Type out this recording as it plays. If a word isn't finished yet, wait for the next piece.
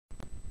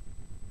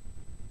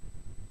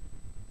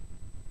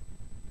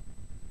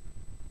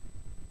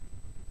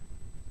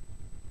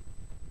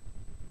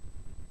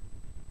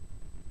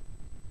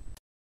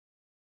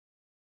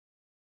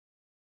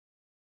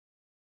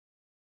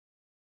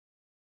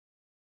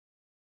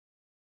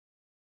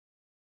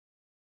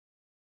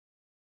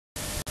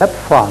step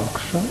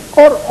function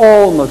or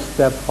almost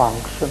step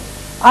function.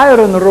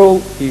 Iron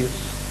rule is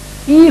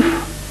if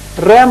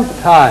ramp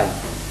time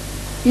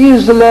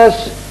is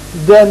less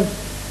than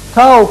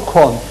tau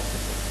constant,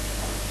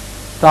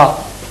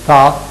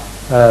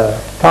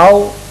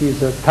 tau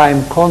is a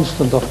time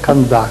constant of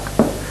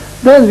conductor,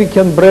 then we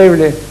can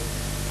bravely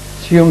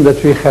assume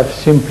that we have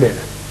simply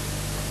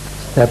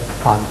step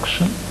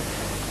function.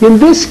 In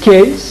this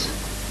case,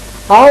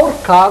 our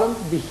current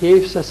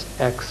behaves as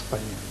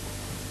exponent.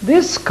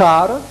 This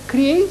current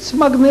creates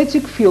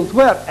magnetic field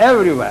where?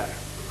 Everywhere.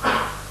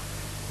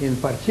 In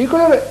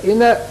particular,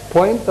 in a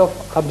point of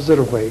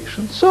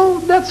observation. So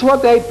that's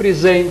what I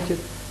presented.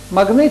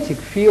 Magnetic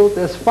field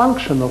as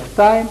function of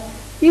time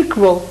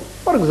equal,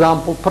 for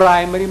example,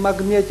 primary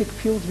magnetic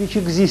field which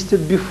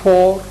existed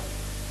before,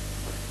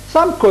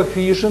 some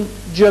coefficient,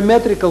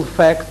 geometrical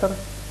factor,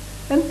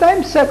 and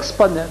times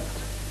exponent.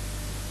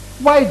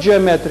 Why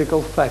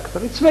geometrical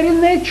factor? It's very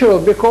natural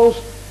because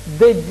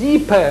the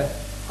deeper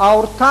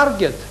our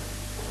target,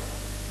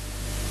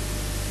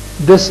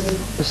 this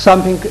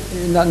something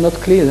not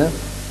clear,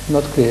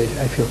 not clear,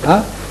 I feel.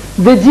 Huh?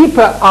 The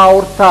deeper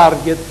our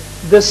target,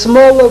 the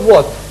smaller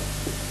what?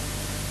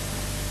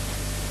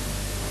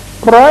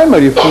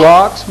 Primary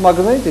flux,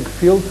 magnetic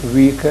field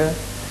weaker.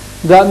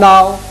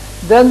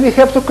 Then we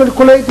have to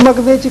calculate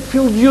magnetic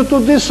field due to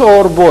this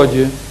ore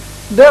body.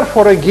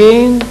 Therefore,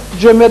 again,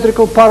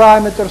 geometrical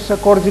parameters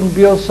according to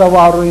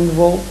Biot-Savart are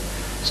involved.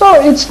 So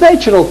it's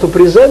natural to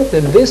present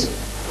in this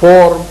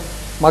form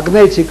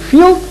magnetic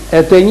field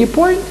at any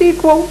point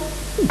equal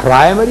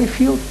primary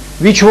field,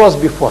 which was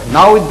before.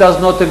 Now it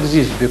does not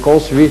exist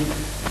because we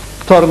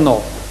turn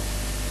off.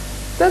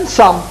 Then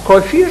some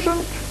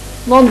coefficient,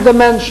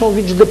 non-dimensional,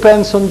 which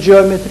depends on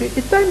geometry,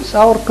 it times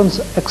our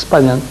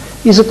exponent.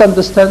 Is it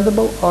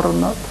understandable or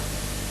not?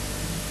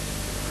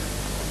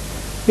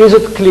 Is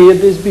it clear,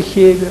 this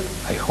behavior?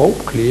 I hope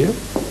clear.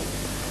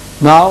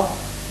 Now,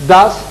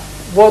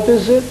 what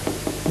is it?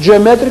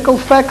 Geometrical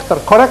factor,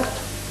 correct?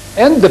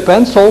 And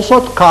depends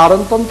also on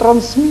current on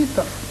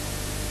transmitter,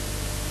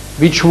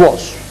 which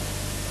was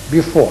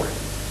before,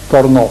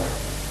 turn off.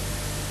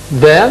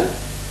 Then,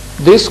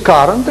 this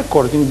current,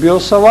 according to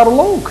Biot-Savart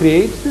law,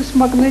 creates this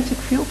magnetic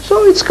field.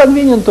 So it's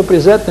convenient to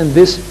present in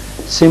this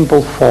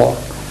simple form.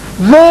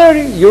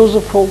 Very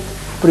useful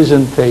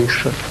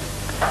presentation.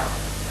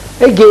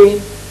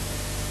 Again,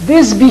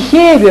 this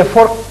behavior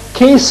for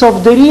case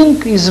of the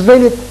ring is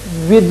valid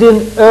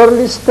within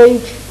early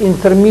stage,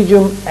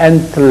 intermediate,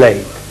 and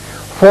late.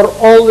 For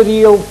all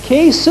real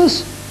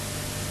cases,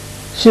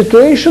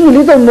 situation a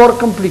little more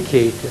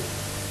complicated.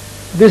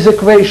 This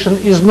equation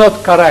is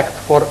not correct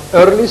for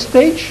early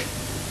stage,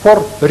 for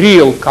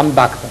real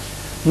conductors,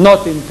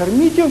 not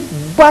intermediate,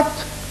 but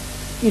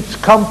it's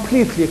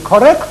completely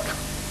correct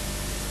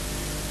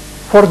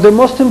for the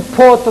most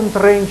important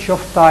range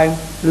of time,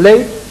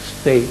 late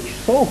stage,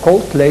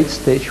 so-called late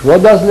stage.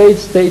 What does late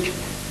stage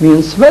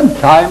means? When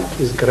time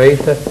is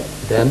greater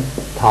than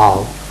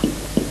tau.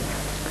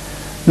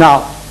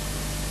 Now,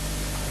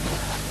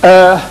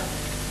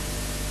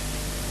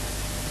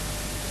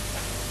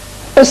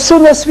 as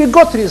soon as we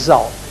got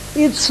result,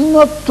 it's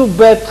not too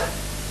bad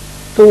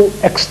to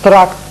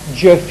extract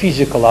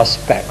geophysical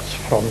aspects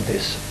from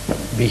this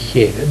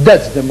behavior.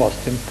 That's the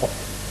most important.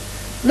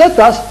 Let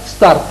us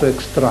start to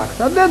extract,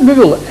 and then we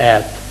will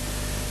add.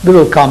 We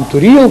will come to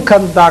real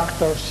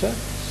conductors,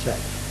 etc.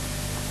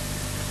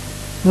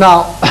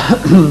 Now,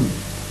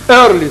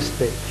 early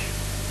stage.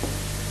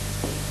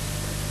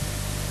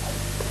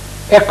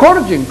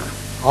 According to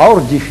our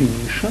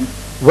definition,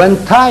 when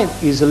time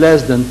is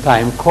less than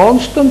time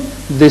constant,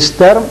 this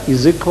term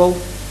is equal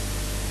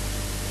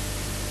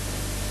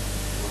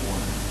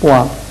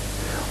 1.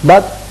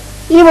 But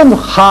even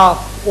half,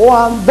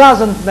 1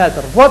 doesn't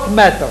matter. What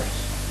matters?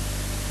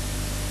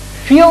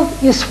 Field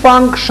is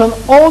function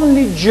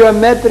only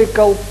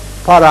geometrical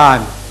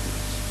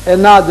parameters.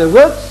 In other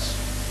words,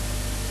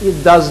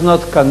 it does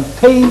not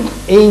contain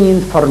any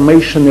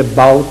information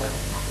about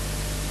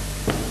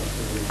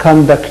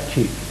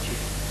conductivity.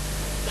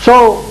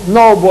 So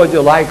nobody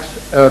likes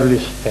early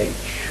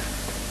stage.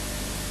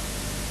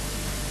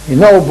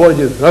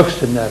 Nobody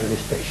works in early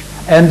stage.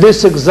 And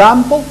this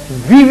example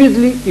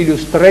vividly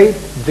illustrates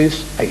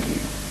this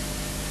idea.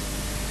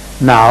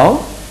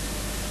 Now,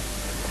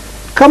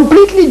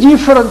 completely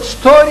different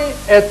story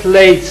at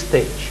late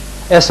stage.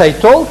 As I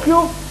told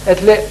you,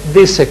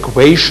 this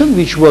equation,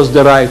 which was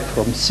derived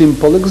from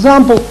simple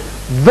example,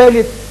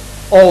 valid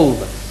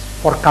always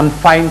for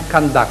confined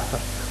conductor.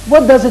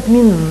 What does it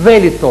mean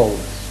valid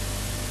always?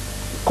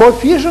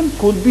 Coefficient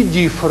could be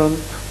different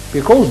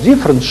because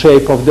different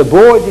shape of the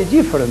body,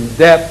 different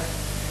depth,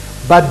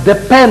 but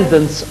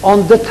dependence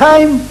on the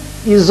time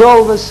is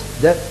always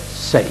the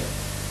same.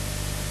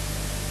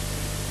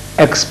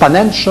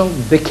 Exponential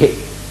decay.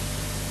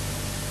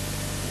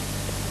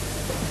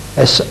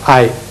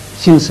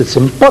 Since it's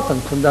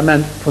important,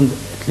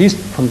 at least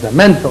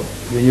fundamental,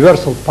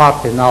 universal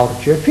part in our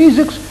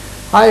geophysics,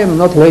 I am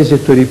not lazy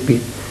to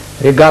repeat.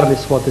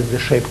 Regardless what is the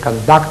shape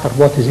conductor,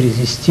 what is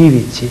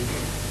resistivity,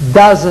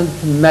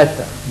 doesn't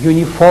matter,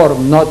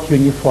 uniform, not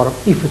uniform,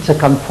 if it's a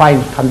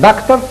confined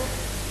conductor,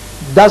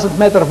 doesn't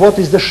matter what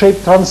is the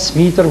shape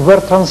transmitter, where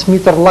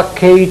transmitter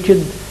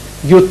located,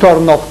 you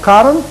turn off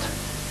current,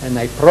 and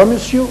I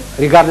promise you,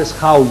 regardless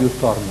how you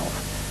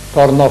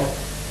turn off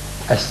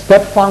a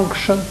step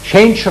function,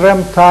 change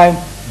ramp time,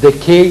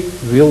 decay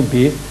will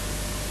be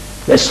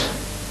this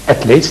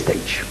at late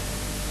stage.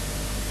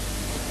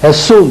 As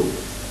soon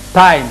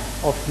time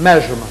of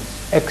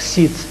measurements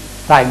exceeds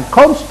time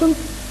constant,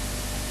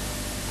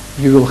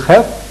 you will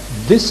have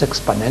this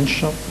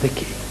exponential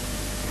decay.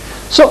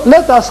 So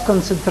let us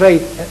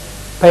concentrate,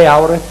 pay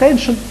our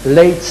attention,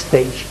 late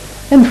stage,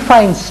 and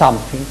find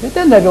something. And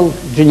then I will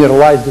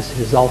generalize these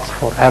results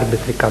for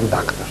arbitrary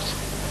conductors,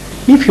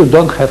 if you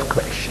don't have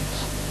questions.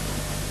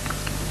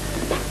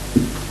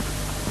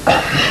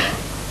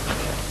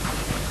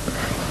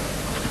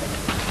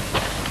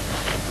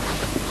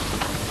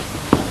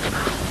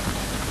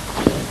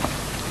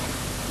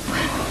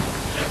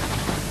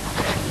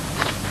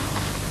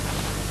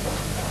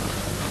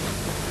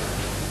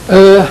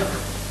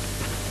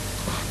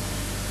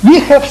 We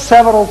have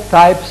several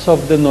types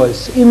of the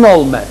noise in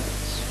all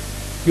methods.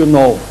 You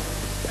know,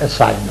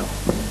 as I know.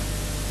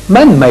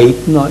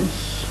 Man-made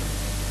noise,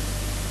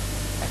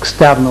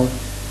 external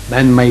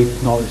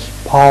man-made noise,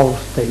 power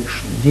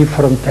station,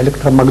 different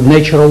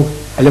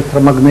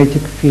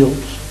electromagnetic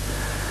fields.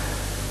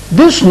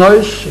 This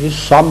noise is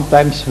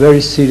sometimes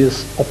very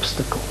serious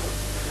obstacle.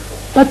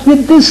 But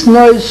with this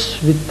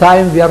noise, with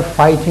time, we are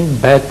fighting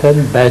better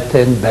and better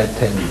and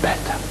better and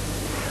better.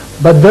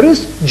 But there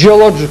is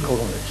geological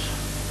noise.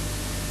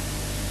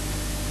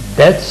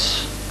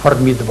 That's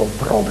formidable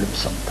problem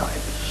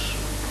sometimes.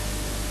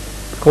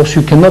 Because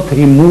you cannot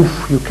remove,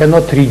 you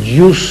cannot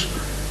reduce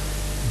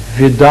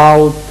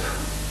without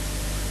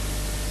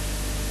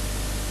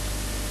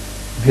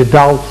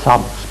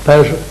some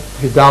special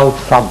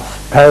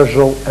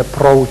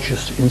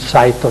approaches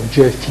inside of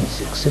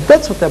geophysics. And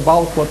that's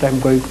about what I'm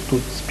going to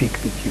speak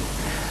with you.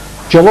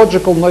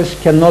 Geological noise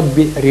cannot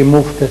be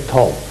removed at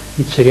all.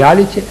 Its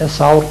reality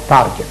as our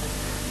target.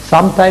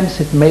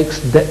 Sometimes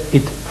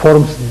it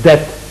forms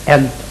that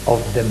end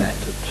of the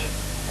method,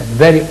 and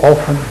very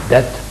often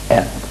that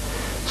end.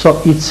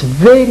 So it's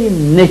very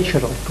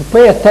natural to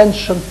pay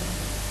attention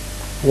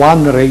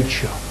one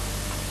ratio.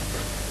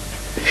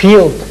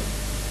 Field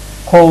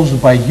caused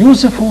by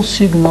useful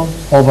signal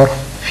over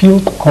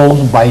field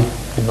caused by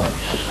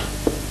noise.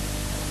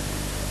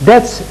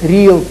 That's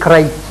real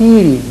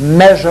criteria,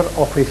 measure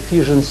of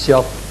efficiency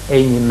of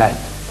any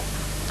method.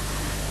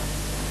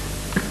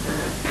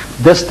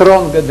 The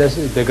stronger,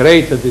 the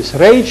greater this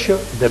ratio,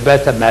 the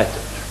better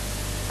method.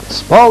 The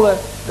smaller,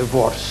 the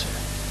worse.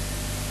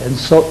 And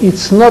so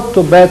it's not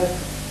too bad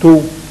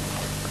to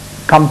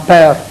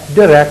compare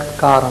direct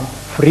current,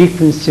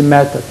 frequency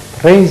method,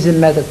 transient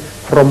method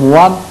from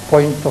one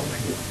point of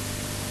view.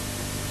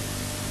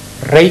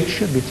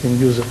 Ratio between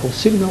useful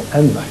signal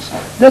and noise.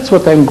 That's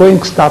what I'm going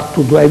to start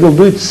to do. I will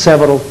do it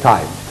several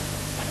times.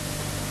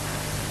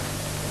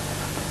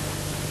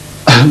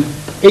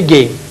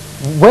 Again,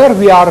 where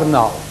we are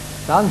now,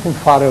 nothing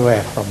far away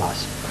from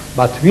us,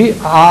 but we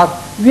are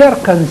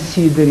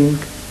considering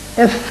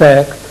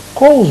effect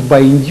caused by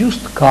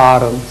induced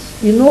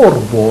currents in our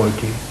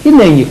body,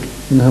 in any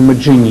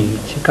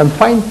homogeneity,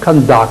 confined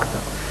conductor.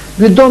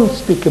 We don't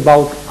speak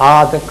about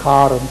other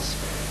currents.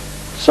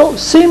 So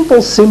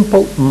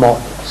simple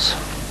models.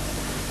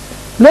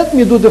 Let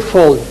me do the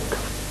following.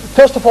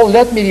 First of all,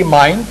 let me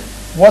remind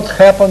what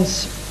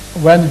happens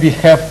when we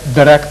have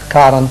direct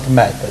current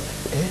method.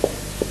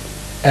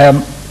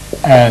 M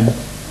and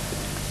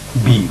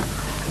B.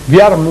 We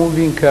are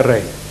moving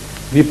array.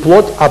 We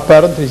plot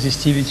apparent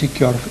resistivity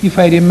curve. If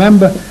I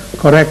remember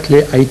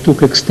correctly, I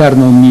took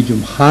external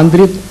medium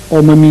 100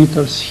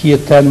 ohmmeters, here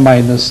 10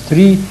 minus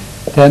 3,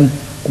 10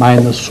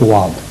 minus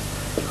 1.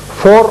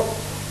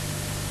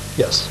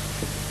 Yes,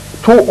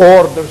 2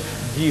 orders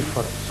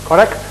difference,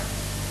 correct?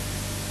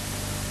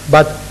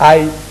 But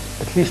I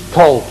at least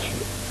told you.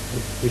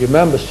 You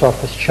remember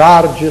surface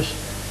charges,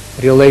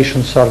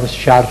 relation surface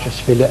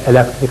charges with the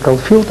electrical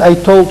field. I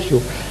told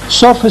you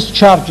surface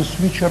charges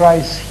which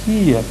arise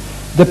here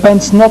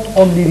depends not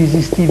only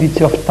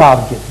resistivity of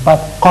target but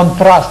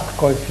contrast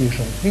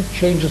coefficient, which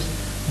changes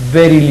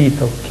very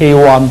little,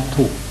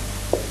 K12.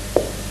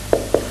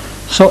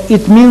 So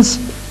it means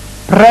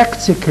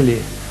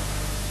practically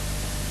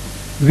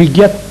we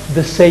get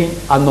the same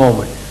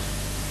anomalies.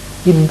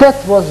 If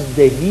that was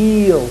the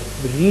real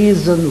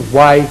reason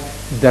why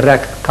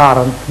direct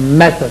current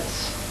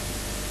methods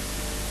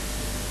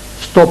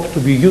stopped to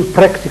be used,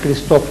 practically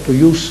stopped to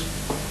use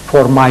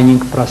for mining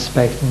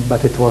prospecting,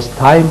 but it was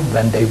time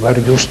when they were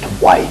used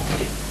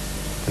widely,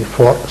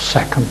 before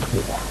Second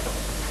War.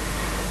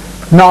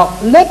 Now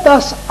let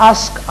us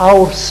ask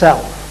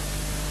ourselves,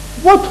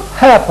 what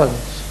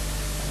happens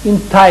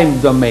in time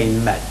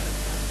domain method?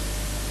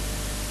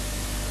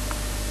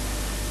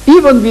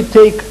 Even we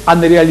take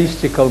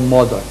unrealistical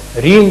model,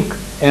 ring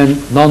and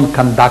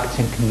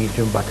non-conducting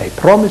medium, but I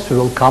promise we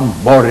will come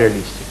more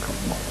realistic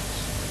models.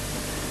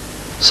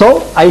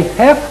 So I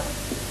have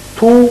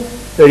two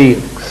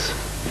rings.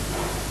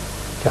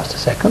 Just a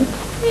second.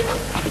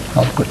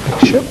 Not good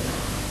picture.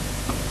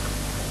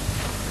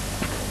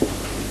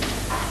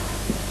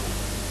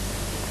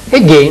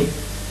 Again,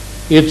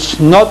 it's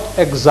not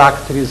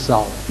exact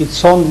result.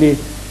 It's only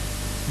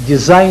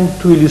designed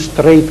to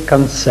illustrate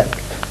concept.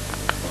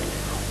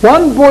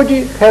 One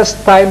body has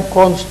time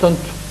constant.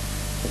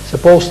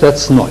 Suppose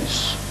that's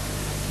noise.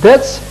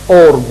 That's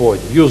our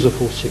body,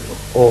 useful signal,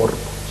 our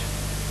body.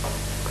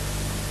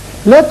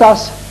 Let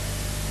us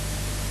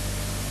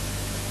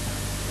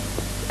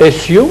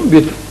assume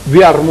that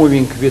we are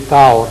moving with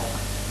our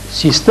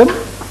system,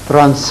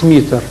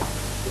 transmitter.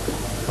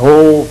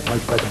 Oh, my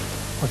bad.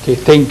 Okay,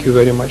 thank you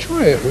very much.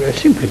 Well, I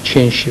simply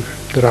change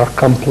if there are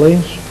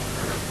complaints.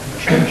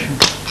 Change.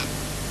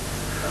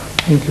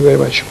 Thank you very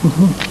much.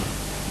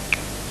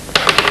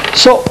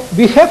 So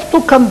we have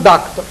two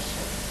conductors,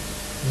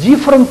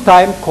 different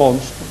time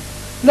constant.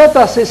 Let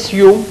us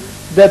assume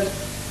that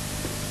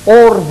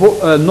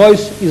our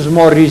noise is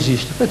more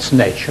resistive. It's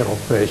natural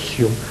to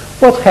assume.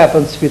 What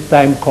happens with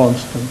time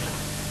constant?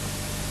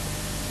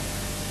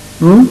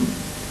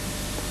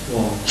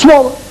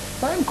 Smaller.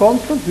 Time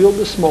constant will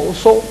be small.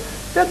 So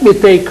let me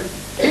take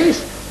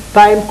this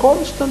time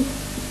constant.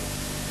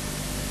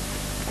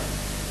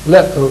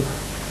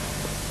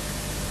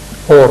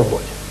 Our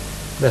body.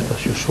 Let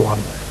us use one.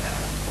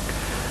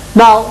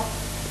 Now,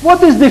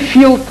 what is the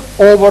field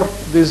over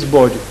this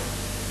body?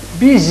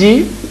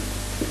 Bz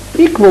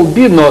equal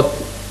B naught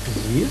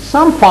Z,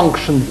 some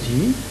function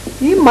d,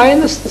 E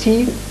minus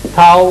T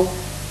tau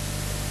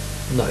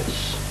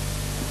noise.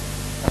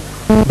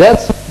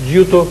 That's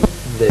due to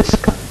this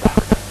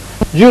conductor.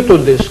 Due to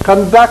this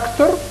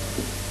conductor,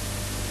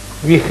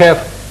 we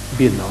have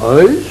B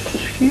noise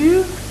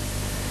here,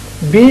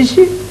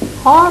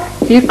 Bz R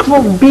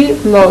equal B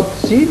naught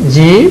Z,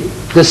 D,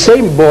 the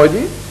same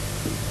body,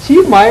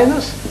 T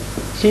minus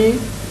T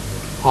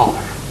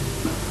R.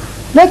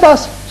 Let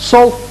us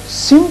solve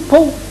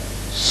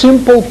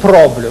simple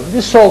problem.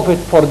 We solve it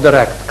for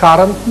direct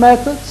current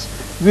methods.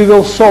 We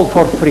will solve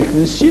for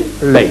frequency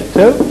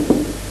later.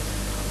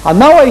 And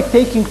now I'm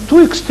taking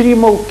two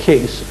extremal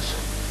cases,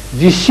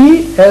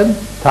 DC and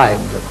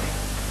time domain.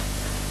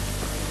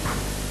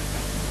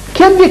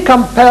 Can we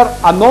compare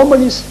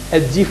anomalies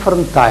at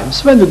different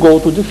times? When we go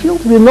to the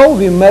field, we know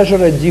we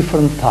measure at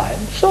different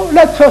times. So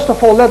first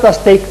of all, let us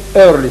take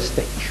early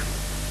stage.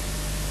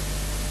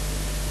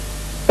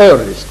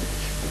 Early stage.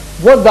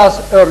 What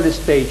does early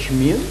stage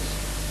mean?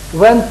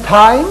 When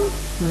time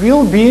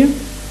will be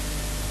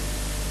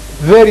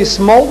very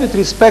small with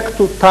respect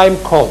to time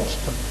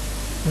constant.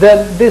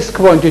 Then this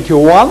quantity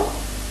 1,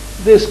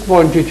 this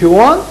quantity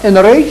 1, and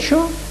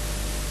ratio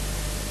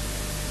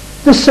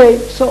the same.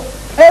 So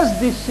as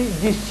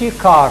DC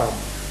current,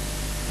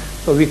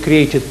 so we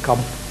created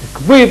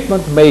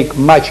equipment, make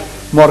much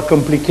more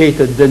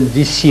complicated than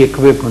DC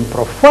equipment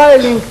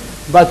profiling,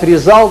 but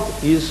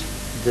result is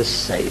the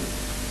same.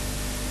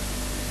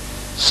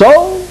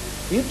 So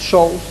it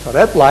shows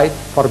red light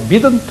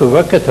forbidden to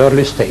work at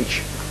early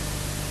stage.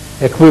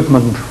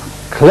 Equipment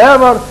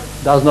clever,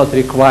 does not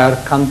require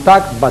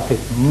contact, but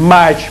it's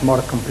much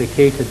more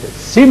complicated than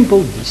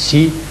simple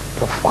DC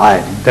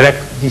profiling.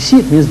 Direct DC,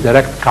 it means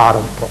direct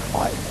current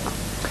profiling.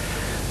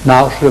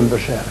 Now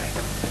Schlumberger.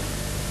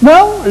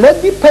 Now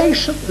let's be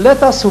patient,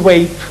 let us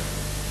wait.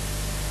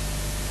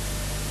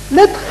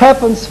 What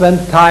happens when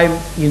time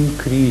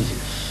increases?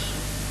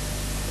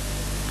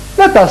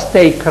 Let us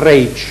take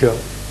ratio.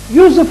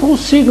 Useful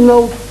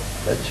signal,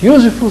 that's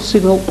useful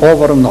signal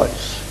over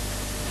noise.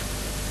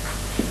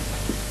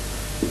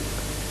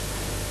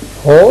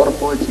 Our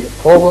body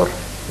over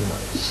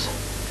noise.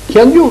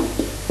 Can you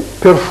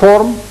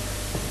perform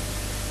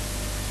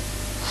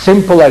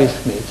simple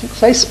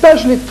arithmetics? I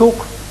especially took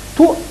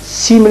two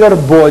similar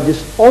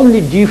bodies,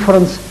 only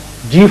different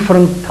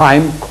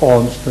time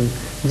constant,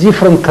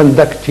 different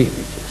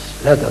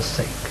conductivities, let us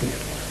say clearly.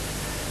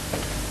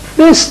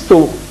 These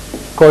two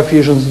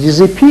coefficients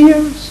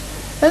disappears,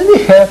 and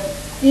we have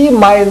E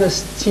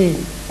minus T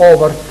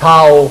over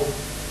tau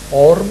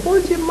our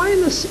body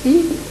minus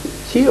E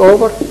T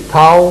over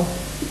tau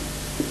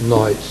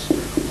noise.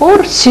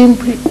 Or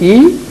simply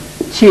E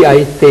T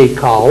I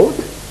take out,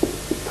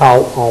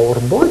 tau our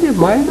body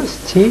minus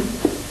T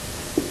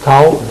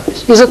tau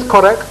noise. Is it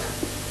correct?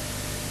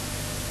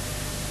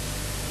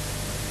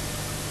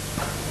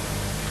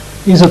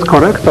 Is it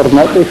correct or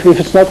not? If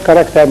it's not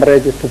correct, I'm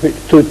ready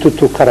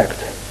to correct.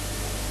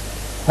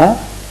 Huh?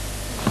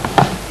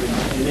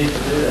 You need to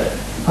do that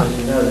because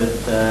you know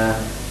that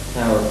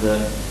tau of the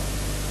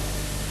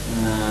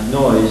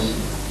noise.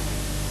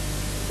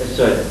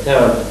 Sorry, the tau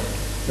of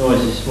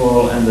noise is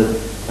small, and the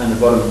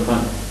bottom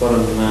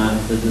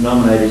the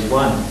denominator is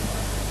 1.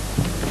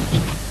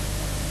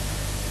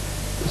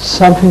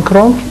 Something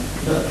wrong?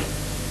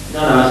 No,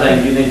 I'm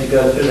saying you need to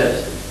go through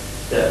that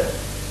step.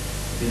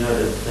 You know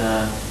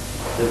that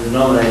the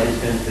denominator is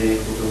going to be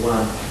equal to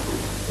 1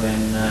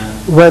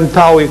 when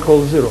tau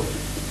equals 0.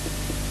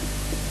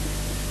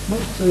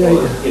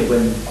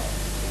 When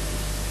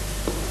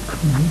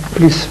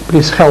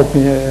Please help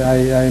me.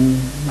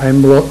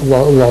 I'm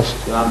lost.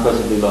 Yeah, I'm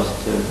possibly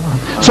lost too.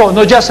 So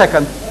no, just a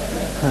second.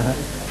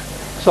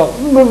 So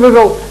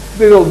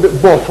we will be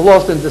both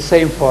lost in the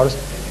same forest.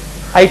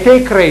 I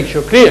take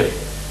ratio. Clear?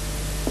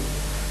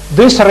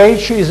 This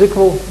ratio is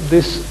equal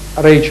this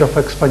ratio of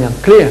exponent.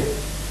 Clear?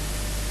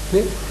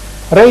 Clear?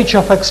 Ratio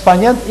of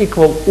exponent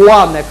equal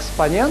 1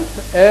 exponent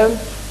and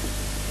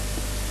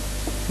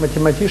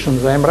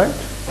mathematicians. I am right?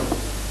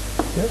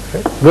 Yeah,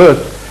 right.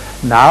 Good.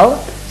 Now,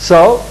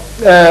 so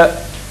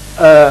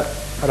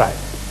right.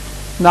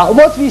 Now,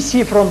 what we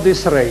see from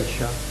this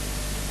ratio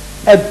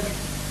at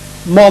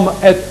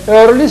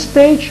early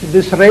stage,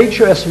 this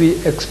ratio, as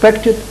we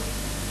expected,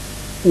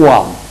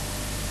 1.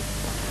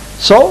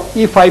 So,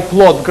 if I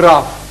plot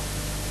graph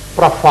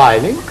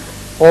profiling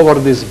over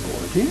this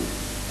body,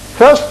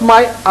 first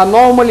my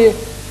anomaly,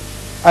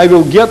 I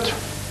will get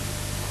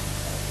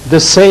the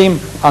same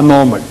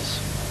anomalies.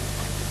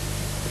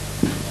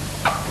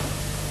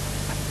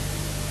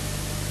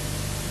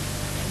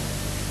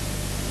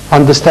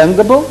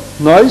 Understandable?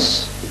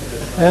 Noise?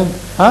 And,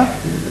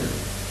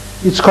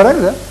 it's correct,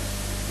 huh?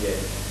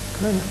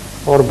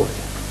 Yes. Or body.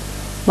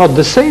 Not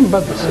the same,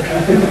 but the same.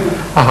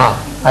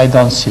 I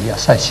don't see.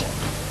 Yes, I see.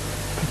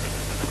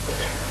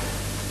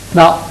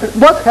 Now,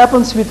 what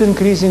happens with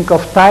increasing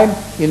of time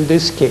in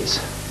this case?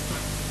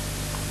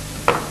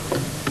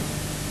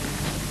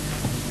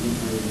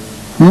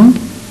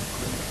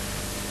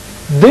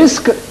 This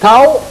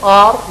tau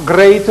r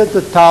greater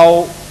than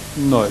tau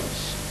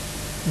noise.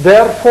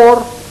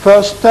 Therefore,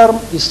 first term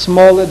is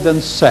smaller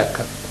than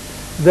second.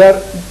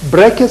 There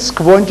brackets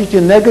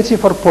quantity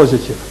negative or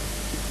positive?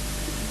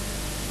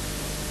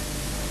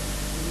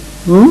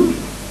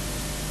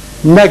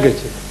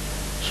 Negative.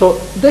 So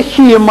the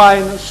here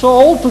minus, so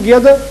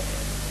altogether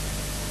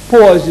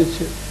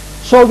positive.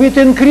 So with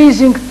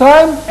increasing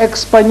time,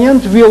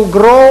 exponent will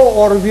grow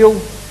or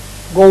will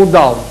go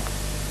down?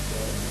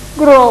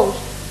 Grows.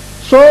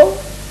 So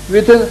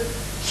with a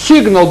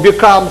signal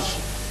becomes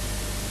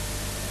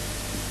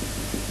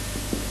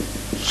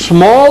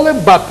smaller,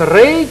 but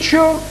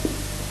ratio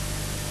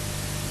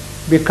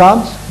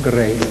becomes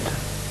great.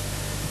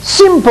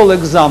 Simple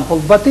example,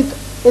 but it,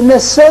 in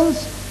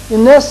essence,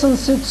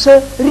 it's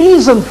a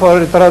reason for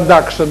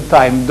retroduction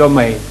time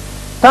domain.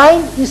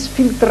 Time is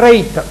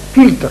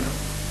filter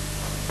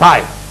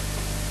time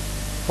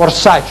for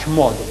such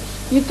models.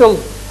 It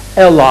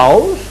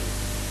allows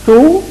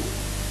to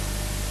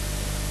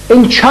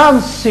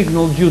enhance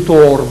signal due to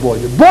our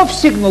body. Both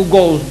signal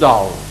goes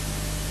down,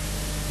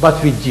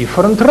 but with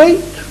different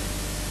rate.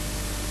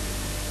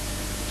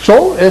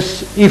 So,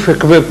 as if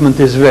equipment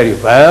is very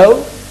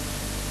well,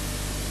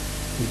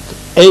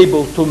 it's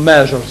able to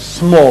measure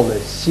smaller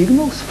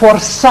signals for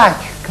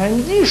such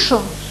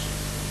conditions.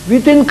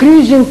 With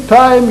increasing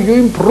time, you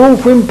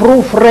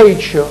improve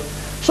ratio.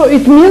 So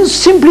it means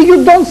simply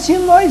you don't see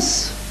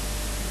noise.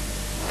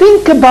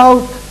 Think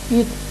about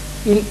it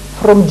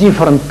from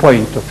different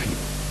point of view.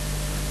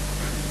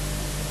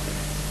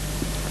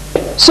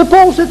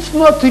 Suppose it's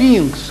not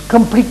rings,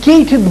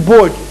 complicated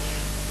bodies,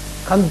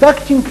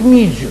 conducting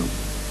medium.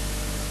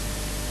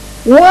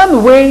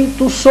 One way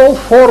to solve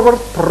forward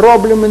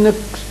problem in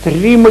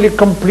extremely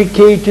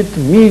complicated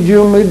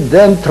medium and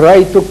then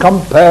try to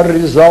compare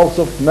results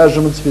of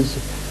measurements with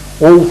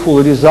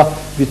awful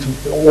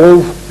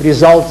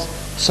results,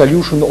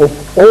 solution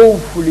of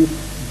awfully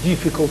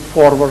difficult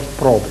forward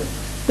problem.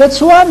 That's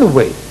one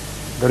way.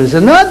 There is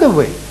another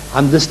way,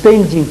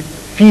 understanding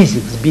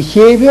physics,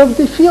 behavior of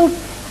the field,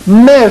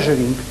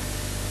 measuring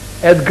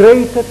at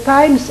greater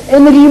times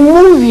and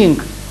removing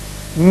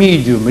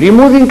medium,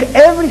 removing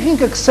everything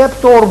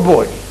except our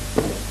body.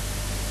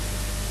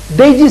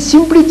 They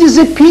simply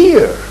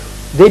disappear.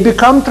 They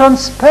become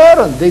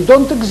transparent. They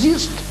don't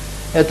exist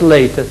at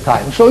later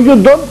time. So you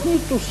don't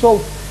need to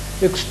solve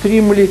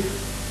extremely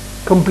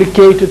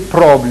complicated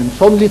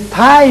problems. Only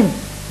time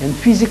and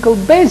physical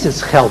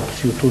basis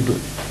helps you to do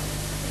it.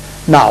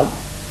 Now,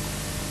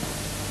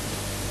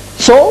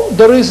 so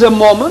there is a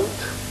moment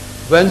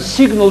when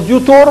signal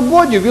due to our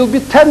body will be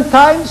 10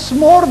 times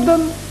more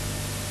than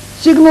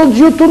signal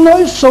due to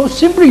noise. So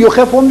simply you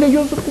have only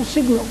usable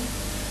signal.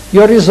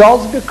 Your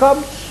results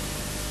becomes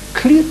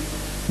clear.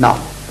 Now,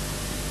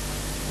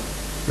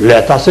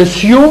 let us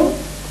assume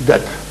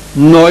that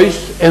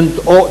noise and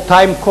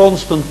time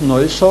constant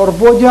noise or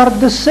body are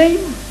the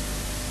same.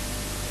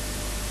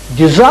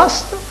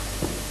 Disaster.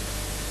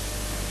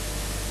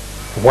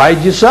 Why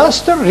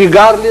disaster?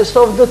 Regardless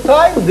of the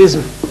time, this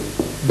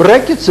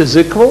brackets is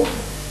equal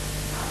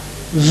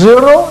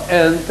 0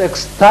 and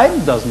X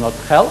time does not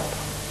help.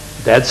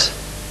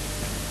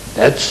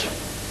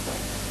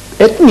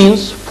 It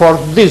means for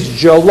these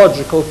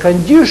geological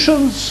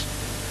conditions,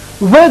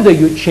 whether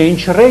you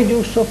change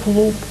radius of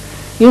loop,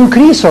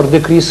 increase or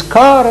decrease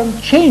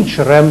current, change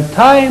RAM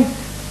time,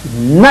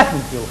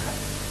 nothing will happen.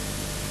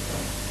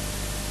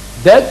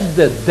 That's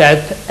the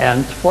dead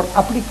end for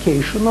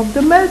application of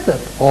the method,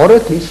 or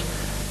it is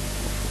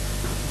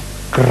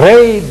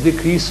great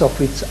decrease of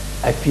its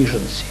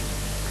efficiency.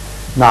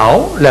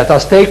 Now, let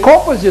us take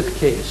opposite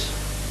case.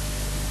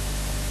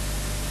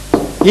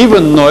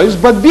 Even noise,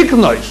 but big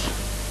noise.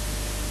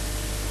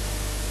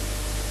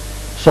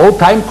 So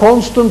time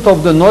constant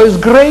of the noise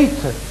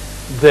greater.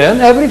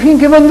 Then everything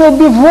even will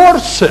be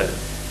worse.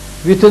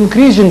 With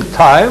increasing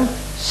time,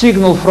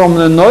 signal from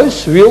the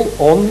noise will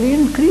only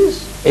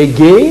increase.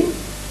 Again,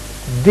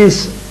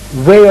 this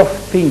way of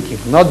thinking,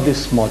 not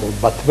this model,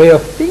 but way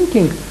of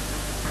thinking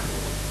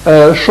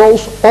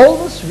shows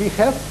always we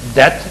have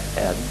that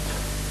end.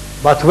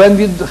 But when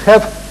we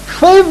have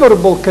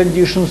favorable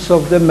conditions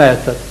of the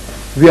method,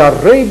 we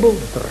are able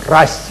to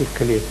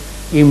drastically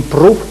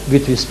improve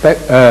with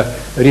respect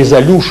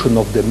resolution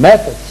of the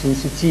method,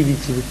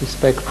 sensitivity with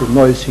respect to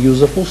noise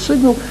useful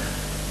signal,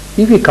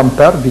 if we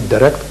compare with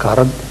direct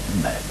current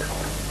method.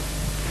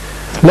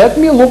 Let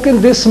me look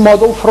in this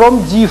model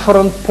from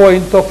different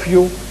point of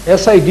view,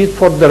 as I did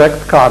for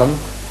direct current.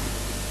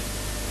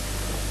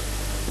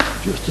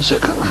 Just a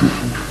second.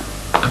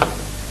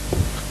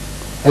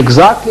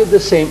 Exactly the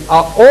same.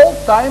 All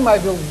time I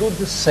will do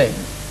the same.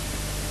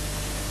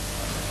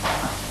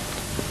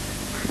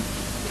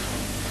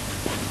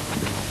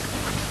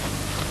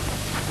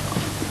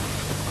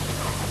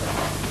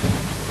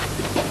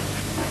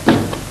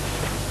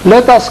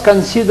 Let us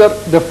consider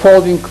the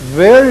following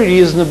very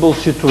reasonable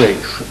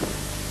situation.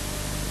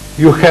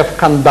 You have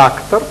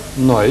conductor,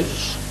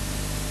 noise.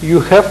 You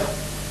have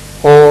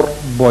ore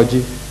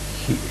body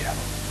here.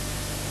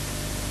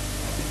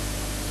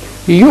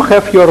 You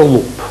have your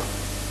loop.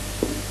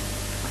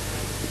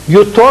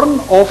 You turn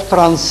off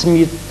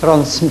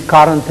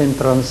current in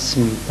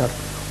transmitter.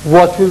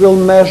 What we will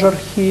measure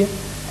here?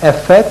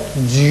 Effect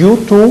due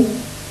to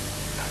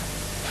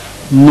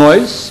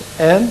noise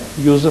and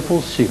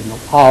useful signal.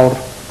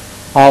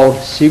 Our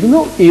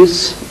signal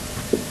is,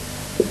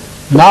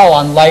 now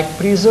unlike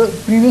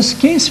previous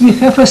case, we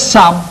have a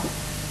sum,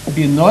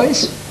 be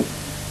noise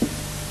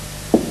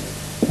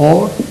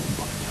or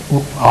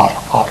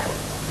R.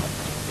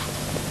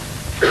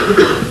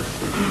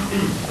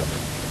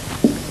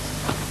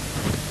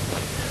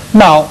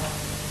 Now,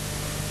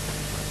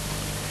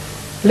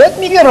 let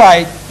me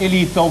write a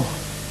little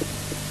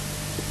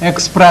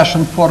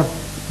expression for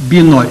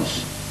B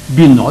noise,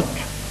 B naught,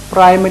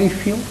 primary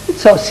field.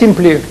 It's a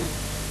simply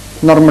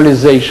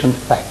normalization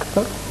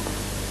factor.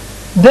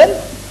 Then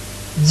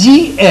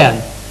Dn.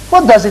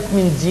 What does it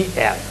mean,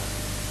 Dn?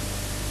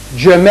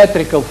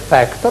 Geometrical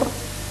factor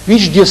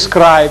which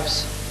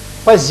describes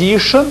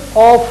position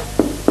of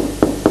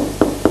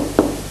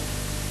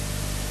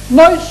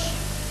noise.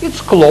 It's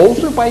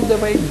closer, by the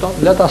way,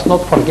 let us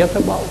not forget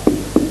about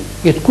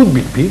it. It could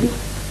be bigger.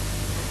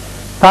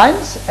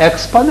 Times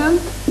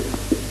exponent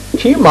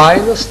T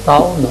minus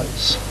tau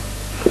noise.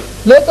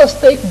 Let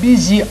us take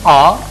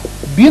BZR,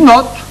 B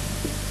naught,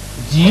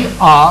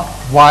 dr.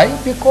 Why?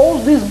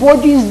 Because this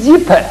body is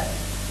deeper.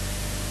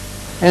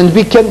 And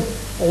we can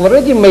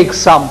already make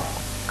some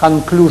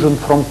conclusion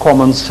from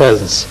common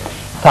sense.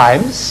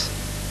 Times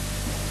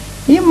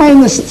E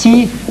minus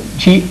T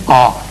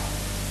gr.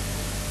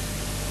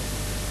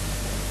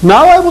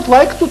 Now I would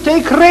like to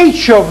take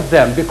ratio of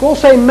them.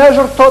 Because I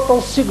measure total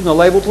signal,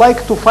 I would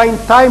like to find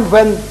time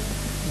when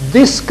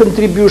this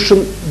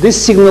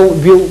signal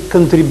will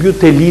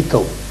contribute a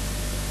little.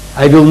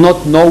 I will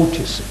not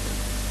notice it.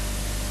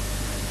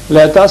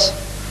 Let us,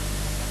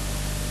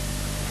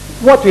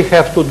 what we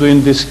have to do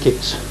in this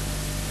case?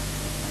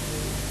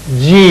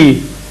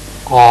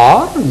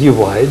 dr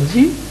divide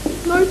d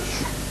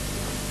noise.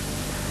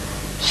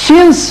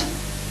 Since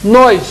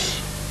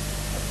noise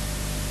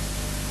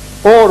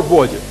or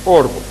body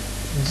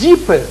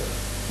deeper,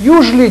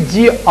 usually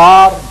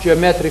dr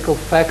geometrical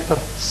factor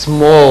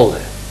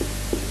smaller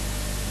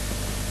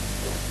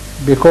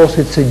because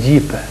it's a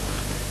deeper.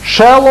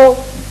 Shallow,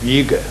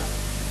 bigger.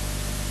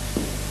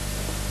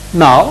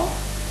 Now,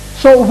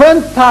 so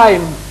when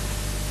time,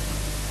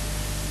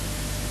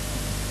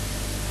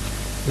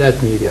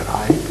 let me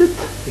rewrite it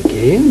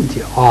again,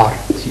 dr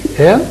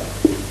dn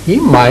E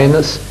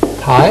minus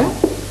time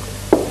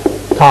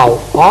tau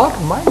r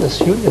minus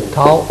unit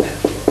tau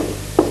f.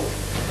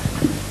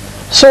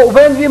 So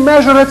when we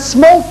measure at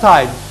small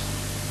times,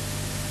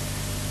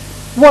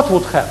 what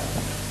would happen?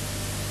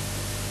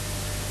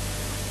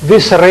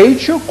 This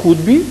ratio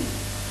could be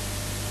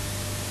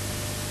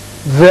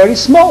very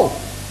small.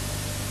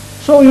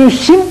 So you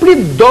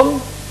simply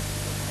don't,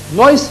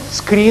 noise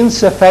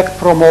screens effect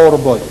from our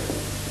body.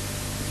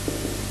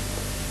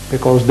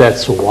 Because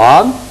that's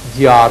 1,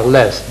 dr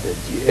less than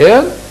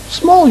dn,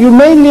 small. You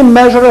mainly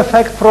measure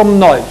effect from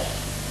noise.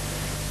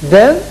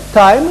 Then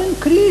time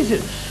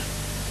increases.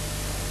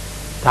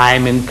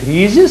 Time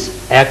increases,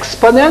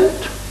 exponent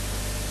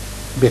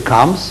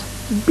becomes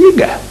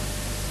bigger.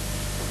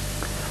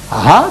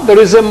 There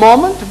is a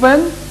moment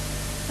when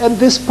at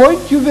this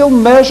point you will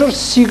measure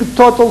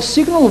total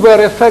signal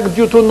where effect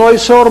due to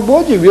noise or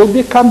body will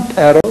be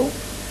comparable.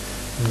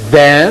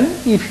 Then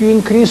if you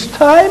increase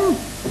time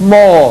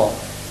more,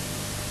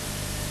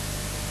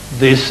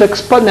 this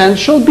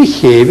exponential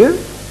behavior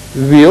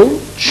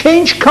will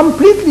change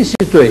completely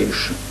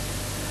situation.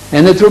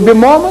 And it will be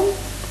moment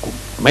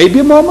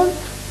maybe moment,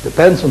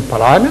 depends on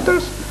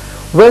parameters,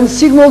 when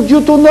signal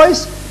due to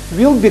noise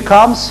will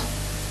becomes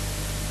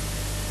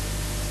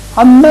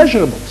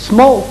unmeasurable,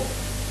 small.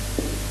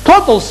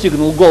 Total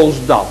signal goes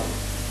down.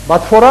 But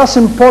for us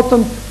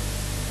important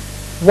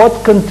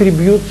what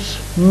contributes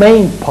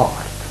main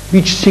part,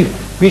 which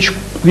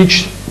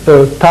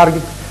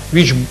target,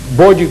 which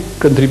body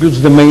contributes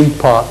the main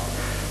part.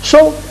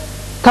 So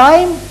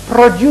time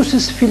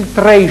produces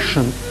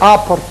filtration,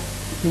 upward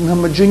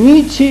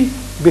inhomogeneity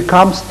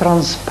becomes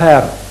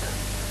transparent.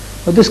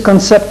 But this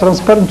concept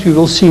transparent you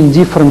will see in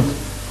different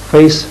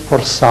phase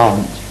for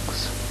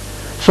soundings.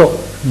 So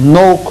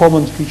no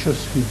common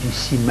features with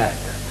DC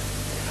method.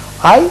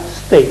 I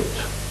state,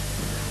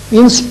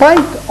 in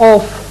spite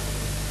of,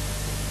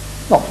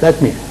 no,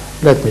 let me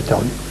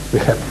tell you, we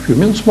have a few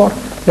minutes more,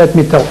 let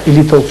me tell a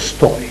little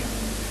story.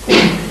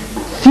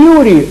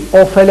 Theory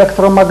of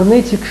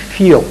electromagnetic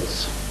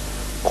fields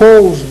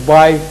caused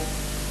by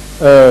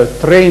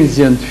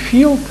transient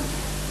field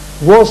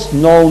was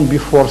known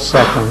before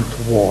Second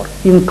War.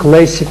 In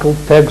classical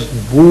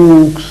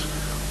textbooks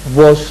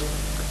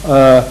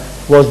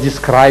was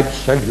described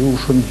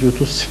solution due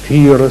to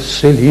sphere,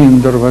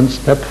 cylinder,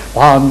 one-step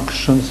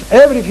functions.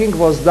 Everything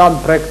was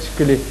done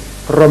practically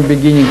from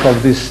beginning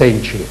of this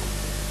century,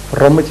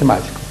 from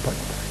mathematical point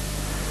of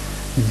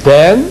view.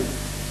 Then,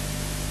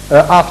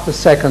 after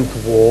Second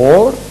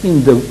War,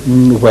 in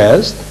the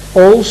West,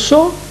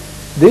 also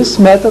this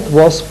method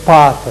was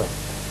patented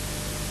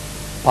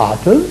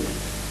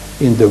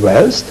in the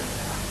West,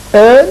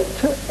 and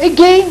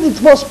again it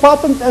was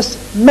patented as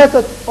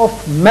method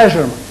of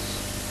measurements,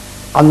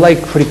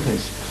 unlike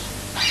frequencies.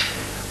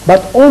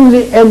 But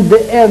only at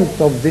the end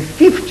of the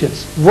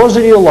 50s was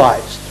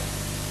realized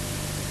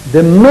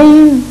the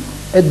main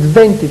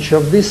advantage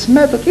of this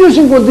method,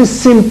 using this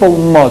simple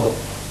model,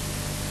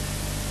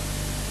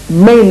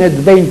 main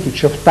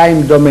advantage of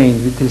time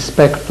domain with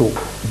respect to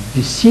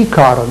DC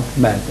current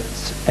methods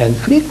and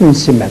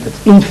frequency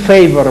methods in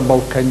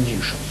favorable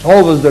conditions,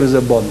 always there is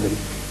a boundary,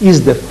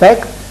 is the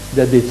fact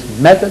that this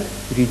method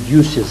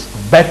reduces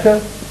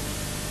better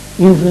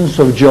influence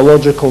of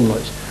geological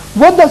noise.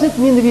 What does it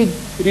mean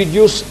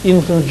reduce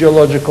influence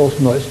geological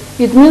noise?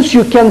 It means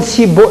you can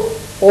see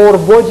our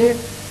body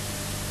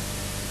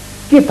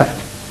deeper.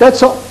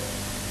 That's all.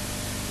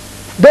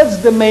 That's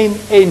the main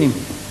enemy.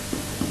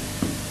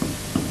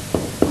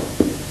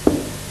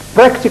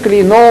 Practically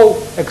in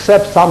all,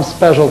 except some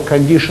special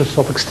conditions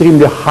of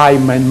extremely high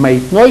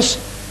man-made noise,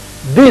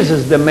 this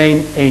is the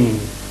main enemy.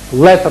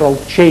 Lateral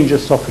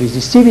changes of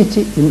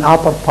resistivity in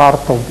upper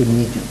part of the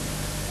medium.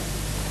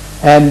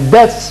 And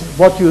that's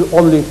what you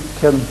only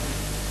can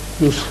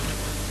use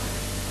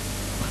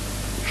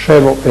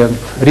shovel and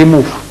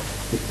remove.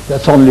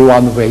 That's only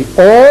one way.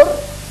 Or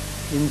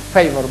in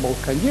favorable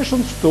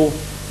conditions to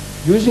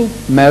using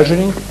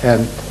measuring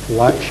and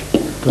large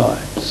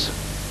times.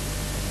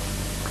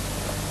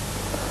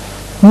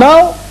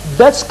 Now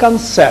that's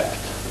concept.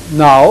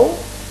 Now,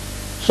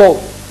 so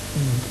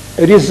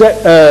it is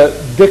a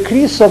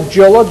decrease of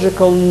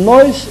geological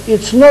noise.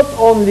 It's not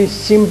only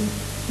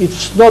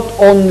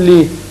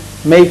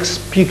makes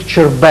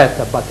picture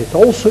better, but it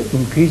also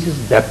increases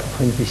depth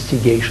of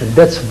investigation.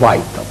 That's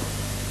vital.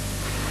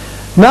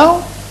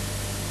 Now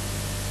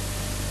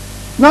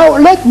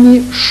let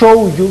me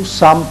show you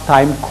some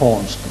time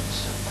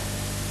constants.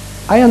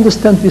 I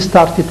understand we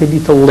started a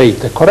little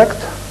later, correct?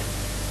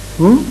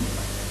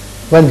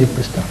 When did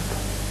we start?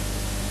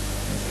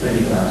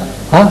 20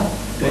 past. Huh?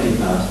 20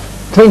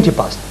 past. 20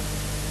 past.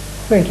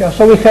 20.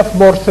 So we have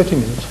more 30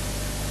 minutes.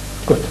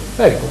 Good.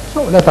 Very good.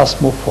 So let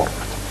us move forward.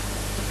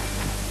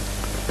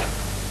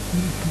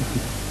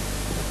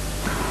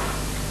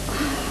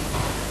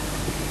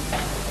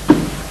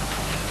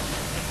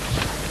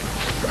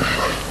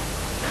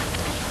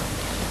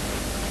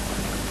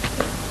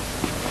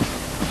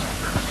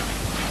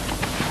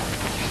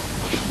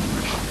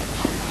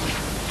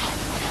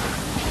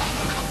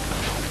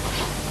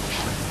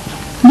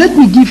 Let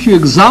me give you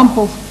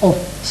examples of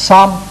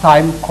some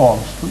time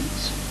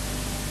constants.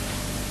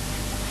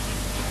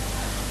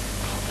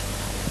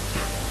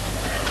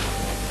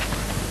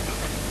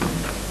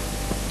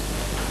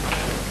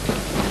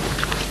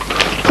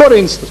 For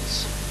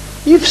instance,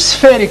 if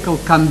spherical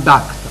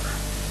conductor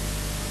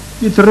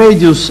with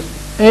radius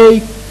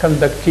A,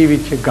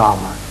 conductivity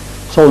gamma,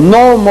 so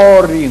no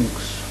more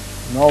rings,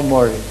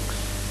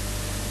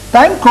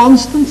 time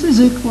constant is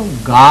equal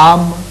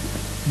gamma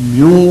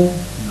mu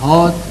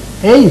naught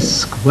A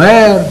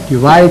square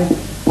divided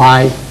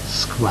pi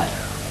square.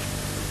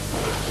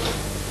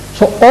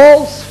 So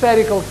all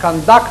spherical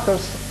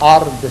conductors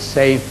are the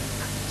same,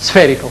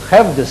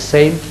 have the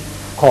same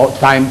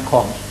time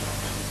constant.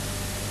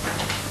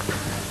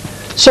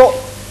 So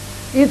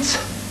it's,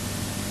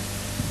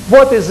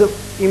 what is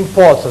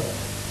important?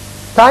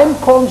 Time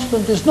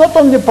constant is not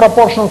only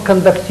proportional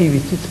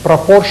conductivity, it's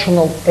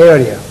proportional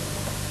area,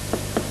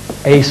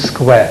 A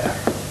square.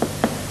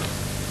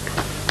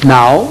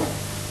 Now,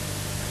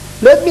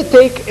 let me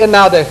take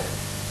another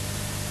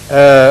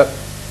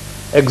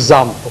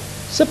example.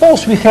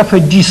 Suppose we have a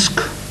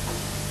disk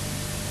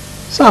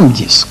some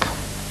disk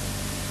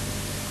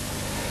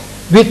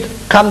with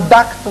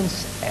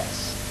conductance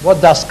S. What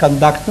does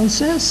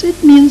conductance S?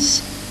 It means,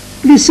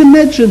 please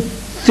imagine,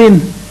 thin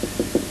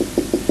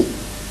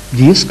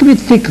disk with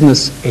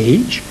thickness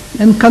H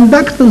and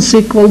conductance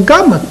equal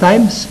gamma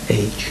times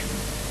H.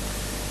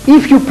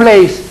 If you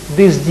place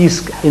this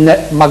disk in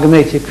a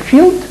magnetic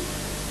field,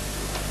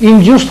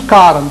 induced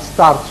current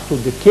starts to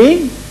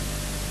decay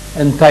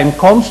and time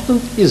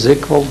constant is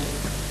equal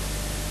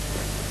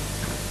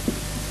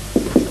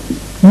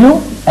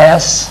mu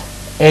S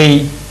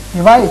A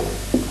divided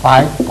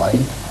 5.5.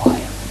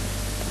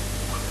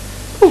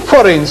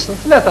 For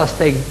instance, let us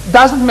take,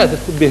 doesn't matter,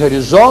 it could be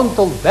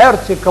horizontal,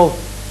 vertical.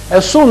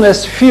 As soon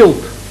as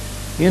field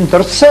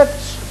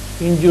intersects,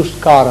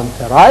 induced current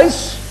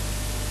arises,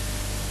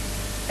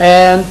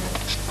 and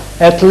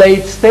at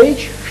late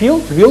stage,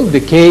 field will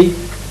decay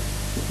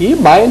E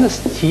minus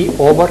T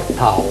over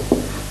tau.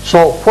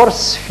 So for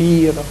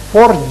sphere,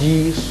 for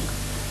disk,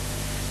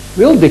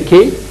 will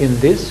decay in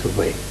this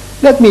way.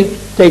 Let me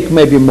take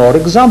maybe more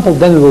example,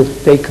 then we'll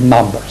take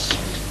numbers.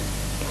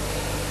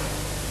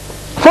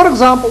 For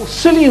example,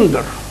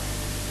 cylinder,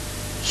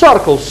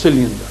 circle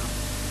cylinder,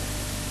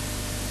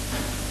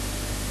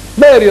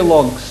 very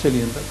long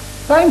cylinder.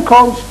 Time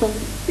constant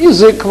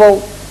is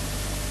equal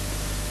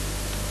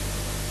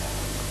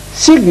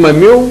sigma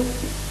mu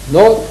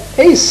naught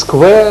A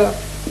square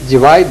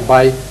divided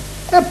by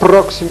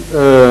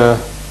approximately,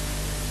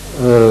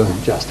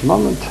 just a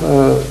moment,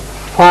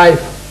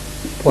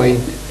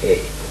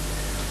 5.8.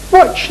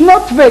 Watch,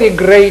 not very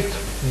great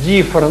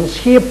difference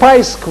here,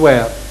 pi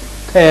square,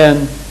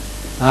 10,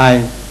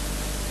 9,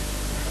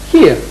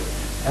 here,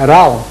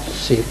 around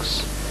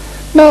 6.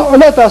 Now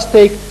let us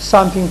take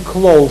something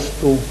close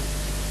to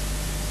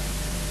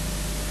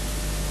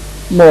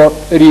more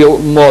real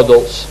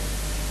models.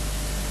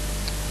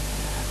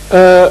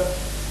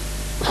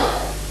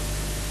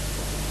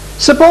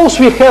 Suppose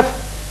we have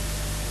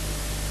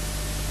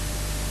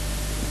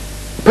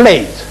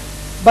plate,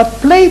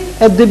 but plate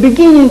at the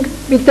beginning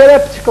with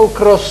elliptical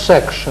cross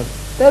section.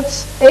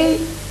 That's A,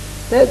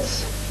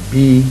 that's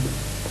B,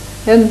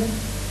 and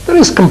there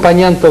is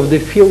component of the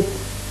field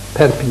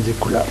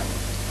perpendicular.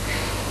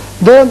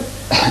 Then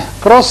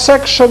cross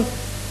section,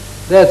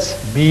 that's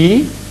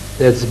B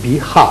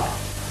half,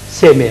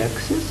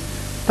 semi-axis.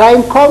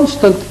 Time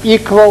constant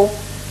equal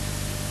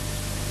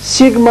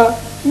sigma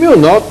mu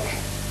naught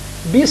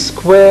B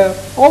square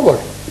over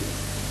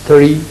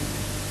 3.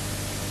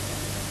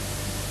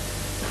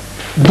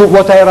 Do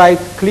what I write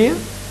clear?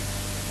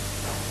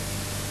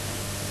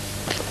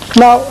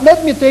 Now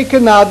let me take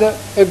another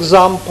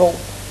example.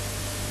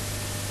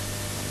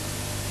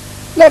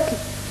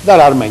 There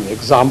are many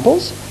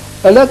examples.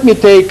 Let me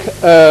take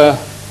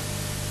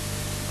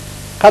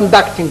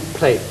conducting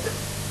plate.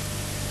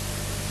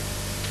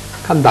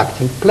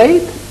 Conducting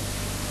plate.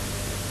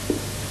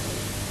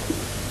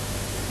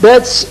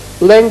 That's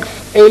length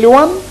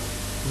L1,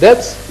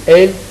 that's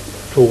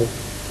L2.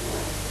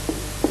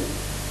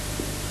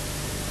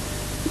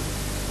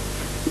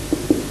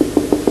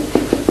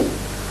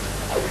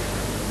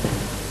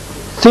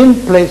 Thin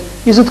plate.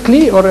 Is it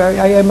clear or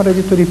I am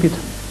ready to repeat?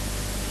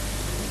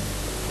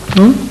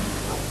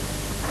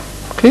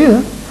 Clear?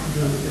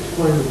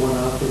 Explain the one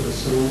after the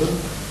cylinder.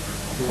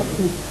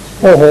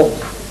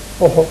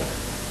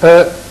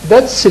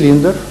 That's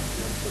cylinder.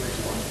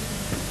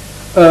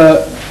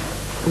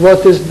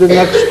 What is the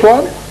next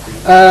one?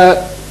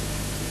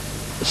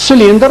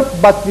 Cylinder,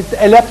 but with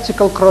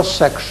elliptical cross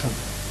section.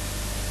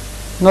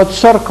 Not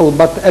circle,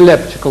 but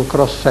elliptical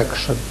cross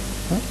section.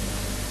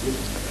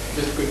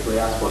 Just quickly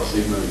ask what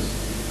sigma is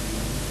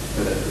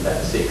for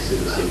that 6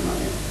 is a sigma,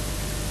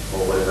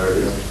 or whatever it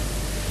is.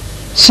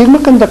 Sigma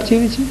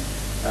conductivity? C,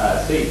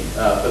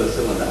 for the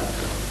cylinder.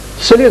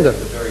 Cylinder.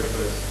 The very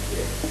first,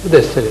 yeah.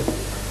 This cylinder.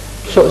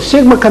 So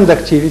sigma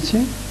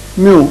conductivity,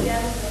 mu.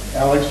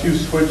 Alex, you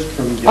switched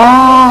from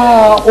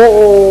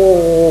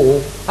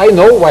I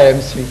know why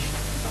I'm switched. I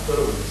thought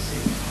it was a C.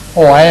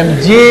 Oh, I am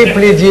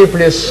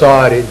deeply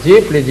sorry.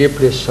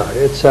 Deeply sorry.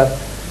 It's a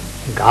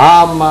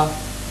gamma.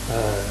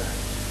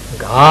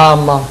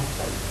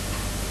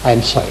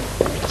 I'm sorry.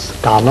 It's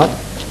gamma.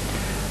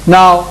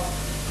 Now,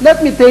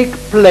 let me take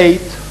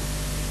plate.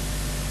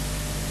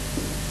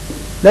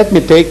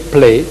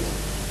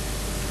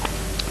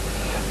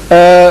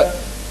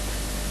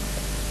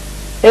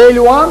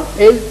 L1,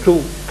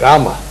 L2,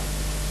 gamma.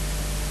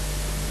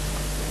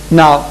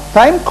 Now,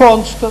 time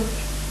constant.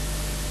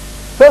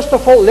 First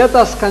of all, let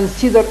us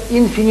consider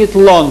infinite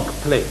long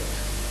plate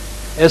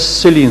as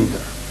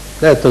cylinder.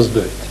 Let us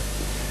do it.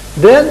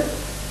 Then,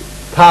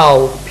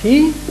 tau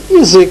P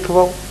is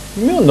equal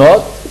mu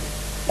naught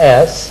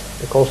S,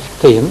 because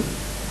thin,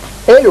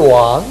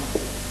 L1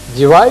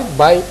 divided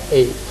by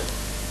 8.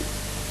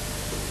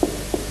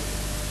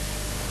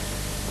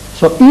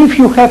 So if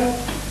you have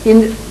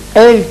in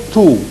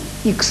L2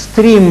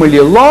 extremely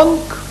long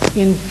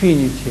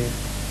infinity,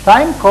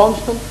 time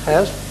constant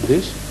has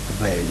this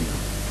value.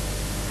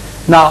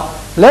 Now,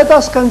 let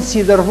us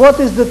consider what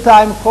is the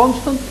time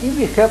constant if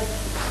we have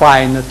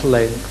finite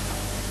length.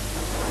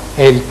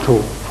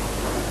 L2.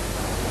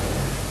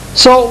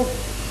 So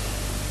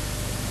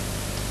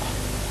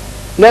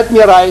let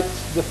me write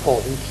the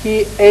following.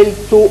 Here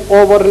L2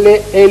 over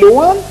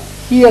L1,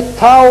 here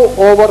tau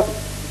over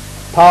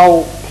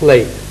tau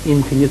plate,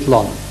 infinite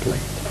long plate.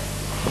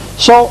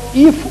 So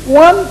if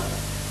 1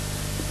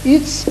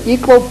 it's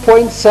equal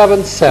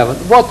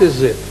 0.77, what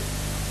is it?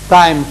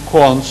 Time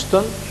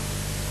constant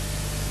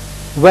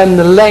when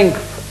the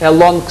length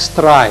along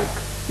strike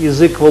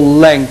is equal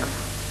length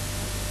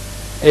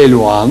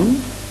L1,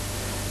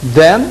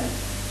 then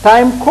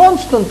time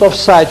constant of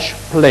such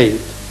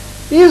plate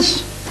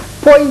is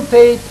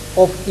 0.8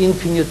 of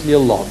infinitely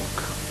long.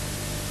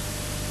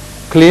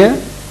 Clear?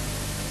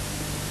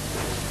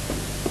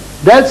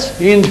 That's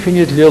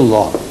infinitely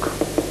long.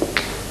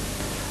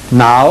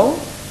 Now,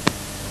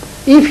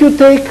 if you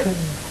take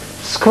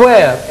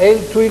square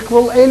L2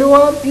 equal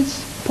L1,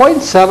 it's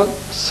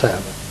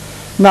 0.77.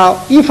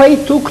 Now, if I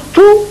took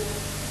 2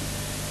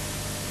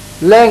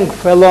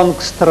 length along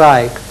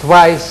strike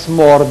twice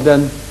more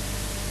than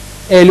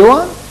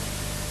L1,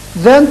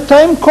 then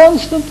time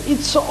constant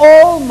it's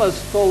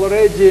almost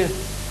already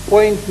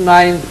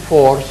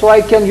 0.94. So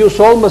I can use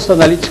almost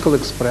analytical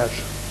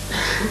expression.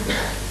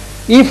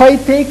 If I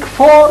take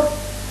 4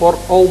 for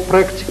all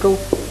practical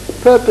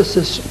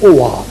purposes,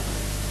 1.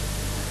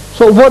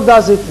 So what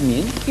does it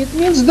mean? It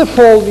means the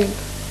following.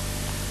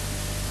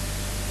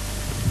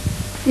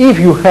 If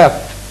you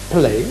have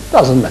plane,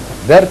 doesn't matter,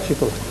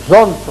 vertical,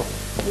 horizontal,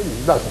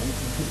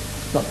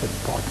 it's not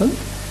important.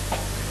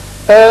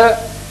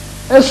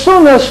 As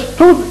soon as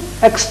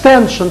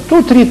extension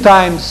 2-3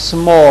 times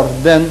more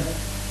than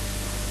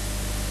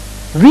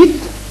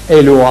width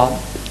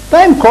L1,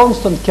 time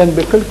constant can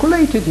be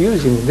calculated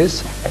using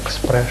this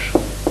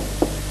expression.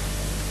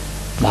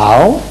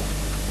 Now,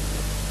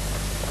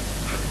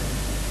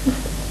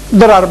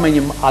 there are many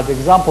other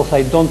examples.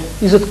 I don't.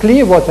 Is it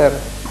clear what I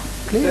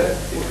clear?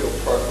 If you're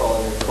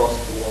profiling across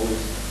the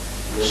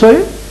longest.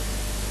 Sorry?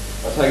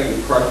 I take it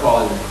you're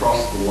profiling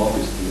across the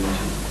longest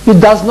dimension.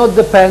 It does not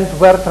depend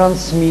where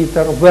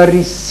transmitter, where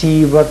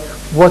receiver,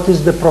 what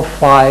is the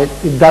profile.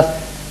 It does.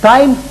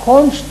 Time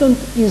constant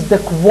is the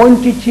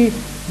quantity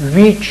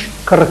which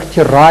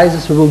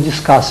characterizes. We will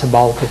discuss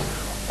about it.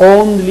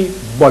 Only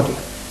body.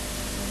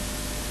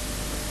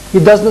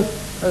 It does not.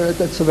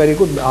 That's a very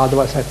good.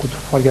 Otherwise, I could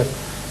forget.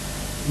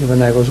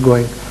 Even I was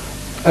going.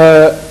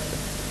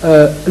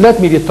 Let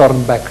me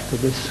return back to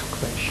these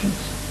questions.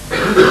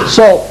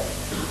 So,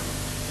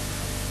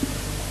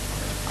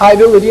 I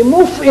will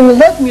remove and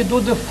let me do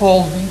the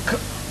following.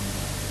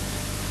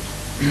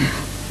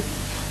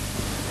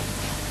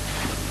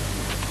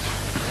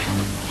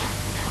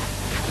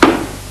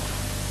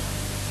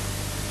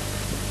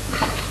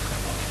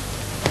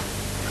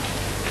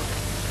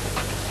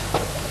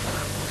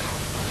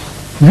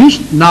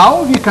 Which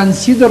now we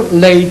consider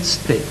late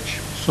stage.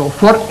 So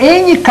for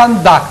any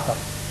conductor,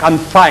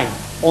 confined,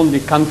 only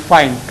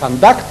confined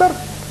conductor,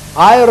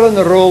 iron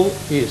rule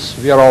is,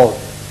 we wrote,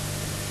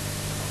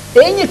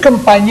 any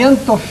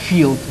component of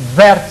field,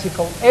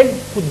 vertical, L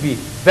could be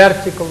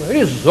vertical,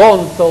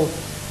 horizontal,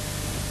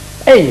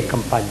 any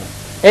component,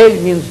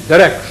 L means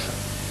direction,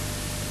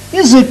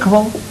 is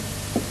equal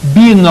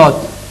B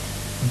naught,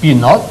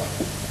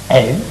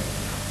 L,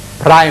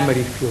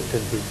 primary field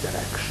in this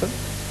direction,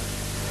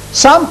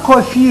 some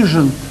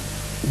coefficient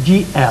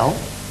dl,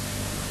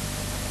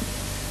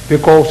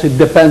 because it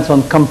depends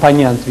on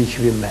component which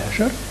we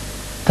measure,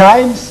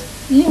 times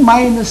E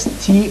minus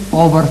T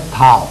over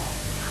tau.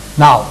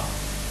 Now,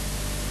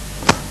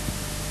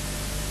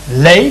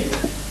 late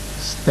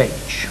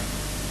stage.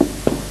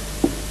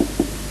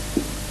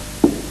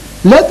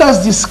 Let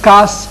us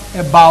discuss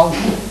about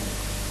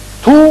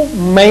two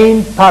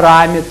main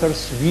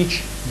parameters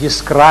which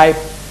describe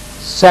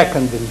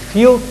secondary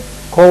field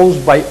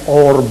caused by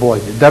our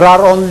body. There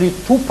are only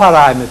two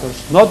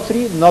parameters, not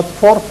 3, not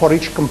 4 for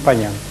each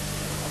component.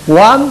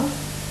 One,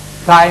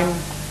 time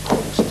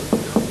constant.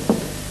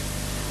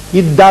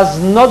 It does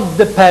not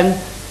depend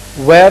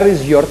where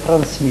is your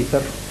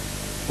transmitter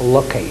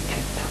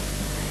located.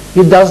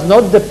 It does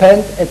not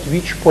depend at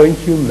which point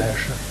you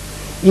measure.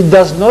 It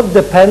does not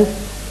depend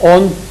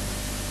on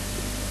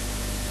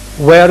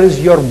where is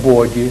your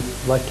body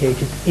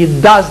located.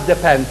 It does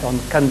depend on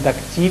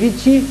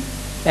conductivity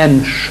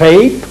and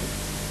shape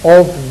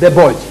of the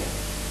body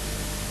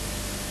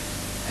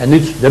and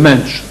its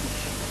dimensions.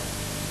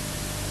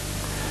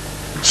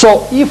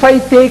 So if I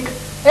take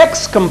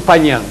X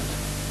component,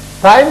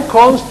 time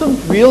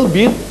constant will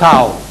be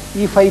tau.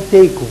 If I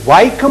take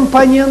Y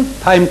component,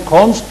 time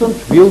constant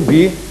will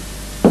be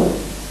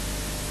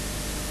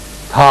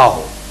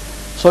tau.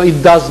 So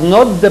it does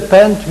not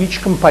depend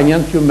which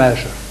component you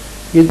measure.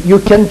 You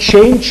can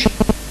change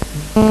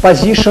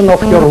position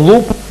of your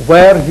loop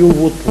where you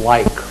would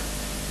like.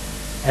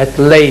 At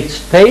late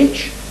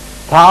stage,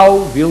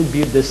 tau will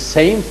be the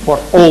same for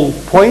all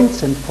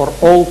points and for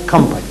all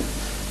components.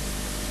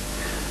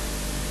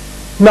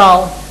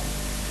 Now,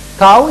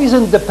 tau is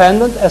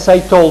independent, as I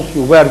told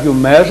you, where you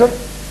measure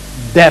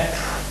depth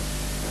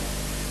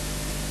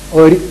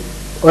or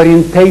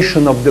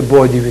orientation of the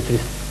body with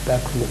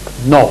respect to look.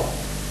 No.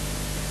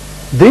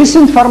 This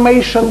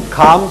information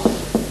comes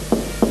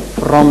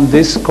from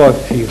this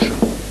coefficient.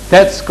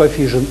 That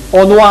coefficient,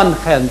 on one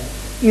hand,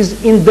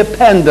 is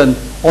independent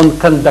on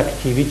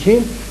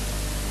conductivity,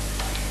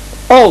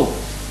 always,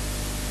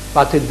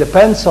 but it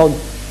depends on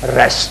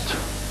rest.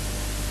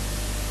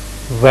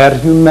 Where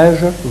you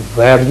measure,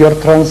 where your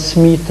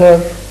transmitter,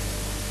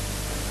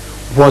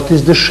 what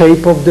is the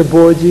shape of the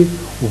body,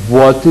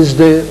 what is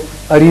the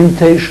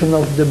orientation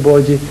of the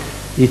body.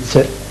 It's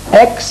an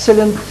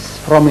excellent,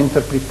 from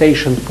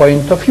interpretation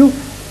point of view,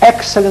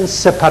 excellent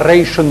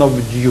separation of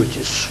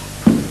duties.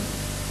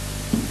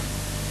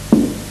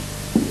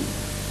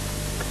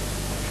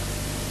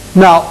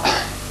 Now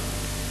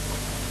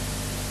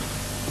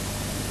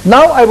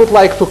I would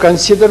like to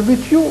consider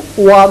with you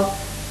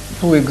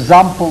two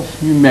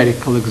examples,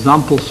 numerical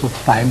examples of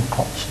time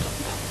constant.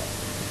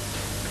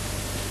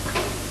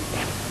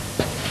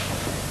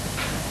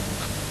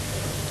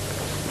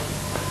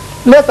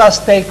 Let us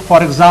take,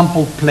 for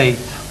example, plate.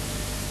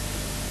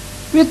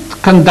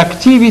 With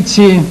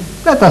conductivity,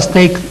 let us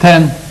take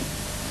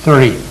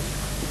 10(3).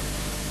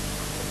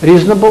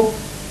 Reasonable?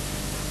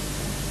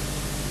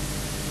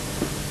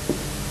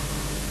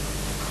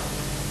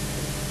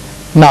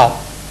 Now,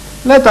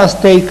 let us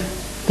take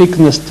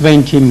thickness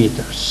 20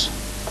 meters.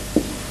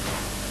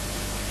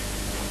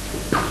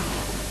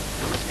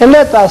 And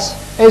let us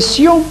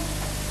assume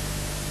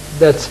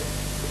that,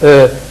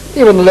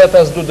 even let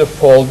us do the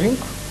following.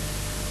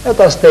 Let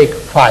us take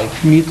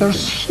 5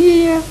 meters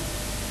here,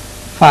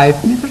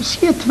 5 meters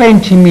here,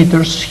 20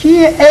 meters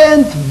here,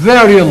 and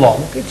very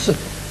long. It's a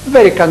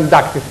very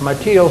conductive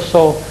material,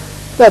 so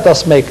let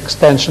us make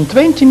extension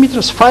 20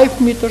 meters,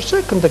 5 meters,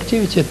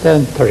 conductivity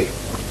 10(3).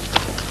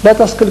 Let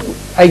us calculate.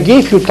 I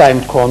gave you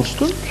time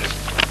constant.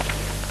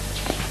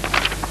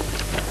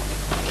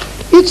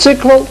 It's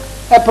equal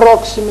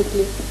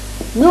approximately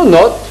mu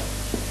naught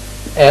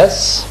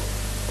S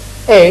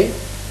A,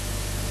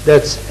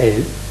 that's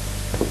A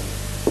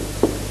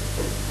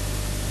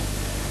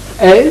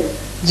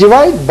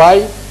divided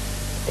by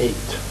 8.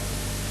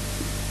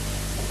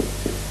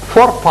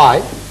 4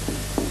 pi,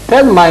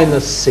 10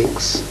 minus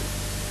 6,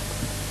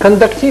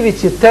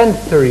 conductivity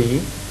 10(3),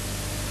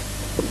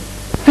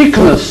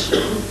 thickness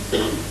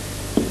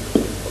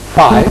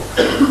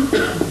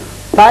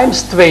 5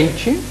 times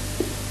 20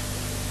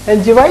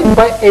 and divide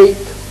by 8.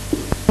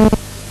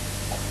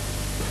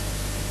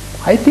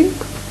 I think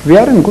we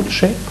are in good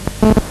shape.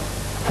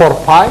 4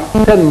 pi,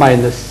 10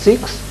 minus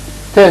 6,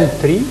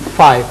 10(3),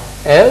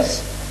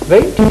 5s,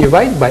 20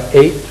 divided by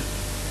 8.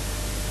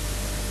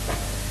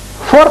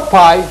 4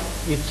 pi,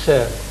 it's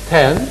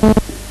 10.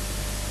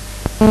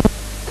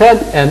 10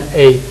 and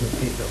 8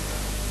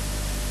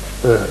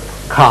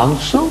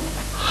 cancel.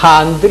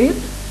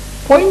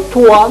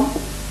 100.1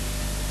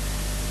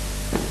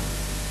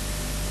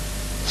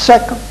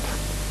 second.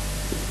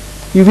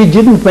 If we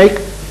didn't make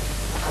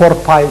 4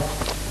 pi,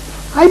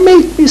 I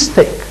made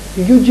mistake.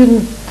 You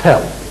didn't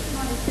tell.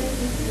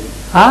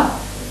 Huh?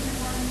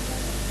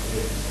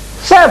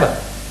 7.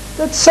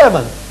 That's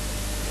 7.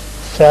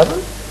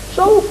 7.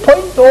 So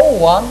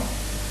 0.01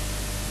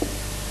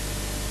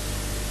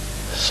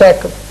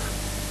 second.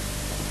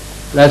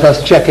 Let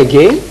us check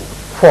again.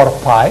 4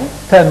 pi,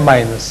 10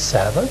 minus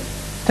 7,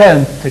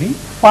 10(3),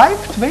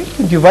 5,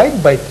 20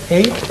 divided by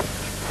 8,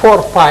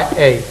 4 pi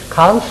 8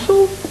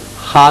 cancel,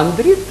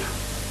 100,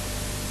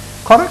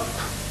 correct?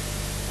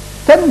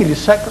 10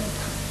 milliseconds.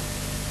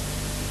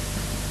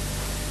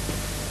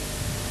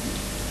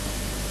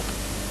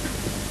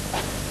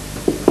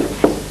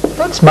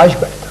 That's much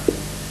better.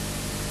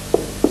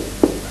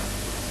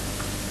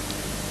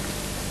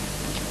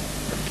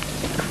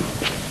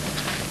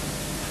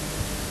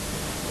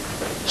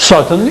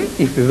 Certainly,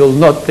 if we will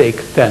not take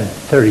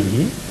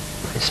 10(3),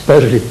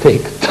 especially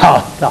take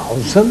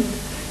 1,000,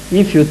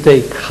 if you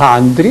take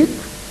 100,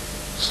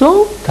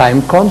 so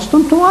time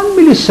constant 1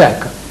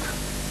 millisecond.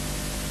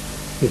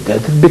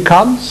 That it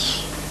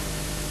becomes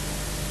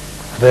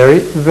very,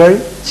 very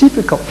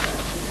typical.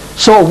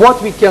 So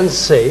what we can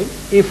say,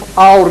 if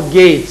our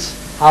gates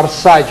are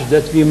such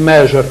that we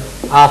measure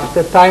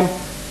after time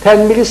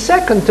 10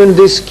 milliseconds in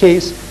this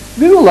case,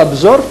 we will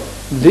observe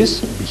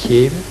this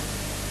behavior.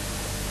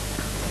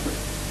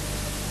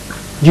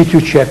 Did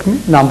you check me?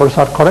 Numbers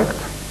are correct?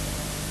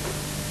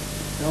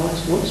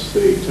 Alex, what's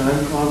the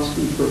time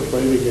constant for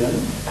plate again?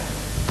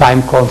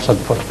 Time constant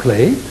for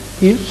plate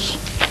is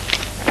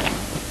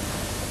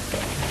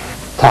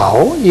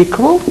tau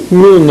equal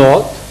mu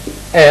naught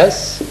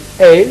S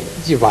A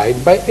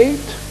divided by 8.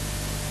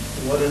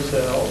 What is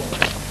L?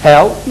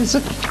 L is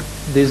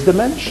this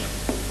dimension.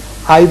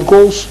 It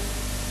goes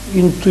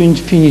into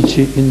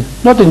infinity,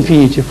 not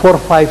infinity, 4 or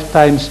 5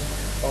 times.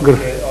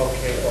 Okay,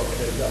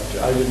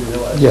 gotcha. I didn't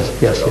realize. Yes.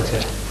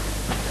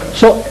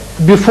 So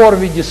before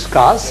we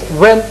discuss,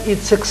 when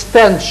its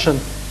extension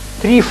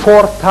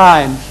 3-4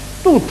 times,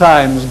 2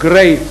 times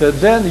greater,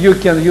 then you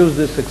can use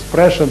this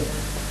expression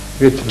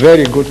with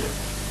very good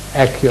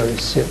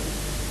accuracy.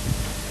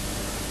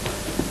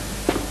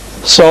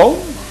 So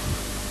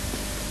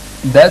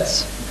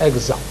That's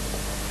example.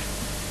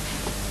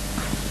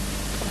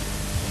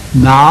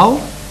 Now,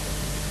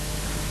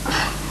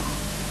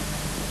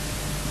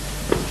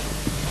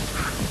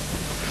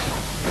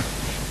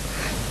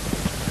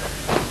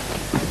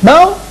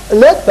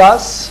 let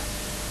us,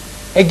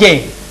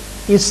 again,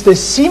 it's the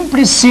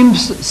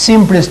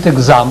simplest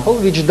example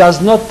which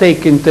does not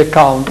take into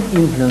account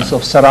influence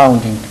of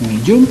surrounding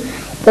medium,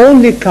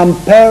 only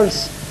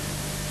compares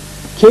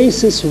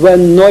cases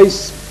when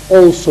noise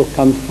also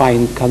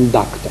confine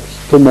conductors.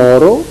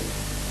 Tomorrow,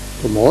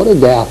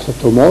 day after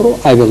tomorrow,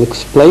 I will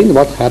explain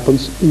what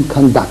happens in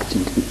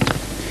conducting medium.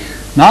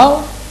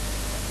 Now,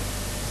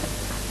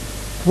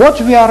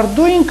 what we are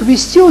doing, we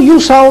still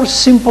use our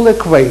simple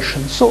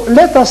equation. So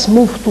let us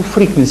move to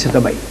frequency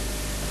domain.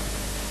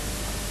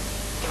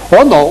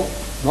 Oh no,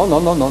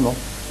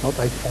 not,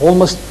 I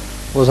almost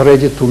was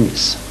ready to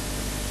miss.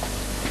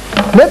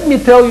 Let me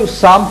tell you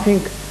something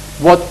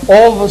what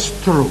always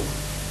true,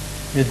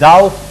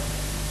 without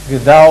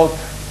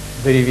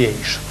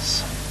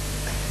derivations.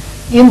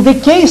 In the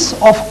case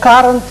of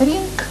current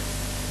ring,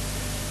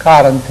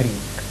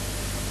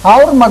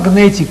 our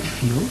magnetic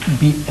field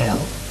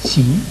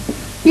BLT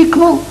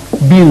equal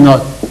B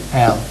naught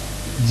L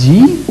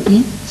d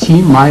E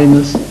t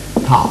minus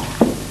tau.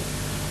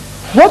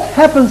 What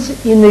happens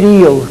in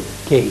real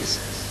cases?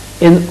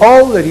 In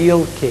all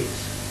real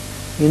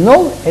cases. In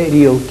all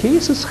real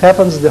cases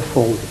happens the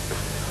following.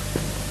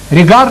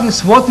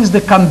 Regardless what is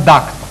the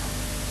conductor,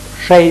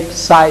 shape,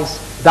 size,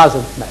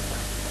 doesn't matter.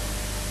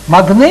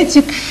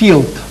 Magnetic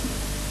field,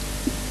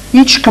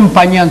 each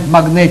component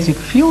magnetic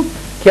field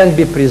can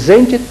be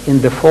presented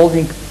in the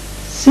following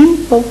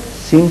simple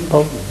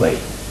way.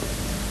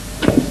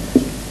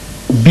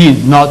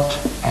 B naught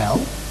L,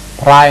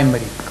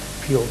 primary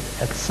field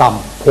at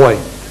some point,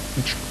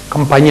 each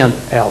component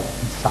L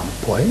at some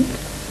point,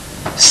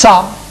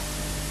 sum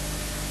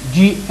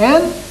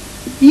dn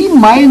E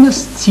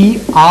minus T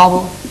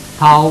over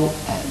tau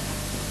n,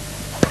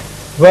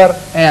 where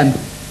n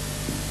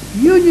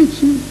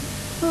unity,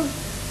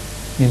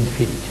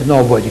 infinity,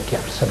 nobody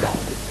cares about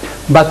it.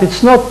 But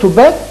it's not too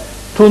bad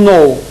to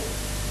know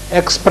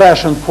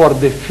expression for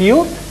the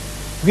field,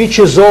 which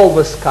is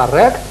always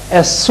correct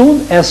as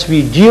soon as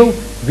we deal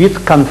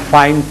with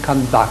confined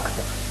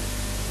conductor.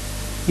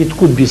 It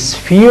could be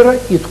sphere,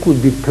 it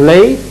could be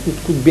plate,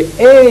 it could be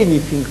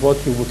anything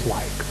what you would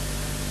like.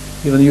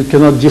 Even you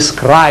cannot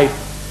describe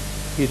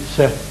it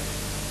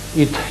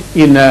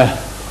in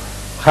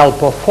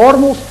help of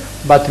formulas,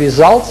 but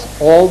results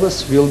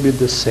always will be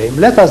the same.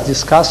 Let us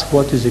discuss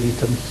what is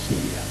written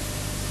here.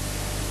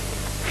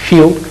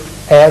 Field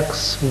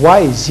X,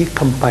 Y, Z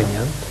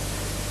component,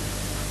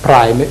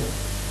 primary,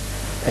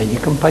 any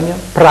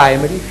component,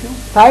 primary field,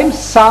 times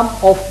sum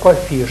of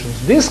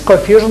coefficients. These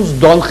coefficients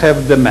don't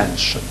have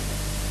dimension,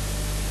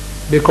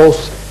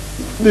 because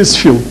this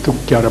field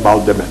took care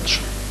about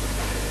dimension.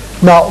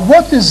 Now,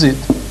 what is it?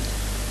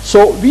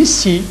 So we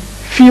see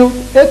field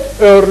at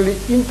early,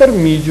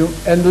 intermediate,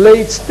 and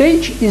late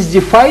stage is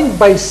defined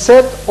by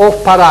set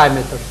of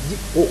parameters.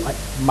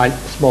 My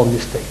small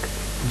mistake,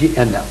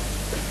 DNL.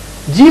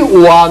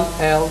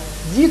 D1L,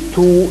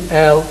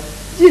 D2L,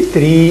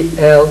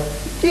 D3L,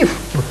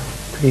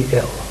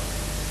 D3L,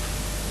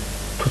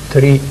 to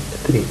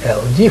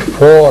 3L,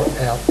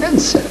 D4L,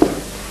 etc.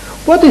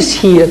 What is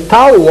here?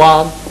 Tau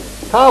 1,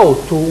 tau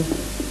 2,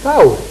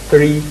 tau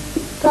 3,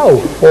 tau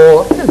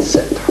 4,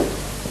 etc.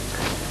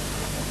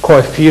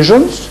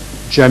 Coefficients,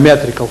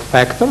 geometrical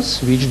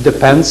factors, which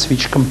depends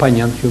which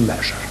component you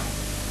measure.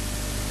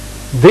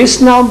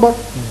 This number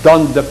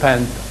don't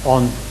depend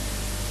on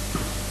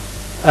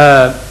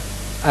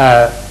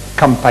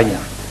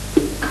component.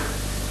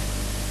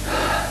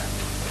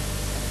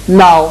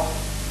 Now,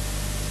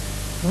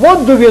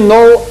 what do we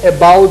know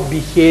about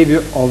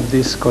behavior of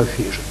these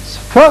coefficients?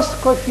 First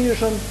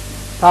coefficient,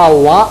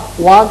 tau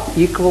 1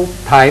 equal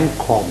time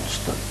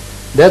constant.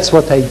 That's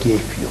what I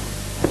gave you.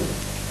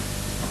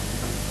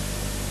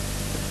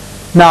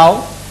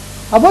 Now,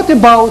 what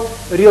about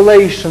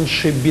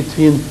relationship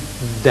between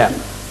them?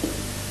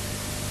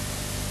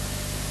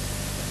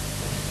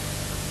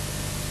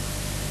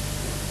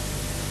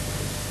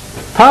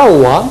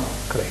 Tau 1,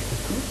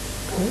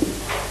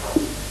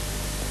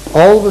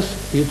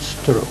 always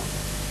it's true.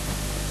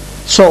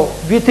 So,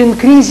 with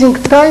increasing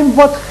time,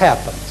 what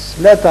happens?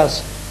 Let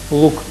us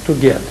look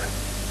together.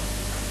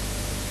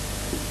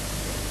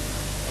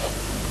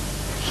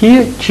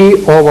 Here,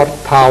 T over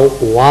tau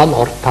 1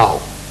 or tau.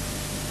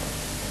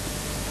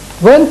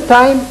 When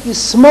time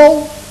is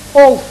small,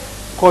 all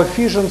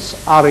coefficients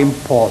are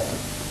important.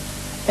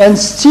 And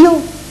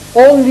still,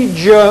 only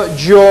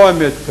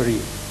geometry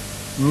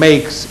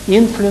makes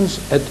influence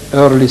at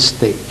early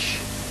stage.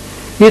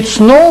 It's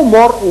no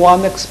more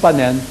one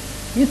exponent,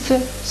 it's a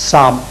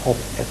sum of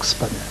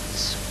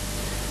exponents.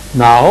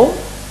 Now,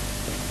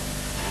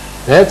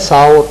 that's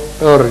our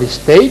early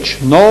stage,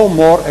 no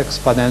more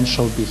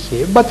exponential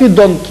behavior. But we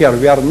don't care,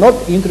 we are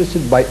not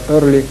interested by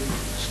early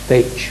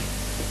stage.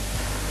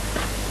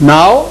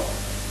 Now,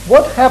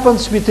 what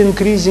happens with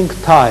increasing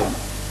time?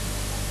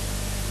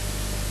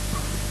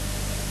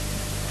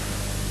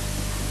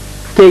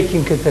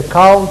 taking into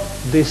account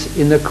this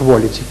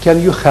inequality.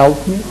 Can you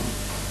help me?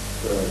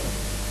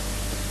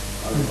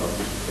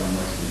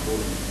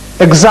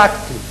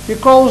 Exactly.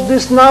 Because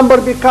this number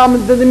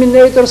becomes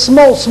denominator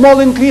small. Small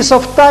increase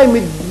of time,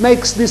 it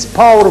makes this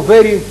power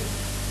very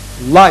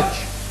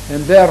large.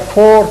 And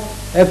therefore,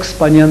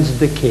 exponents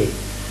decay.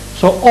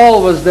 So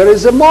always there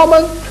is a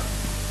moment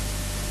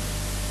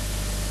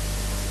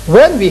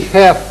when we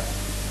have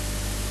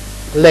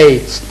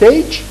late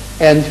stage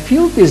and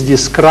field is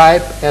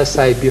described as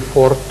I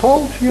before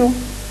told you.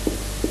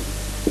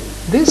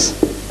 This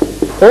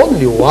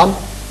only one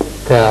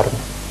term.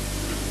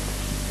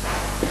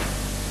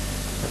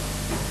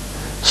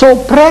 So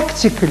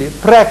practically,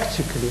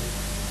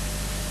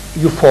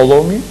 you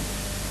follow me?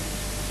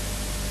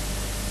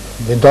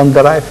 We don't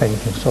derive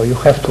anything, so you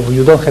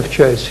don't have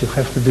choice, you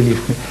have to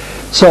believe me.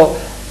 So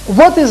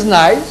what is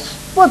nice?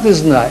 What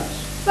is nice?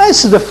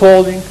 Nice is the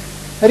following.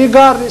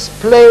 Regardless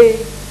plane,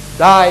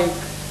 dike,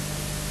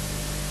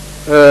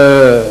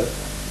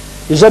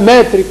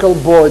 isometrical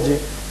body,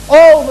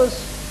 always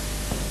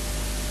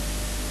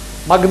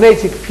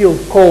magnetic field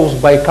caused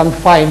by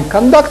confined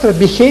conductor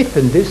behave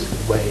in this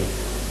way.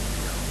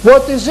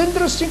 What is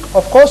interesting,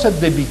 of course, at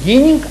the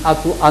beginning,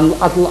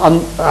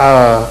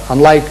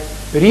 unlike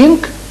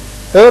ring,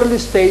 early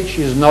stage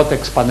is not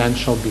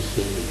exponential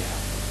behavior,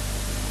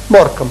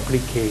 more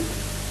complicated.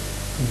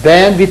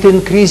 Then with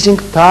increasing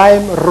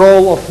time,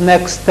 role of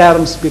next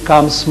terms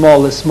becomes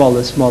smaller,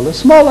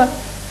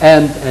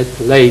 and at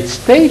late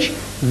stage,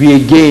 we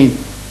again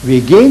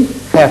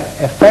have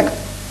effect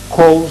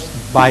caused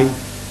by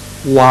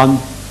one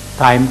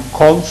time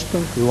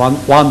constant,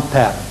 one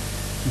term.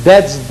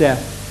 That's the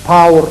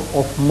power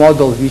of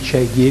model which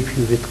I gave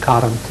you with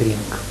current ring.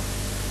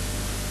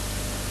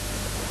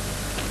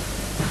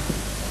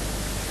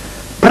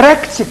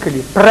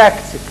 Practically,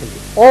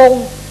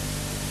 all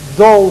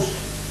those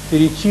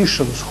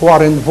theoreticians who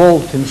are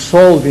involved in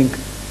solving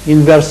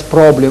inverse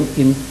problem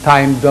in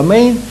time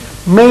domain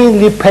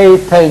mainly pay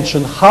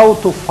attention how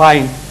to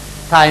find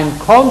time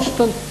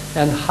constant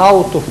and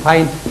how to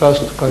find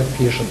first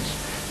coefficients.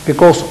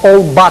 Because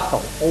all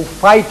battle, all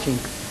fighting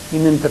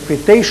in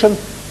interpretation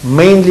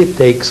mainly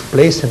takes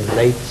place in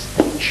late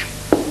stage.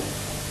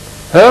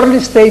 Early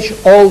stage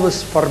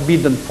always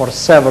forbidden for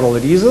several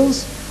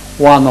reasons.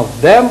 One of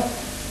them,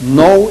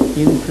 no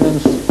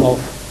influence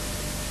of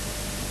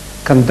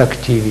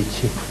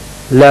conductivity.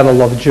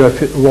 Level of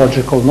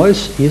geological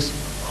noise is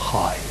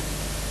high.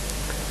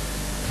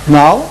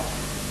 Now,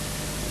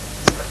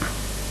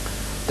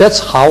 that's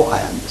how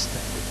I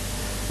understand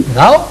it.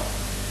 Now,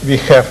 we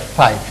have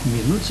 5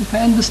 minutes, if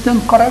I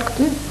understand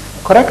correctly.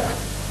 Correct?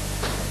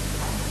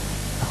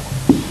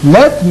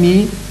 Let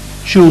me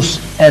choose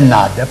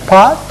another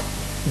part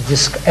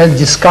and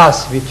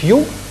discuss with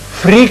you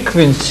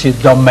frequency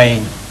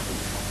domain.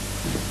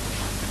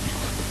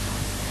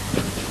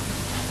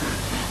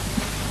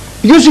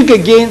 Using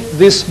again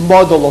this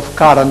model of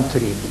current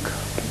ring.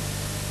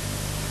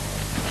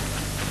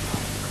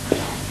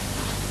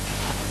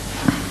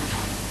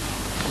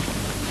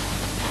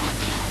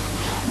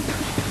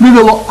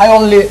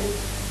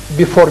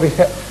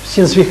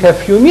 Since we have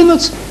few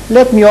minutes,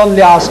 let me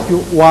only ask you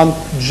one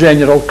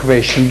general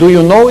question. Do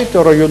you know it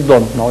or you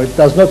don't know it?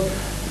 Does not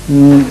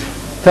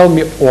tell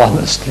me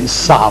honestly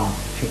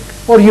something.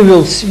 Or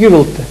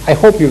I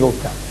hope you will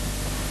tell.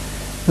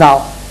 Now,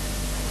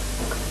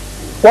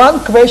 one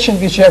question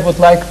which I would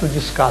like to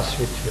discuss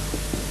with you.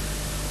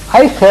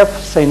 I have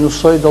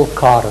sinusoidal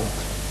current,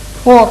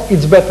 or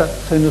it's better,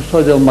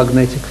 sinusoidal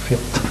magnetic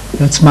field.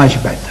 That's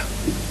much better.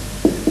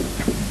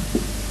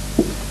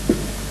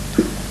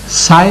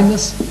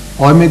 Sinus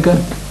omega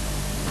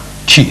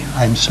t,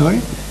 I'm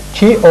sorry,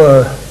 t,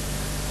 or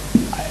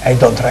I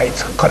don't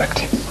write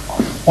correctly,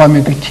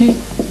 omega t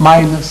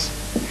minus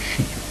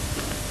phi.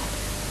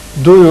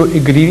 Do you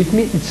agree with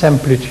me? It's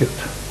amplitude.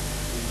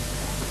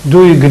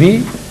 Do you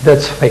agree?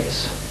 That's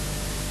phase.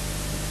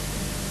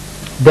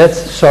 That's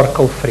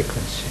circle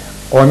frequency.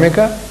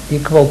 Omega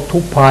equal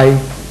 2 pi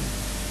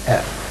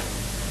f.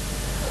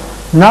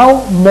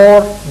 Now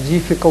more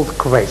difficult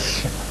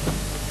question.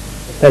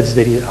 That's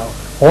the reason.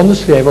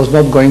 Honestly, I was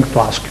not going to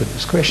ask you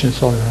this question.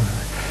 So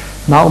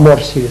now more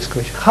serious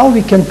question. How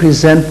we can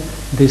present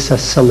this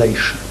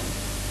oscillation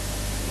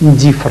in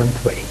different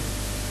way?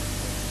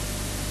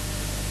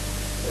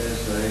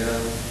 As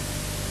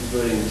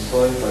converting the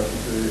sine function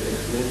to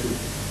exponential.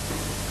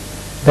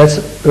 That's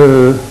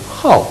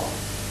how?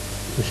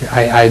 You see,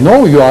 I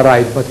know you are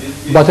right, but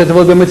it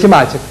will be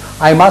mathematics.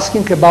 I'm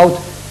asking about.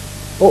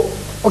 Oh,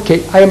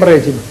 okay, I am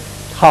ready.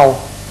 How?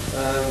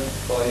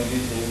 By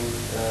using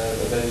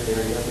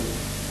imaginary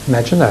numbers.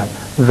 Imaginary.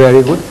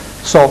 Very good.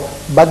 So,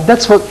 but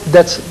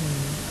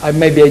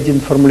maybe I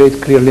didn't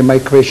formulate clearly my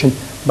question,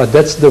 but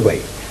that's the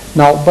way.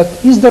 Now, but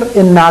is there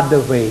another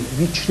way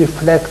which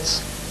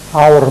reflects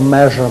our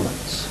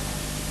measurements?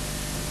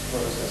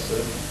 What is that,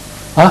 sir?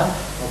 Huh?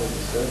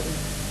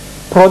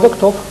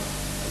 Product of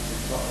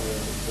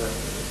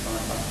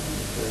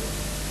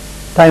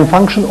time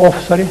function of,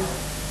 sorry?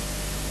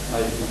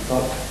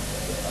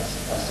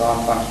 A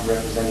sine function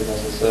represented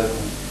as a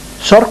circle?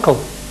 Circle?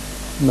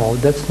 No,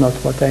 that's not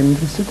what I'm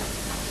interested in.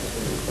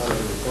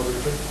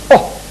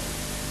 Oh,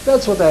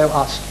 that's what I have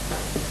asked.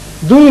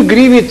 Do you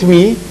agree with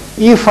me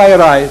if I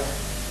write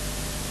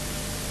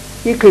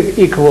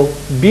equal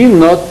B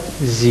naught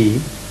Z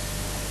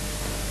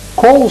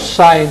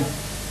cosine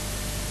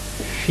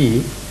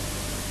phi?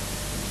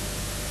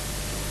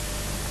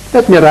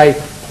 Let me write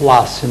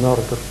plus in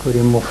order to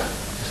remove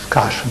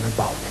discussion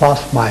about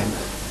plus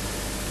minus.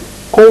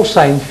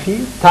 Cosine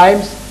phi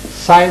times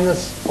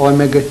sinus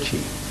omega t.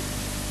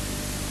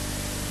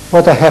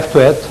 What I have to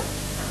add?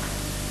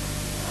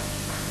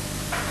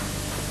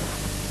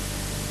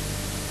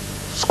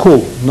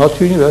 School, not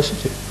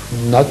university.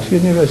 Not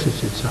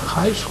university, it's a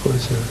high school.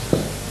 It's a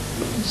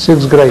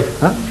 6th grade.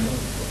 Huh?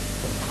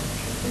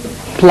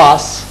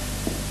 Plus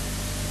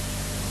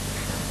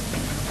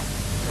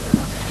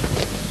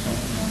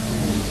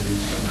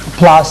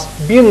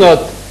B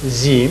naught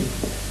Z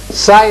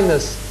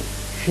sinus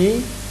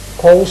phi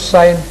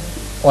cosine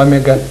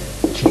omega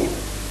t.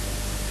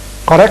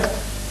 Correct?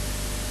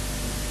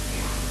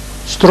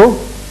 It's true?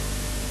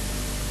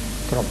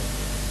 True.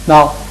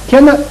 Now,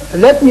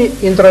 let me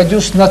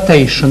introduce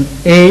notation.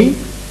 A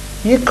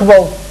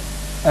equal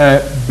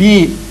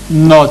B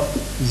naught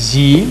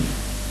Z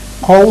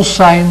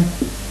cosine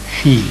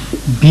phi.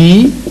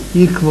 B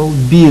equal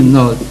B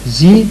naught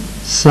Z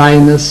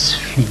sinus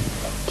phi.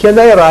 Can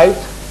I write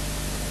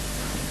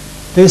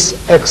this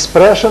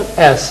expression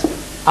as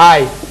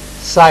I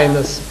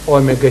sinus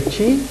omega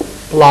t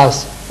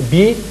plus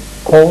B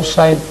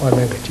cosine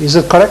omega t? Is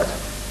it correct?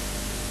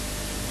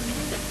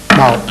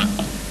 Now,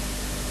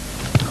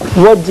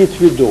 what did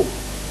we do?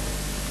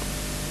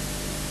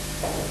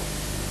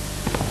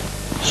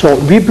 So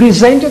we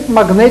presented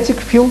magnetic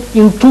field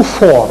in two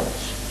forms.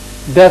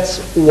 That's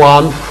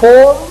one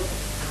form,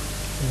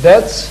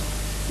 that's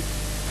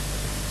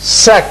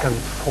second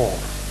form.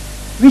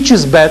 Which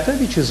is better,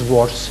 which is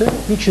worse,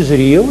 which is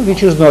real,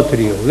 which is not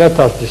real? Let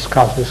us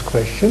discuss this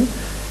question,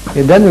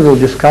 and then we will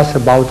discuss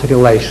about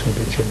relation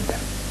between them.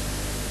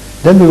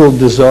 Then we will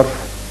deserve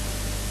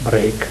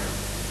break.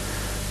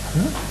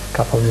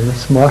 Couple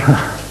minutes more.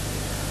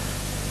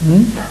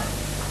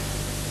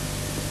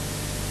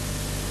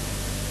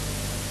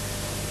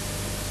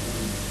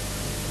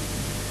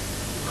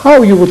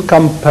 How you would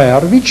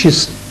compare, which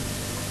is,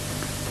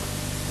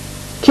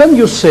 can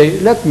you say,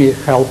 let me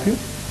help you,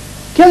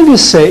 can we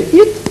say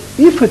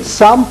if at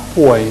some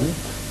point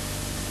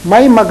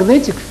my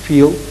magnetic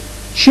field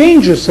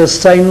changes a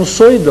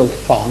sinusoidal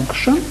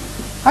function,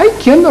 I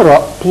can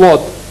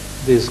plot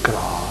this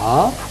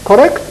graph,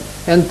 correct?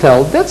 And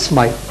tell that's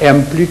my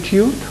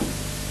amplitude,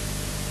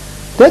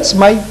 that's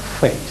my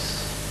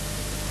phase.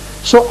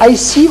 So I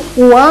see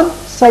one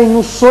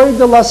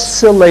sinusoidal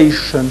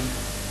oscillation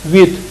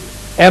with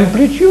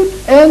amplitude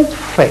and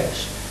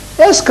phase.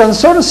 As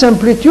concerns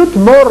amplitude,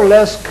 more or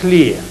less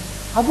clear.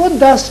 What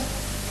does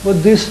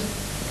this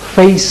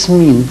phase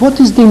mean? What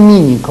is the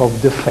meaning of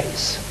the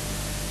phase?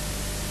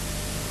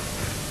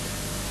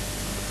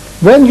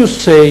 When you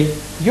say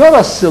your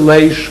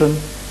oscillation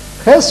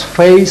has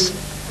phase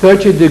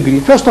 30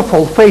 degrees, first of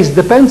all, phase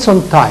depends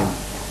on time.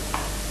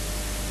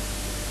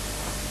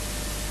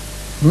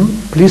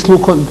 Please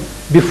look on,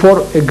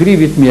 before agree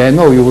with me, I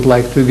know you would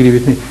like to agree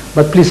with me,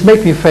 but please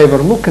make me a favor,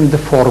 look in the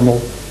formal.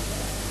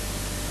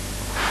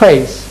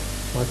 Phase,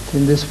 what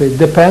in this way,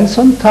 depends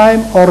on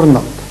time or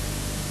not?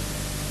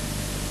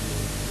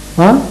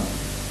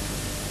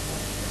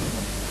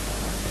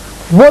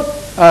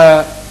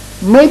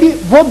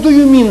 What do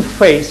you mean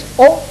phase?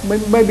 Oh,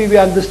 maybe we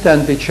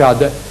understand each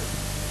other.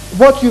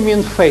 What you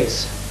mean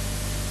phase?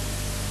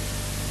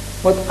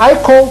 What I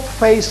call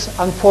phase,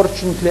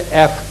 unfortunately,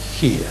 F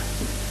here.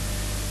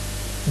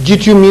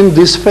 Did you mean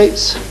this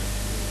phase?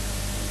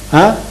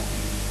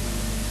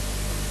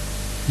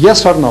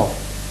 Yes or no?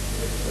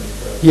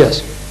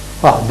 Yes.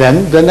 Well,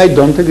 then I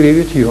don't agree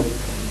with you.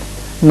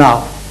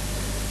 Now,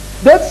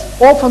 that's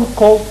often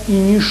called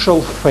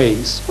initial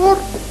phase, or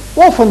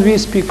often we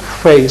speak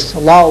phase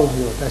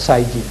loudly, as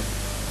I did.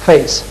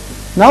 Phase.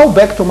 Now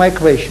back to my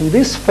question.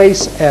 This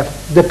phase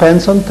F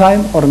depends on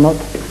time or not?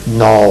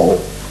 No.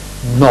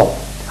 No.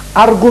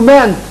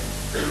 Argument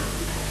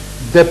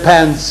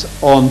depends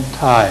on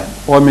time.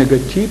 Omega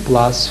t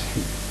plus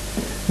phi.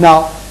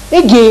 Now,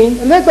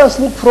 again, let us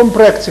look from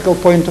practical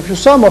point of view.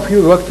 Some of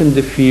you worked in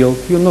the field,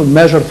 you know,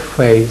 measured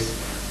phase.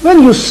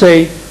 When you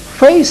say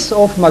phase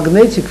of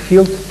magnetic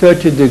field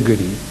 30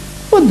 degrees,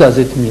 what does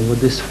it mean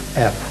with this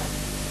F?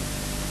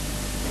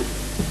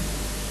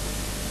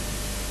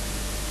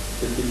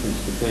 The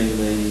difference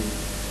between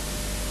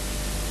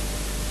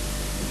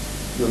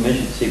your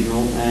measured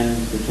signal and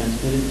the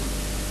transmitted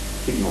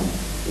signal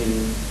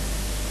in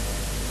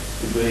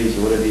degrees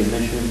or whatever you're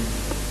measuring.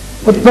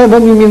 But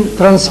when you mean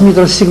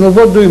transmitter signal,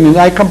 what do you mean?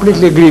 I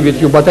completely agree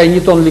with you, but I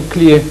need only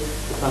clear. The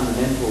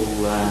fundamental,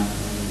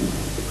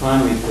 the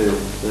primary field.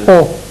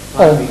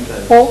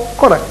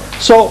 Correct.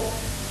 So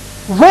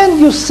when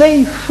you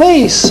say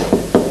phase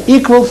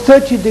equals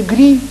 30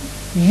 degrees,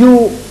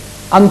 you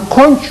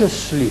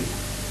unconsciously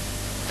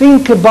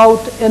think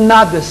about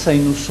another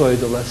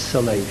sinusoidal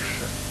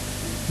oscillation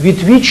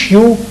with which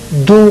you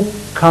do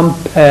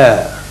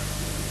compare.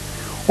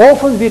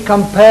 Often we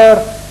compare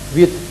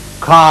with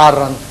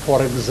current,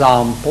 for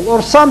example,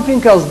 or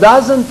something else.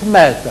 Doesn't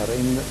matter.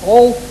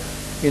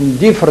 In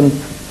different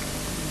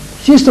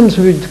systems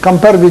we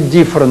compare with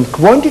different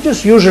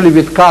quantities, usually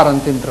with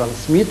current in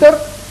transmitter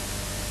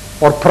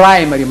or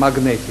primary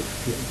magnetic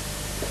field.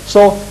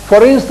 So,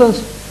 for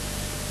instance,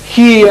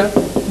 here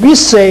we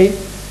say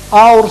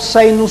our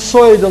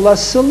sinusoidal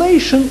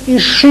oscillation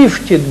is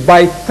shifted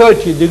by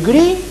 30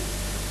 degrees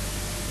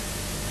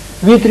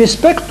with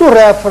respect to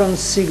reference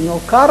signal,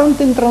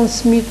 current in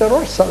transmitter,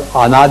 or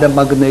another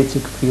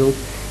magnetic field.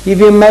 If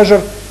we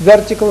measure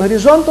vertical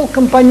horizontal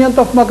component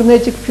of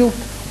magnetic field,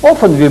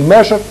 often we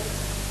measure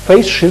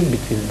phase shift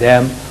between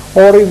them.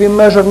 Or if we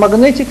measure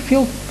magnetic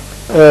field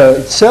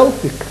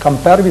itself, we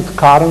compare with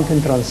current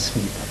in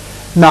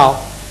transmitter.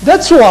 Now,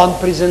 that's one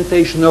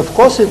presentation. Of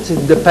course, it's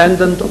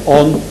dependent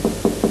on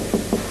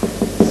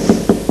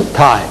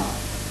time.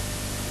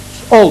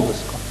 It's always.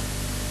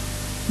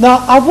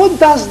 Now, what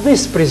does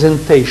this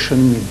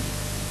presentation mean?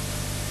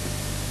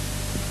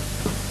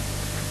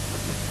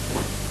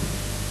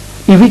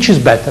 Which is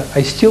better?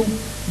 I still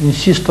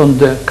insist on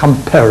the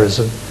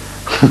comparison.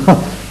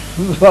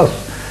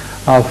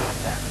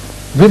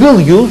 We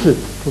will use it.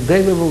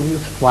 Today we will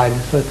use it widely,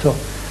 so it's a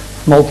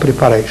small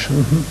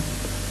preparation.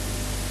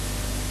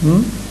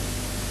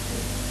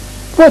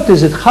 What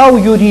is it? How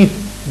you read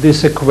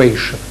this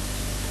equation?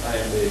 I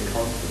am the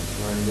constant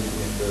when I'm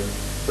looking at the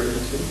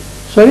frequency.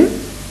 Sorry?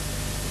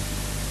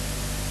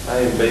 A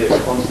and B are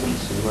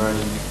constants and we're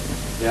only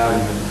the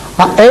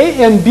argument.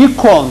 A and B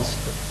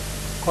constant,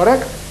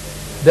 correct?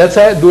 That's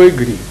I do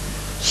agree.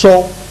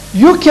 So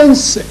you can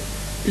say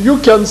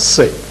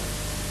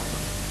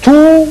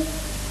two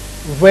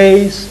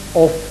ways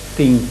of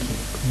thinking.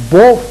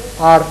 Both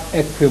are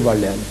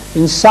equivalent.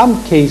 In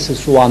some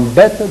cases, one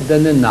better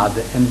than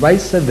another, and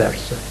vice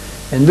versa.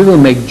 And we will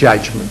make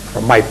judgment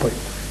from my point of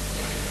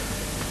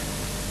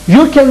view.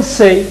 You can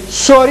say,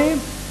 sorry,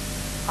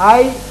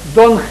 I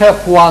don't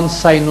have one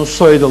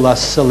sinusoidal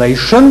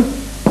oscillation.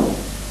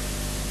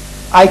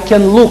 I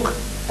can look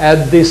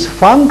at this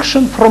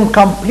function from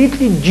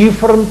completely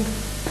different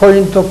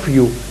point of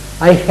view.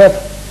 I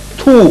have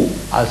two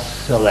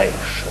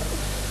oscillations.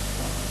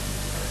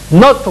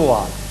 Not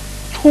one,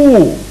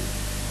 two.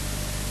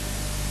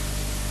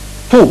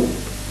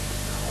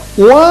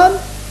 One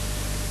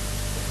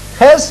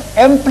has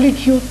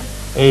amplitude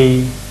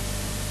A,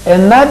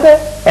 another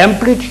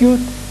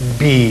amplitude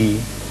B.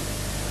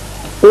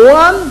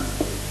 One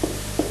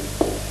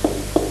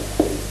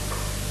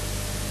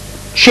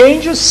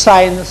changes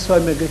sinus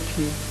omega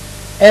t,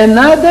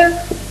 another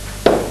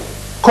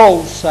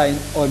cosine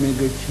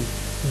omega t.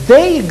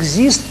 They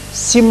exist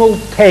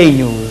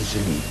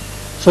simultaneously.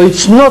 So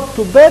it's not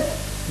too bad.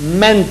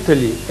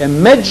 Mentally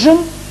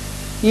imagine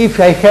if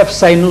I have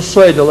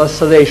sinusoidal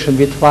oscillation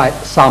with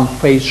some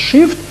phase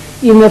shift,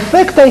 in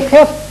effect I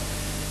have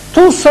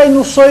two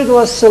sinusoidal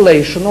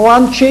oscillation.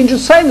 One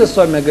changes sinus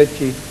omega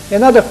t,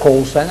 another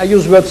cosine. I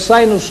use word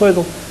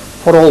sinusoidal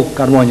for all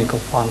harmonical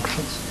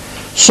functions.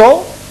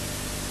 So,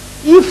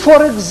 if,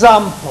 for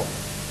example,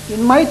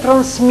 in my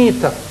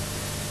transmitter,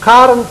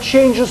 current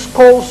changes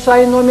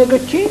cosine omega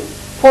t,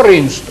 for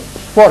instance,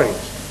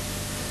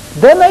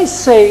 then I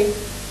say,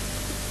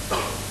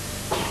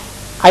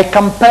 I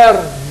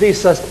compare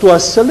this to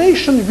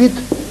oscillation with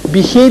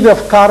behavior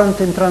of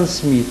current in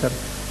transmitter.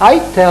 I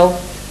tell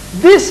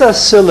this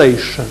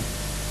oscillation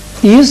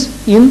is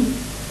in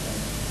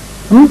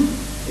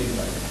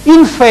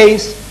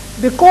phase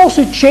because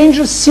it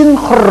changes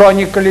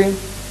synchronically.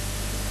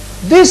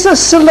 This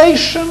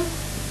oscillation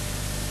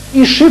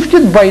is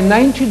shifted by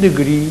 90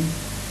 degrees.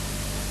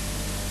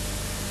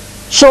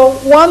 So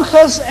one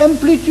has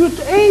amplitude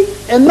A,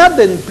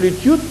 another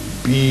amplitude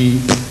B.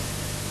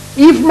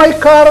 If my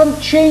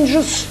current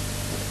changes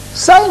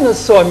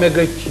sinus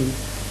omega t,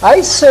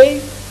 I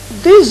say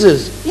this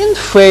is in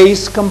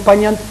phase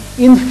component.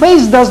 In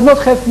phase does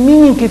not have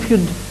meaning if you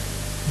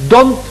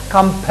don't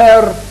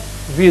compare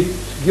with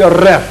your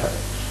reference.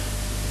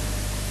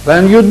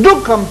 When you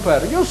do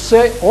compare, you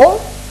say,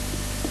 oh,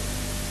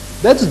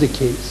 that's the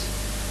case.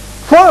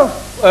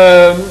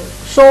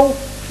 So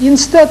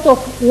instead of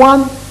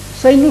one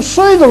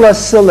sinusoidal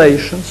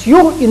oscillations,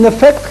 you in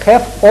effect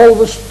have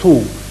always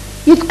two.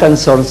 It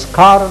concerns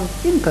current,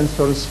 it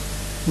concerns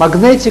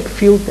magnetic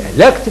field,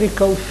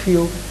 electrical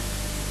field,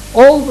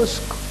 always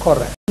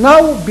correct.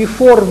 Now,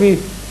 before we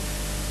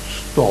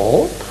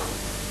stop,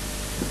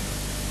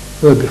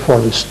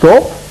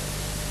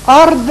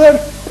 are there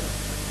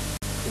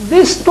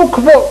these two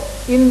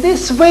in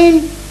this way,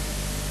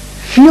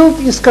 field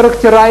is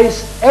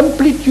characterized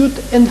amplitude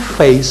and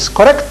phase,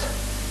 correct?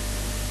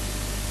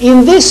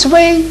 In this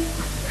way,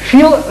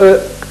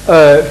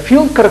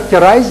 field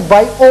characterized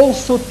by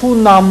also two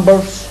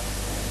numbers.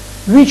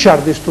 Which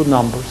are these two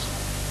numbers?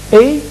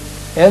 A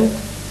and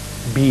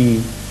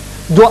B.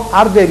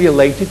 Are they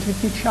related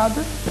with each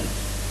other?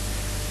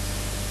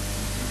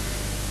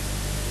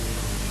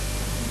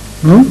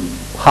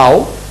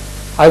 How?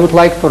 I would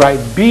like to write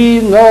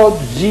B naught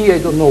Z, I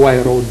don't know why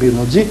I wrote B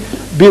naught Z.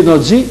 B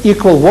naught Z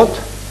equal what?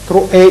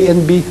 Through A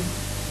and B.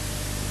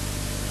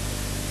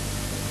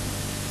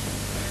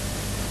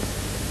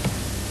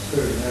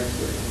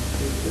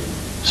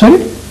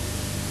 Sorry?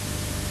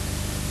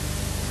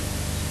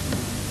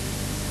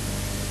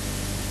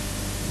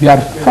 We are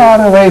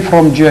far away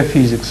from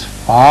geophysics.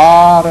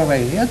 Far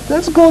away. Yeah,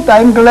 that's good.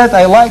 I'm glad.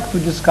 I like to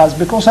discuss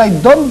because I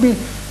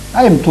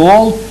am too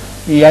old.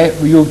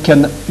 You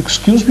can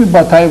excuse me,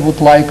 but I would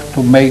like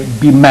to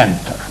be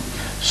mentor.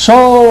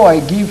 So I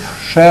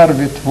share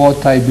with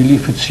what I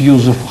believe it's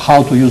useful,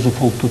 how to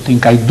useful to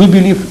think. I do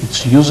believe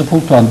it's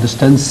useful to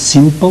understand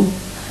simple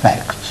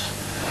facts.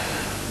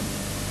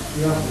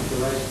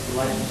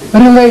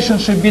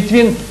 Relationship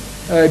between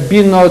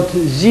B naught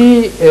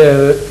Z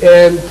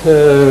and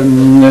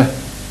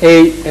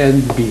A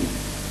and B.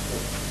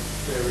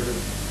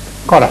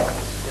 Correct.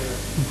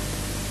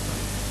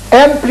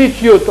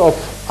 Amplitude of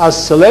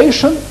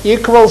oscillation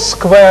equals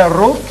square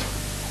root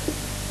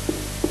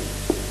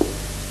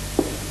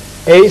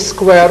A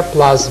square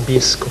plus B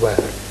square.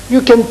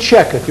 You can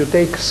check it. You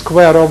take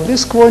square of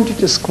this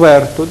quantity,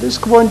 square to this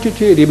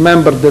quantity.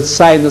 Remember that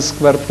sine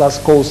square plus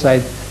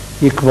cosine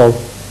equal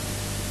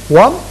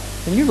 1,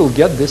 and you will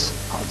get this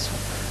answer.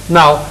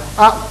 Now,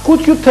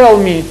 could you tell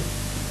me,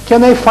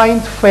 can I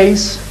find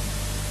phase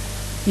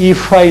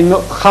if I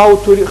know how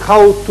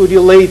to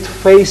relate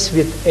phase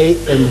with A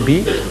and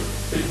B?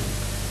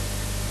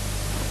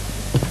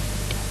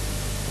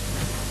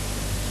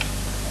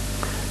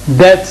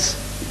 That's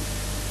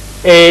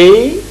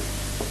A,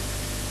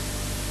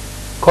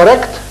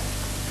 correct?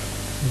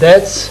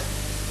 That's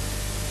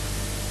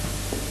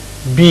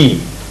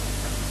B.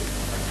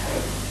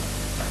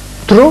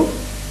 True?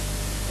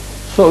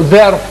 So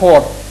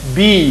therefore,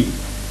 B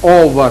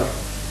over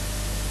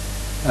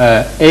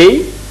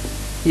A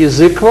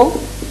is equal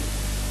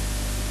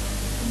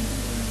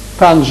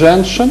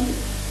tangential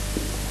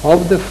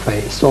of the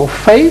phase. So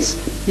phase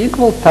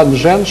equal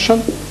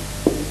tangential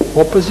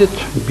opposite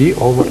B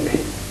over A.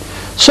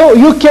 So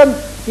you can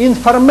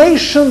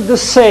information the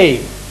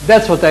same.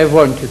 That's what I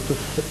wanted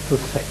to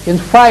say. And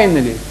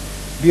finally,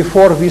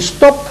 before we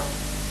stop,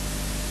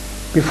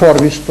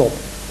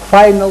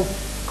 final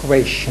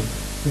question.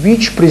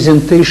 Which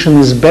presentation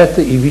is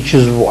better and which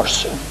is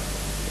worse?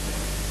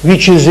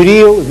 Which is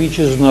real, which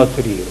is not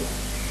real?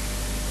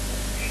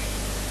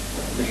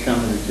 The sum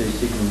of the two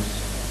signals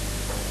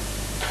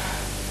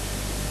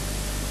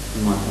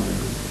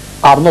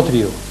are not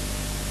real.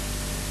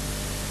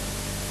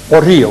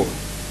 Or real.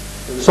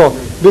 So,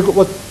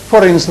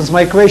 for instance,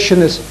 my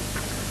question is,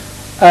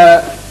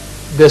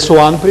 there's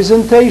one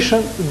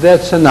presentation,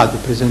 that's another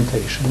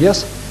presentation,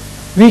 yes?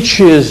 Which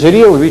is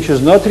real, which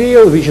is not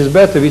real, which is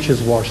better, which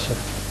is worse?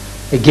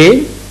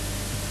 Again,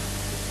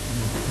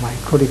 my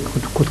colleague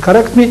could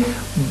correct me,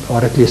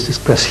 or at least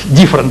express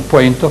different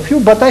point of view,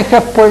 but I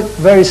have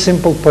very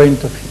simple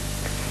point of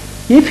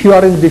view. If you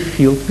are in the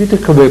field with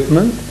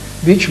equipment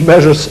which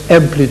measures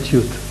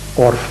amplitude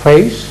or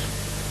phase,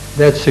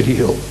 that's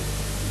real.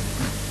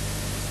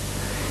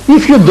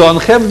 If you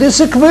don't have this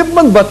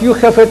equipment, but you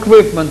have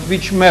equipment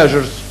which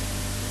measures,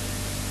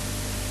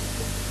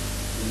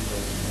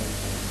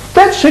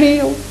 that's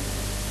real.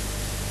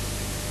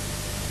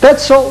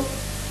 That's all.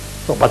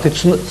 So, but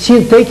it's not,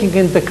 taking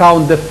into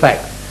account the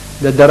fact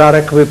that there are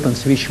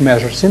equipments which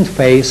measures in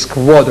phase,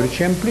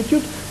 quadrature,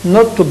 amplitude,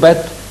 not too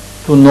bad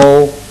to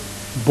know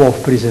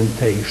both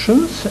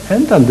presentations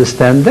and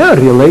understand they are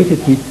related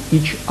with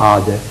each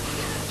other.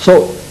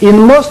 So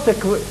in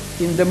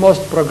the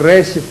most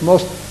progressive,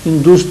 most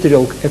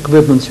industrial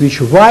equipments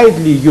which are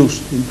widely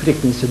used in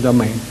frequency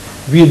domain,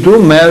 we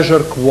do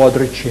measure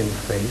quadrature in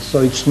phase.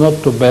 So it's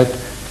not too bad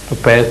to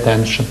pay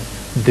attention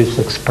to this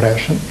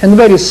expression. And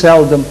very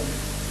seldom,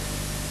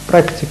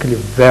 practically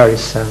very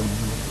seldom,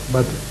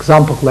 but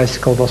example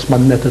classical was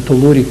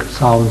magnetotelluric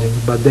sounding,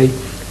 but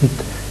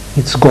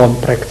it's gone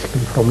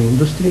practically from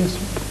industry, as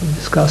we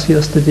discussed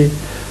yesterday.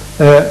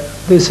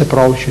 This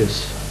approach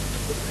is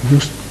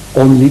used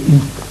only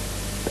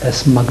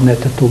as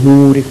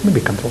magnetotelluric,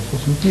 maybe control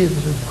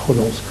synthesis, who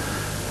knows.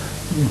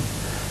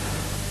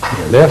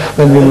 Left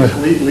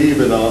when we leave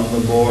it on the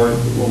board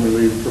when we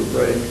leave for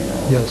break, and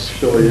I'll yes.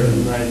 show you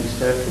in 90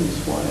 seconds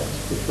why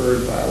it's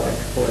preferred by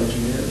electrical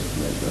engineers to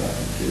measure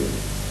amplitude.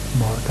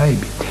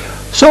 Maybe.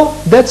 So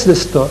that's the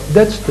story.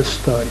 That's the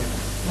story.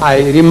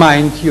 I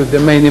remind you the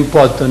main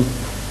important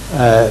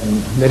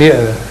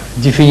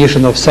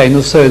definition of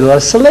sinusoidal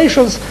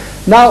oscillations.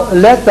 Now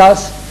let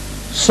us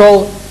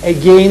solve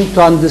again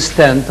to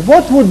understand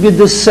what would be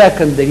the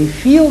secondary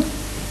field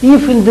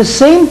if in the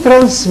same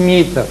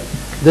transmitter,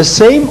 the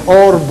same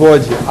our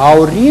body,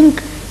 our ring,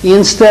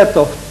 instead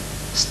of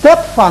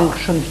step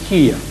function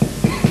here,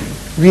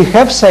 we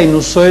have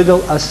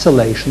sinusoidal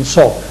oscillation.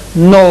 So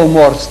no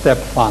more step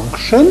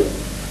function.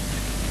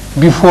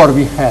 Before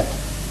we had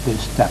the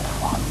step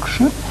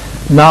function.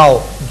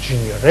 Now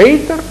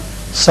generator,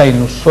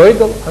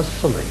 sinusoidal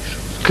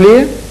oscillations.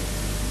 Clear?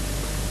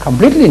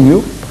 Completely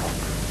new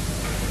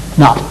problem.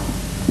 Now,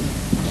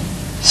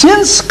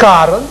 Since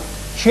current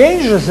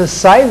changes the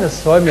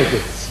sinus omega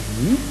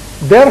t,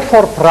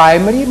 therefore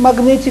primary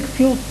magnetic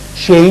field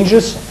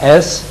changes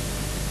as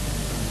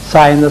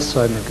sinus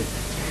omega t.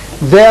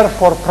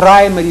 Therefore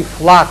primary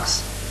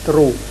flux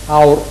through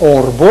our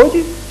ore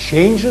body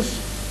changes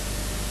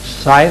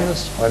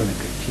sinus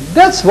omega t.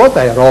 That's what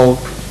I wrote.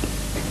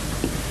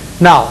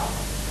 Now,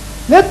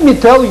 let me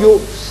tell you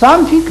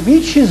something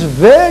which is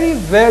very,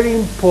 very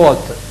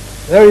important.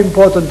 Very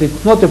important,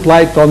 it's not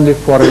applied only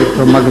for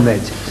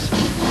electromagnetics.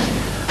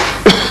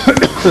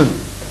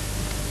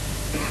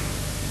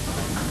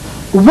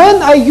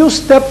 When I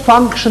use step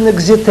function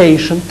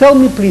excitation, tell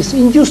me please,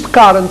 induced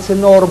currents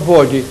in our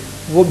body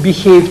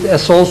behaved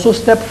as also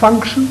step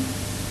function?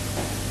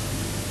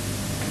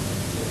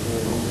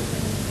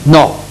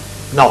 No,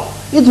 no.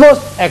 It was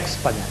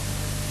exponent.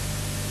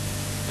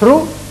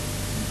 True?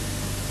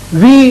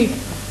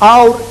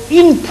 Our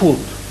input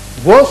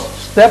was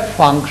step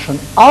function,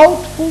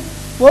 output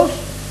was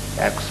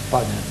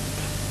exponent.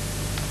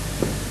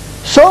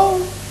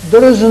 So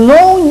there is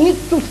no need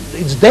to,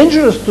 it's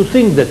dangerous to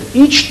think that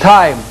each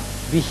time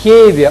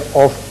behavior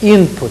of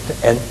input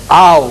and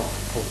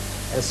output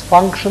as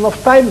function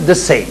of time the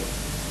same.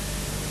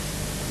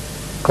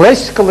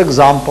 Classical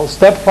example,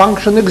 step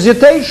function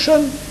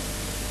excitation,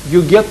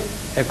 you get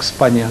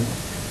exponent.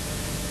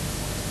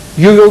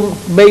 You will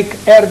make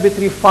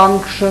arbitrary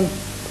function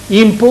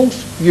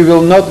impulse, you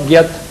will not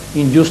get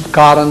induced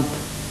current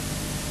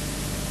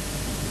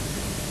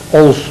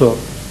also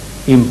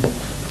impulse.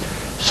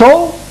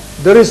 So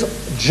there is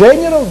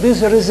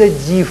there is a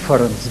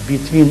difference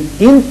between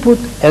input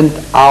and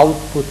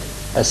output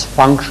as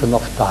function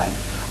of time.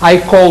 I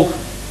call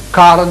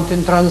current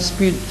in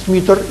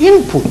transmitter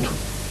input.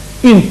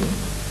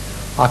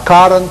 A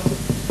current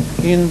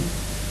in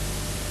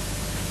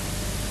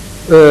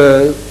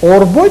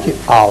or body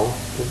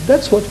output.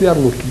 That's what we are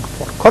looking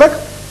for, correct?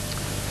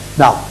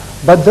 Now,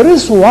 but there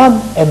is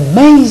one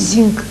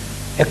amazing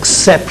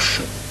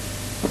exception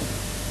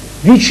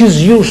which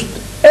is used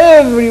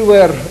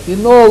everywhere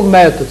in all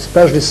methods,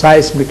 especially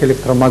seismic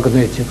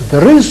electromagnetic.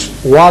 There is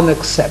one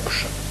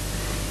exception.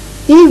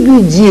 If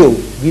we deal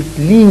with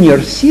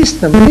linear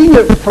system,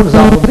 for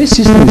example, this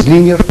system is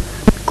linear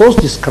because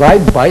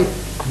described by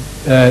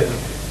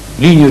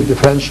linear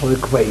differential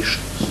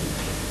equations.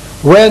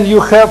 When you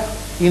have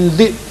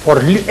for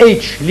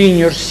H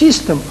linear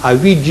system,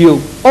 we deal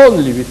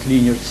only with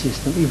linear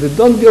system. If we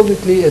don't deal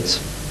with it's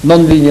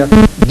nonlinear.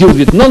 Deal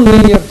with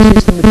nonlinear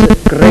system,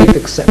 it's a great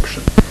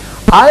exception.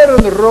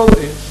 Iron rule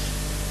is,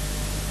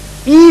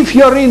 if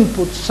your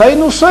input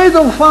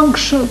sinusoidal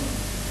function,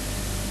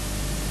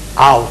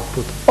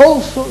 output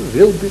also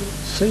will be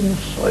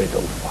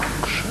sinusoidal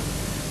function.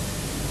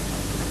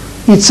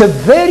 It's a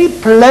very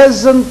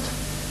pleasant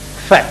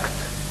fact.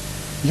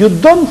 You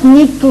don't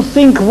need to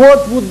think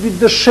what would be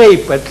the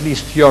shape, at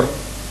least your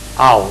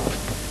output.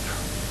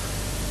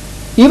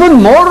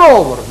 Even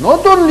moreover,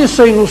 not only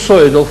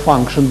sinusoidal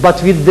function,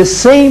 but with the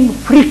same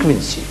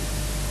frequency.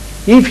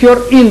 If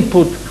your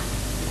input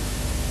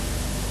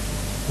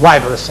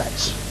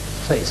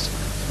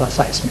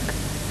seismic,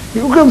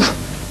 you have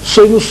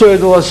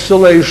sinusoidal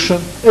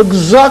oscillation,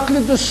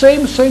 exactly the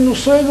same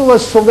sinusoidal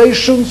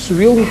oscillations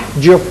will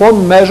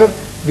Geophysics measure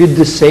with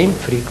the same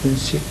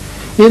frequency.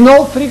 In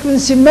all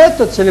frequency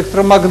methods,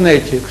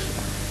 electromagnetics,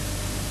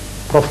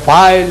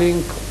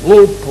 profiling,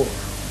 loop, or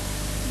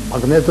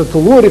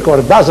magnetotelluric,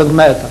 or doesn't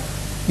matter,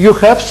 you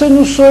have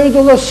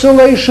sinusoidal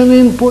oscillation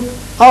input,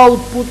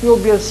 output will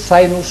be a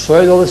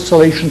sinusoidal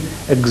oscillation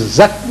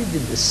exactly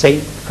with the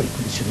same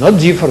frequency, not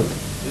different.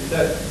 Is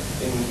that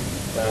in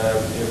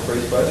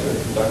free space or in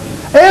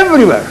conductive?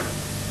 Everywhere.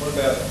 What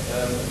about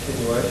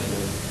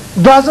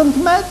attenuation? Doesn't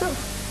matter.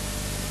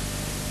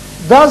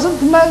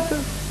 Doesn't matter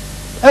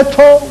at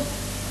all.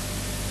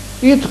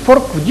 It for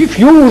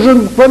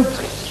diffusion, when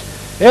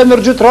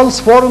energy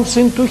transforms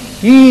into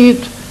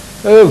heat,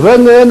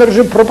 when the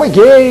energy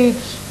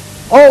propagates,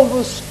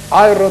 always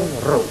iron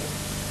rule.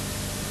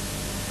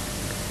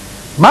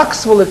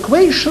 Maxwell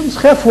equations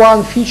have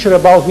one feature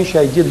about which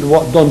I didn't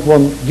want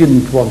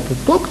to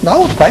talk.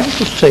 Now time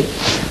to say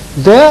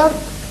they are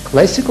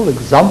classical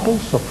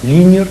examples of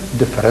linear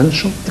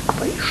differential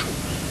equations.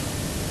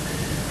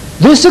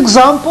 This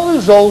example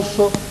is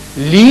also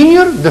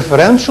linear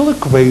differential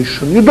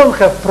equation. You don't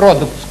have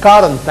products,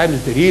 current times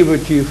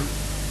derivative,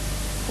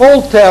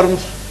 all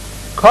terms,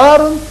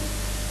 current,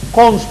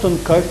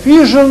 constant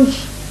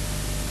coefficients,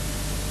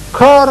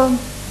 current,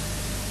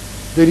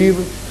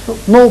 derivative, so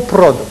no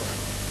product.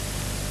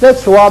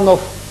 That's one of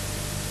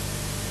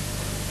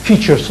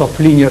features of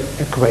linear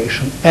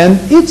equation. And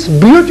it's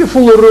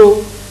beautiful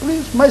rule.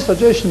 Please, my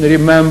suggestion,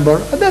 remember,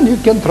 and then you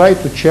can try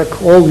to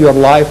check all your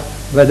life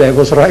whether I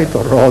was right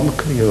or wrong.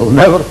 You will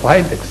never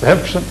find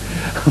exception.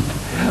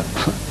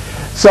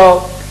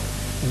 So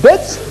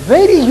that's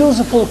very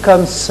useful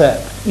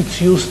concept. It's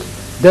used,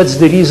 that's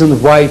the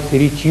reason why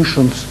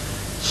theoreticians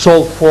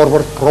solve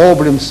forward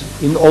problems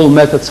in all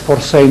methods for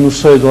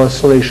sinusoidal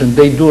oscillation.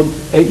 They do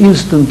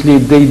instantly,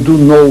 they do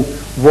know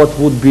what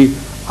would be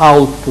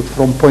output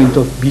from point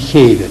of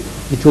behavior.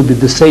 It will be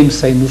the same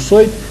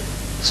sinusoid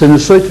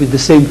with the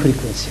same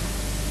frequency.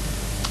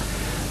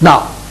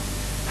 Now,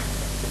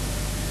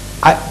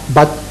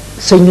 but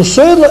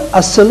sinusoidal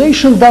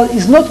oscillation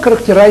is not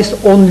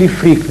characterized only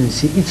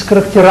frequency. It's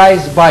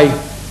characterized by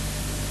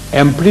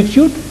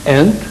amplitude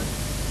and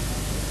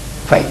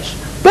phase.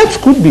 That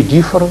could be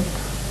different.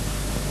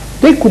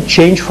 They could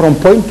change from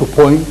point to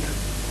point.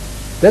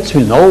 That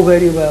we know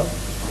very well.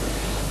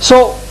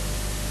 So,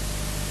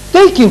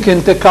 taking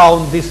into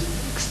account this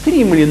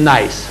extremely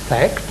nice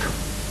fact,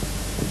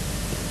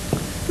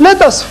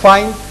 let us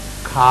find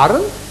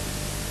current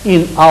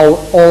in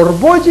our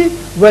body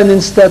when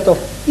instead of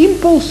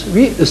impulse,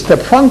 step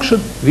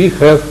function, we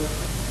have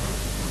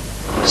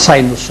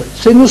sinusoid.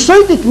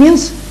 Sinusoid, it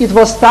means it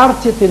was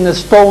started in the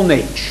Stone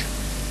Age.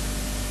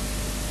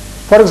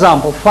 For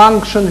example,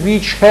 function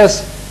which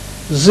has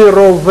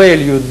 0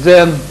 value,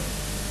 then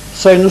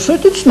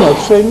sinusoid, it's not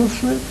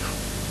sinusoid.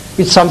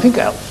 It's something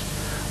else.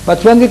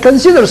 But when we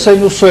consider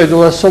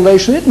sinusoidal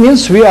oscillation, it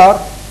means we are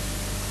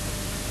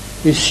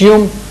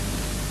assume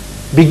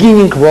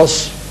beginning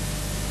was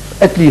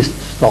at least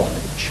Stone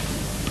Age.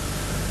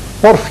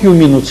 Or a few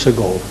minutes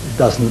ago, it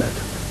doesn't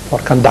matter, for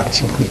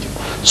conducting medium.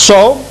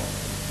 So,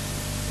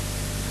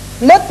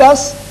 let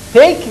us,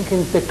 taking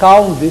into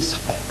account this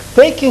fact,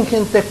 taking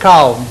into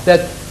account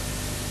that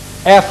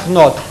F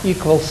naught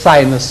equals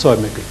sinus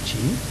omega t,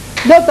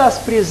 let us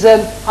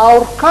present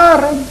our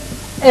current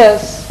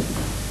as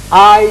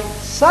I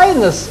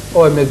sinus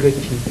omega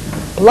t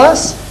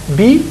plus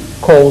B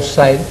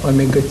cosine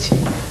omega t.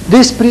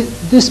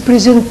 This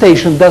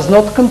presentation does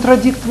not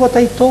contradict what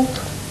I told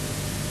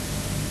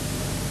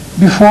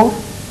before,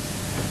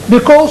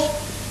 because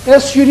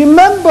as you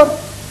remember,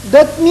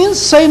 that means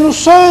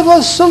sinusoidal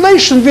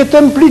oscillation with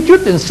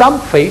amplitude in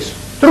some phase.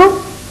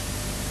 True?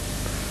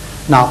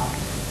 Now,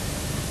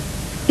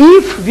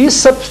 if we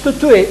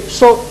substitute,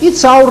 so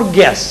it's our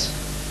guess,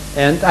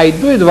 and I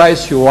do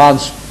advise you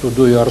once to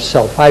do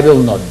yourself. I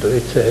will not do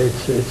it.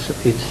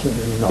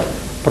 It's not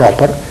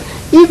proper.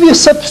 If we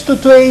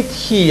substitute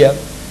here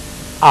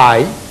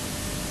I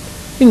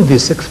in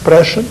this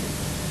expression,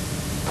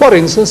 for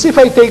instance, if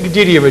I take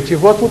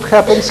derivative, what would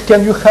happen?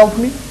 Can you help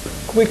me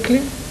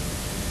quickly?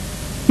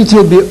 It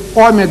will be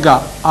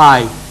omega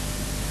I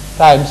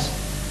times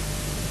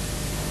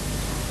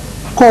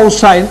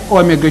cosine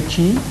omega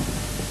t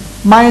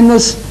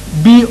minus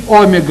B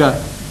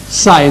omega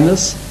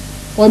sinus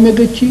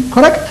omega t,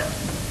 correct?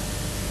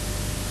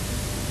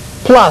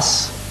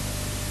 Plus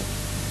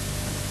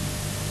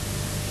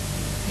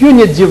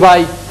unit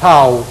divide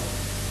tau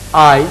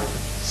I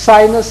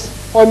sinus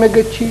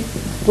omega t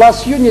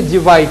plus unit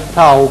divide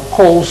tau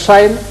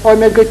cosine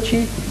omega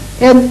t,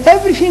 and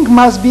everything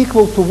must be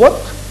equal to what?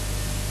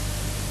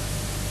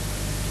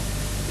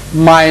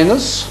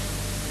 Minus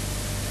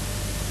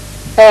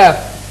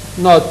F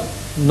not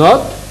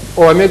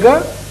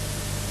omega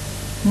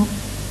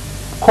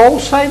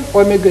cosine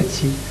omega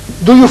t.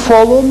 Do you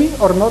follow me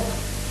or not?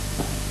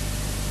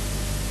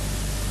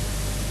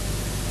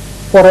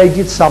 Or I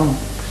did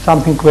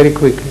something very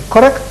quickly,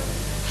 correct?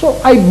 So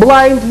I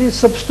blindly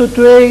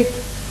substitute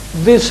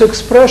this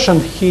expression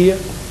here.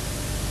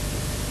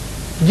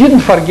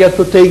 Didn't forget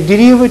to take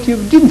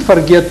derivative, didn't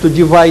forget to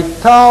divide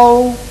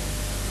tau,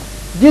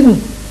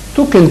 didn't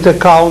took into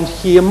account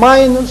here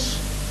minus.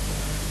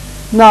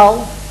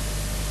 Now,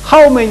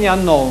 how many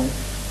unknowns?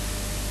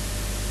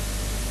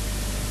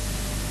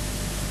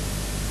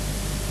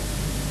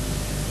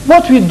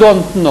 What we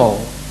don't know?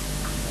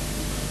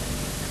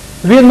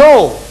 We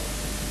know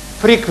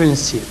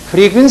frequency.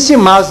 Frequency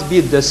must be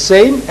the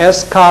same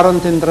as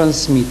current in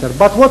transmitter.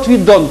 But what we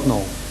don't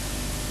know?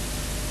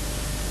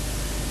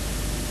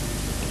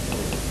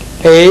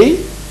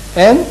 A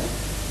and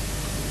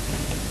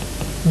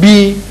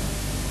B.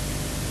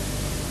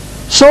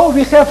 So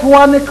we have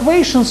one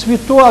equation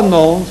with two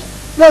unknowns.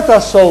 Let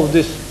us solve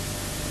this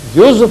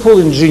useful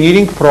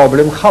engineering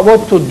problem.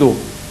 What to do?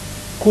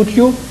 Could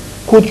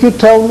you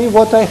tell me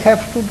what I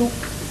have to do?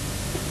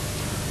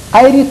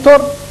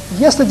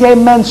 Yesterday I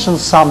mentioned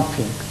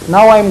something.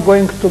 Now I'm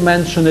going to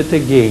mention it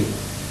again.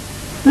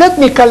 Let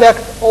me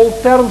collect all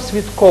terms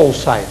with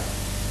cosine.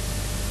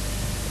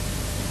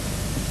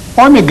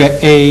 Omega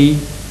A.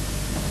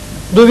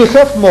 Do we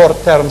have more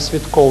terms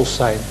with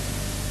cosine?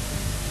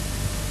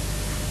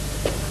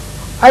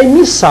 I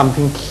missed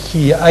something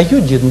here.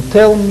 You didn't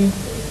tell me.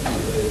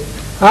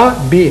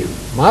 B.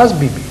 Must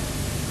be B.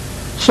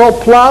 So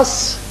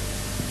plus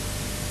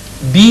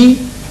B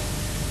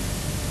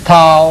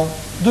tau.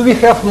 Do we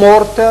have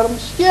more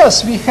terms?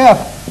 Yes, we have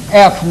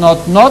F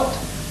not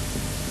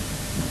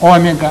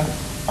omega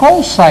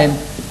cosine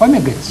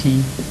omega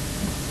t.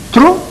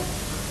 True?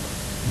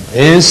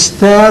 This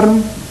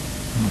term,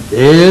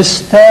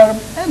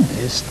 and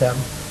this term.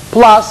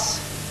 Plus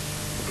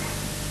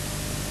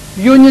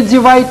unit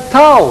divide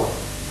tau.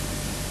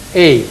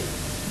 A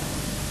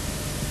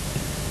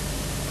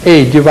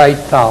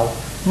divide tau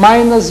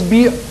minus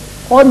B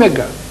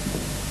omega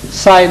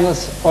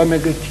sinus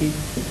omega t.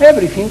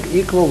 Everything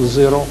equals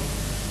 0.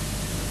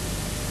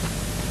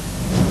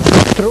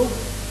 True?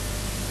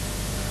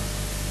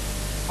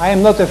 I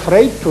am not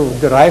afraid to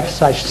derive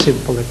such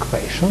simple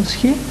equations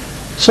here.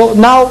 So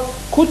now,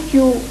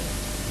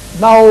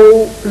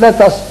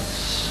 let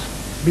us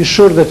be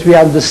sure that we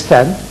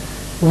understand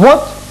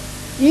what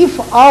if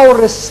our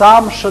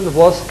assumption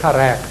was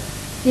correct.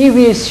 If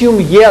we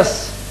assume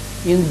yes,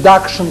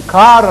 induction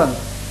current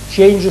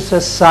changes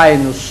as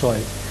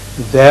sinusoid,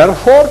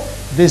 therefore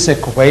this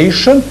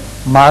equation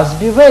must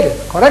be valid,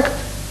 correct?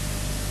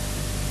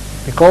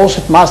 Because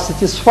it must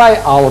satisfy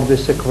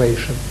this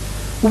equation.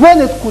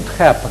 When it could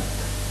happen?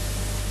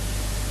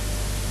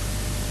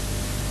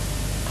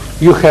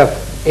 You have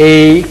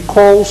A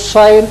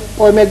cosine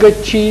omega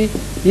t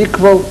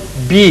equal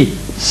B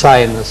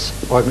sinus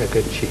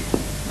omega t.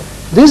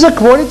 This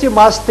equality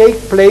must take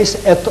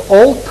place at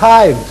all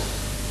times.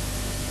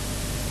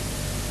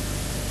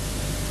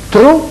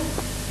 True,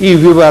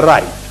 if we were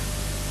right.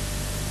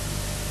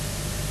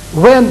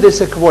 When this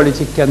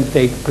equality can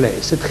take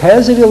place? It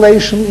has a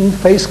relation in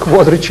phase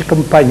quadrature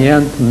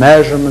component,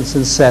 measurements,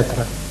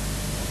 etc.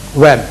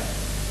 When?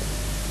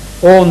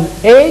 On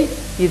A,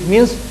 it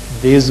means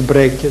these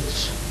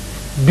brackets.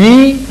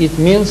 B, it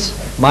means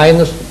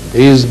minus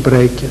these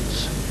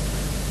brackets.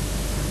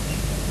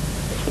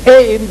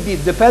 A and B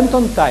depend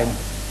on time.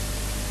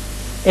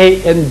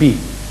 A and B.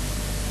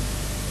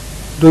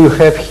 Do you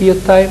have here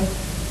time?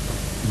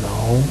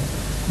 No.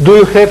 Do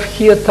you have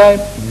here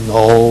time?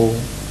 No.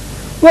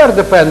 Where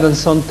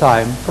dependence on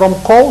time? From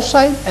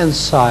cosine and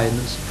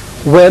sinus.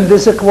 When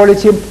this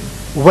equality,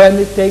 when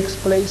it takes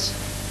place?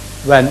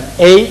 When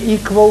A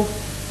equals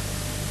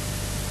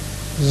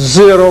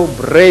 0,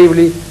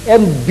 bravely,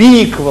 and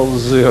B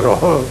equals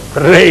 0,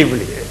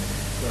 bravely.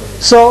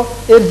 So,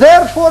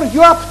 therefore,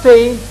 you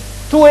obtain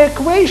two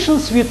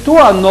equations with two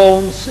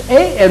unknowns,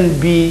 A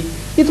and B.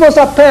 It was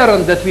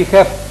apparent that we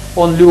have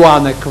only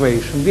one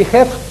equation. We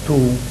have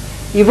two.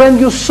 Even when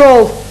you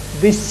solve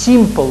these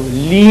simple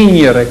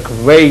linear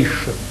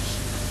equations,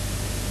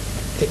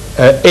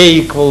 A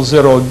equals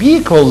 0, B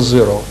equals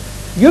 0,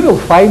 you will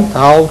find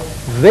out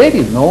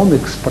very known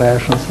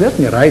expressions. Let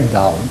me write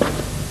down.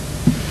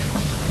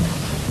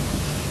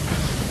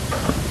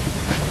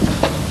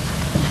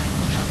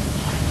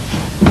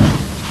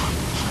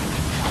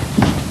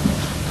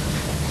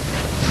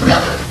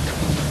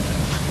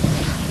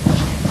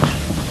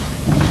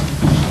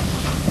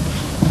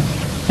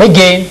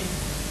 Again,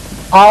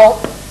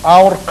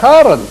 our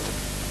current,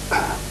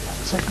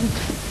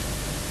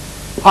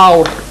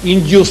 our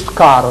induced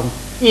current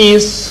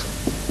is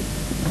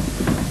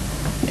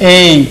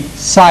A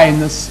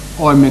sinus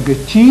omega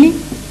t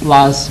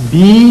plus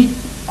B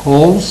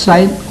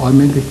cosine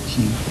omega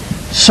t.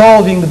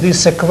 Solving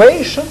this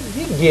equation,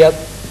 we get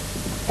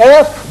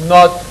F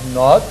naught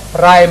naught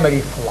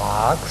primary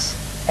flux,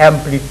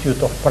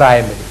 amplitude of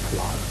primary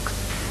flux,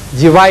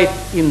 divide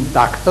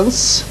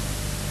inductance,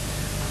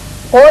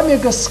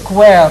 omega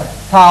square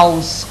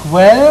tau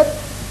square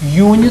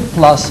unit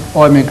plus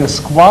omega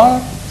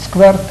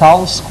square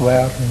tau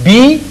square.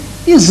 B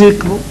is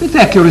equal, with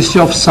accuracy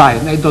of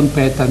sign, I don't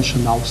pay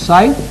attention now,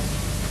 sign,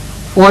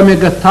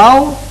 omega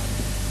tau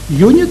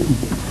unit,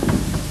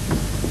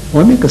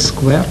 omega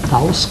square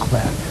tau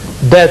square.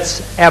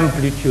 That's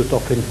amplitude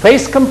of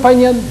in-phase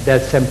component,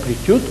 that's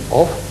amplitude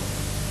of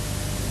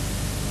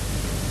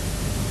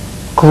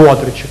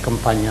quadrature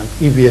component.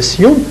 If we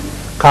assume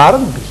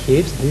current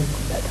behaves this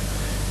way.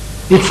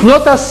 It's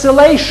not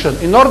oscillation.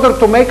 In order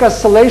to make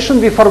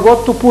oscillation, we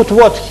forgot to put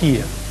what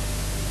here?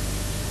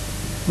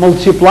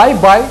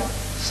 Multiply by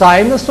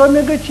sinus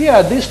omega t,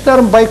 this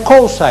term by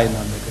cosine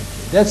omega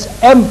t. That's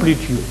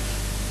amplitude.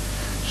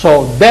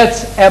 So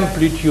that's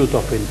amplitude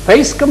of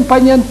in-phase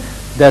component,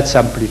 that's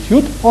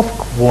amplitude of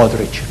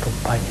quadrature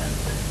component.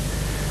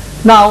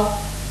 Now,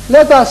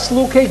 let us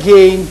look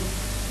again.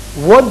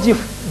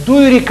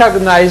 Do you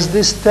recognize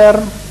this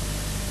term?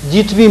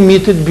 Did we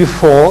meet it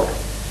before?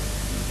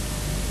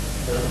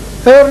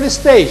 Early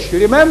stage.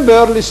 You remember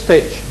early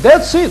stage?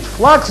 That's it.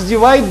 Flux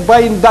divided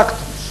by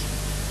inductance.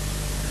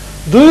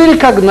 Do you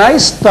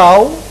recognize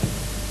tau?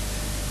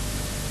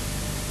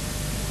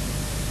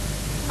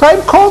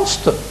 Time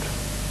constant.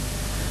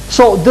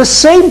 So the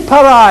same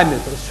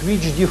parameters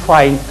which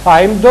define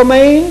time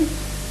domain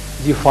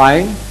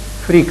define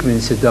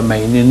frequency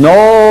domain.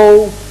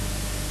 No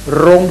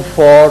room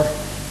for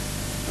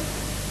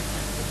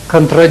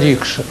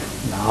contradiction.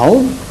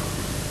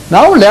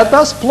 Now let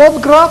us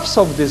plot graphs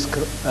of this.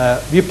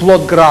 We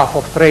plot graph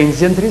of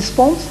transient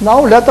response.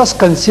 Now let us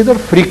consider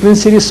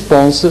frequency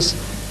responses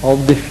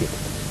of the field.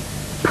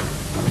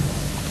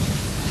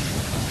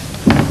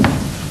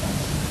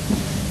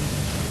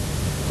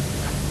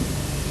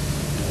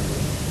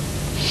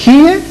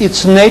 Here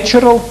it's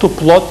natural to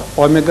plot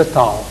omega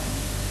tau.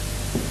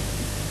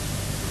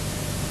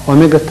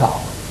 Omega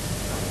tau.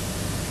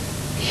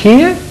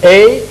 Here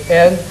A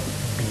and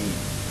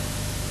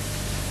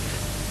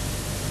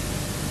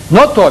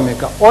not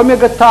omega,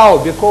 omega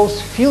tau,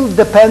 because field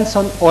depends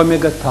on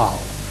omega tau.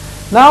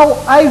 Now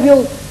I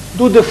will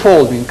do the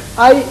following.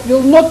 I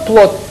will not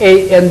plot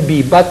A and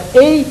B, but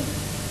A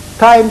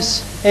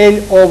times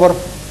L over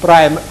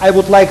prime. I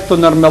would like to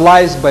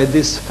normalize by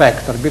this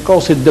factor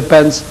because it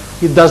does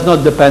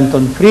not depend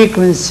on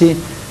frequency,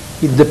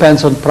 it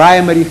depends on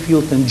primary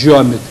field and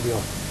geometry.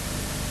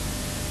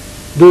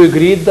 Do you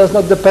agree it does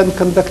not depend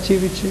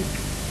conductivity?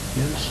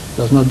 Yes, it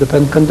does not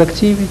depend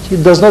conductivity,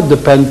 it does not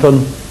depend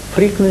on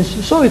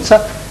frequency, so it's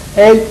a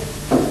L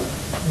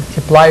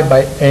multiplied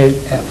by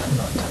LF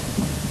naught.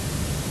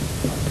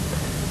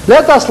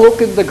 Let us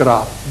look at the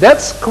graph.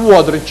 That's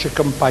quadrature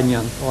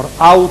component or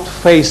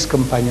out-phase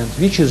component,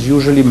 which is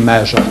usually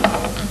measured.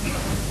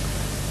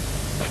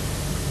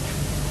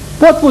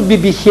 What would be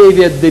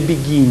behavior at the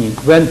beginning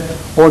when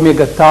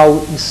omega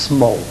tau is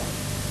small?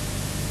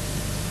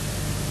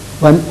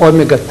 When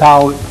omega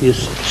tau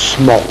is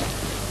small.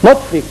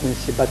 Not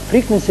frequency, but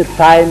frequency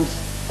times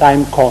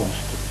time constant.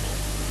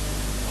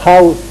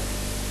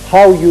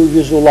 How you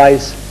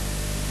visualize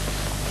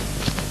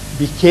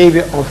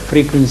behavior of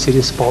frequency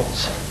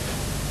response?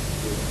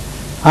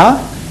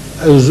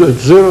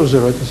 Zero,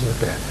 it is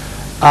okay.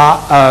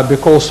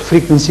 Because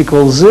frequency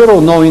equals 0,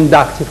 no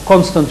inductive,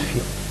 constant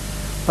field.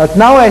 But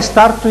now I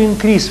start to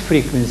increase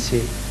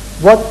frequency.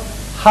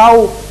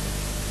 How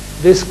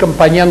this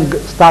component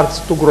starts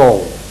to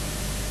grow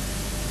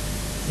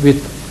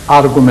with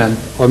argument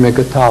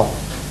omega tau?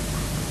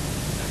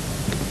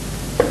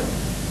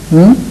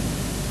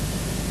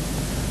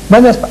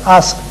 When I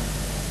ask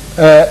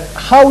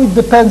how it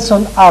depends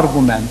on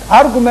argument.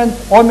 Argument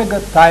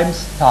omega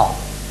times tau.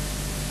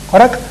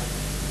 Correct?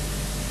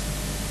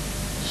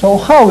 So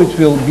how it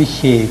will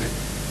behave?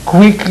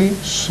 Quickly,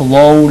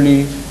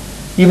 slowly?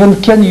 Even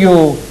can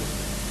you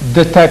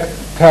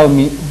tell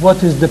me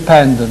what is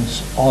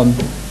dependence on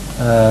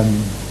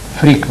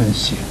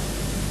frequency?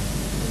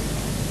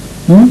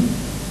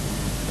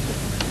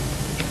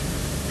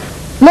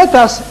 Let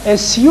us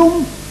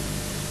assume,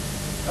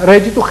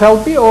 ready to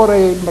help me, or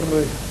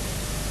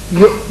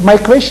my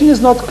question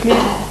is not clear.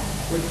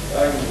 Which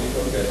angle do you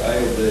look at,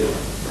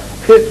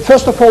 A or B?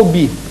 First of all,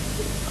 B,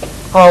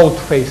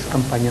 out-phase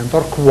component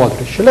or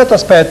quadrature. Let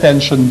us pay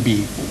attention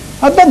B,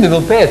 and then we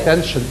will pay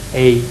attention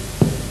A.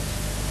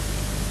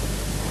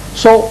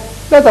 So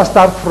let us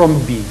start from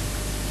B.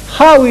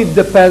 How it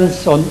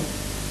depends on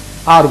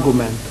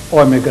argument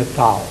omega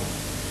tau?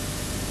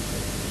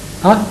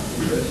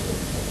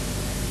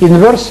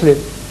 Inversely,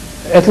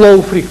 at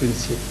low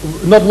frequency.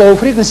 Not low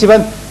frequency,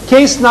 when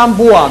case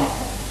number one,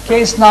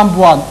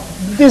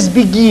 this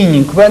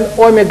beginning, when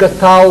omega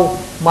tau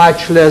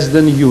much less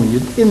than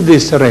unit, in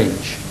this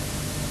range.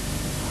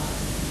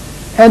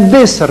 And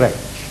this range,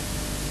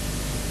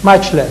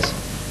 much less.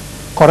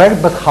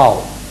 Correct, but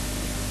how?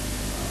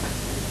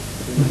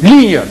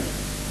 Linear.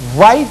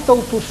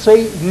 Vital to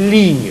say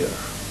linear.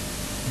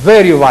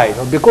 Very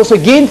vital, because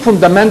again,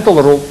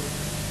 fundamental rule,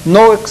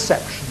 no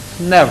exceptions,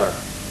 never.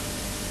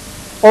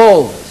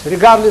 Always,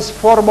 regardless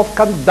form of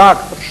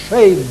conductor,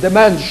 shape,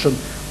 dimension,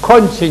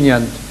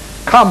 continent,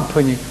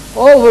 company,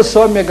 always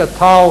omega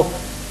tau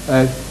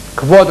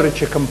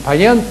quadrature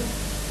component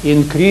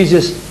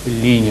increases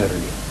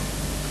linearly.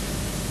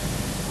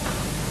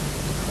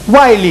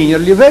 Why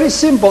linearly? Very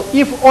simple.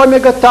 If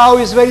omega tau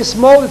is very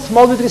small, it's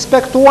small with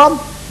respect to 1,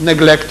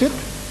 neglect it,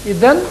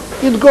 then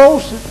it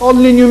goes,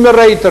 only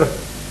numerator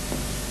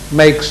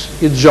makes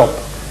its job.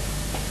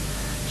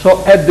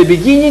 So at the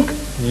beginning,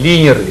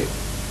 linearly.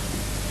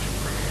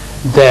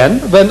 Then,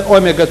 when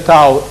omega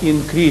tau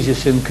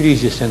increases,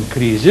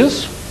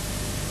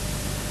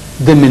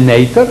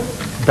 denominator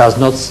does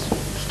not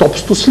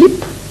stops to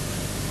sleep,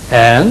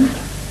 and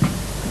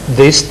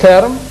this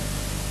term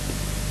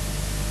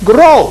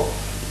grows.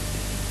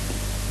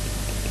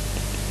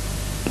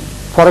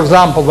 For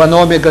example, when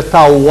omega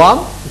tau 1,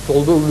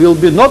 it will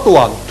be not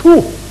 1,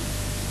 2.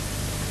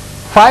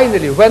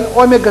 Finally, when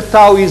omega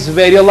tau is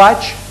very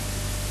large,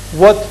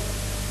 what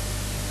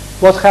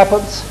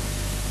happens?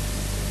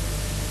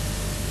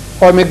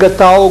 Omega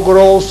tau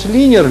grows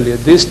linearly.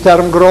 This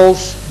term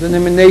grows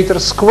denominator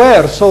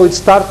square, so it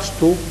starts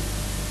to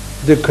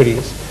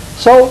decrease.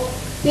 So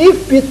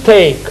if we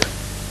take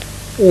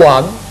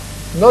 1,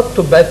 not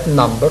too bad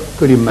number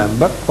to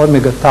remember,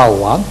 omega tau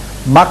 1,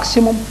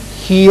 maximum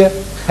here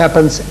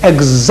happens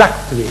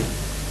exactly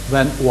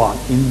when 1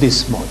 in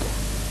this model.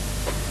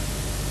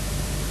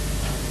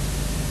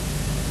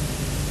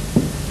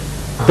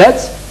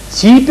 That's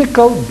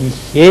typical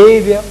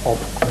behavior of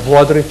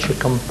quadrature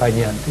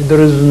component. There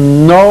is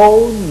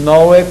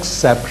no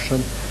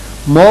exception.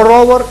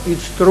 Moreover,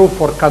 it's true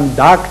for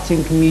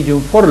conducting medium,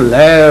 for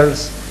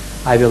layers.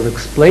 I will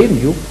explain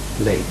you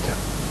later.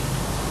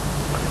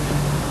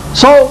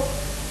 So,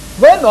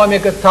 when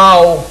omega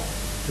tau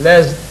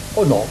less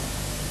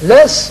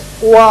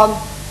 1,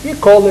 we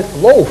call it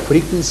low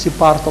frequency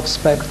part of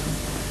spectrum.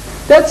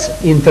 That's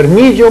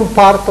intermediate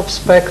part of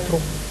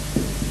spectrum.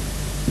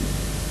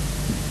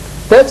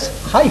 That's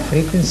high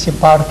frequency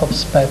part of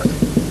spectrum.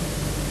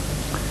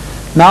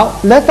 Now,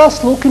 let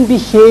us look in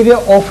behavior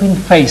of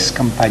in-phase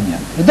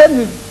component. And then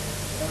we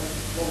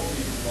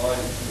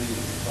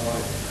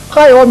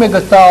high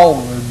omega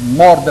tau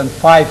more than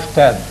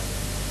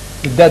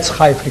 510. That's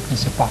high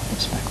frequency part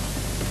of spectrum.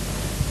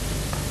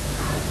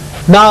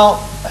 Now,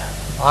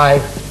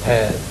 5,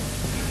 10.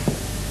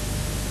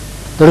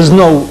 There is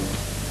no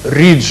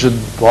rigid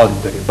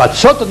boundary, but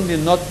certainly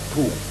not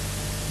 2.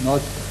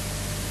 Not.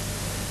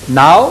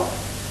 Now,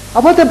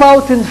 what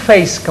about in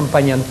phase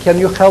component? Can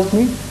you help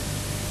me?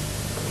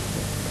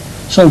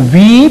 So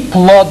we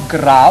plot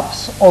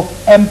graphs of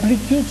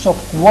amplitudes of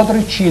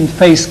quadrature in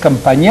phase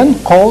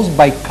component caused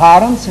by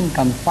currents in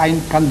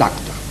confined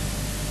conductor.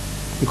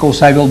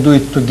 Because I will do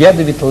it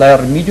together with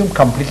layer medium,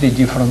 completely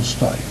different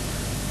story.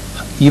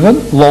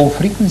 Even low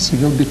frequency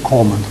will be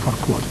common for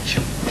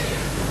quadrature.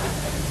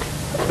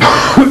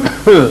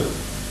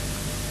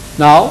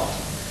 Now,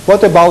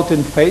 what about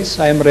in phase?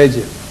 I am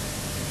ready.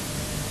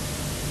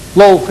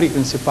 Low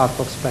frequency part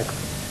of spectrum.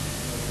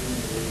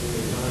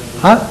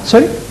 Huh?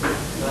 Sorry?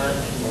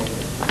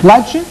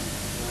 Larger?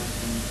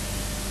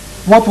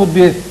 What would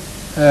be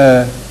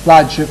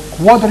larger?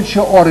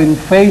 Quadrature or in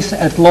phase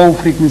at low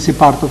frequency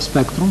part of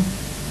spectrum?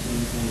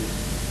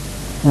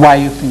 Why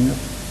you think that?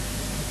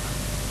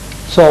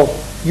 So,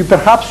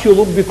 perhaps you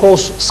look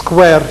because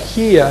square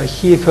here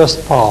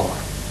first power.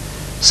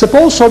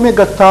 Suppose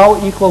omega tau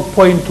equal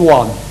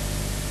 0.1.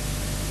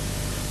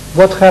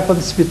 What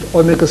happens with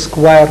omega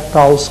square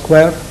tau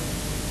square?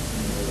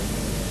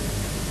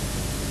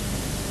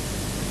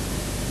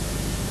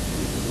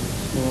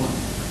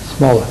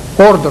 Smaller.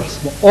 Order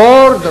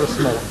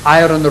smaller.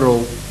 Iron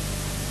rule.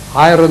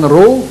 Iron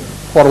rule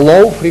for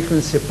low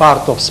frequency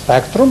part of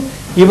spectrum.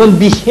 Even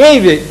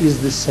behavior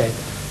is the same.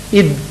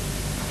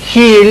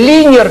 Here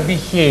linear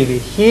behavior.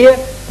 Here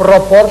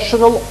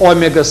proportional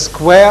omega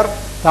square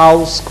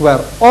tau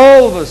square.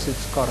 Always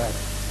it's correct.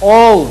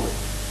 Always.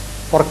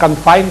 For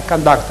confined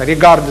conductor.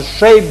 Regardless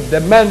shape,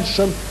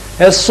 dimension,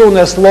 as soon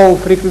as low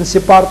frequency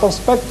part of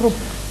spectrum,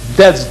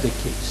 that's the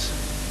case.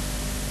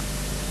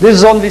 This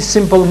is only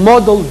simple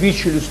model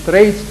which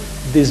illustrates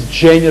this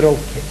general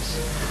case.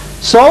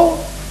 So,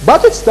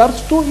 but it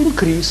starts to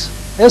increase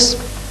as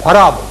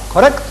parabola,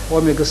 correct?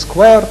 Omega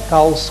square,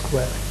 tau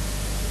square.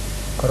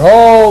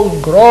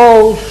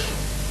 Grows.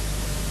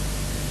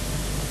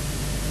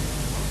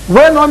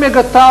 When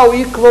omega tau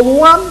equal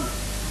 1,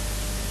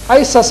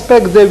 I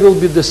suspect they will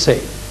be the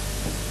same.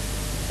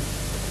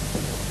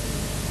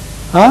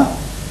 Huh?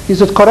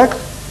 Is it correct?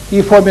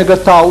 If omega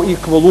tau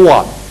equal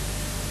 1,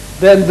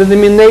 then the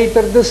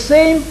denominator the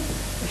same,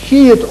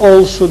 here it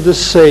also the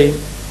same.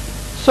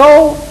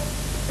 So,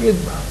 it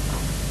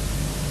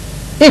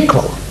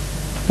equal.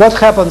 What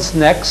happens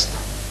next?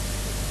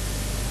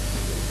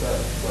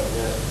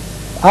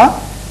 Huh?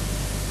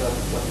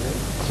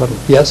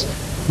 Yes,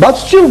 but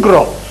still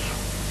grows.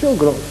 Still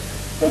grows.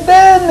 And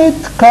then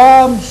it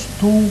comes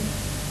to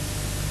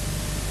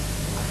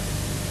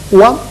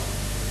 1.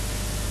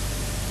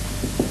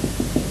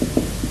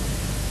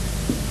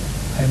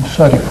 I'm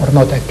sorry for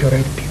not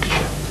accurate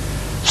picture.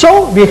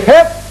 So we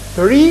have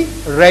 3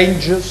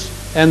 ranges,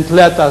 and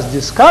let us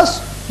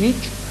discuss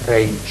each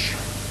range.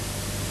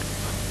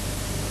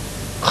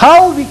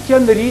 How we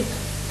can read?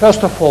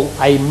 First of all,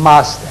 I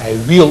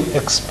will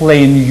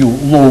explain you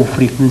low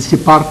frequency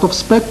part of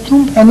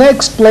spectrum, and I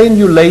explain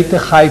you later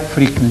high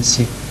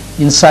frequency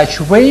in such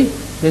a way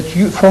that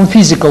you, from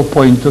physical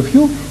point of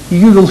view,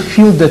 you will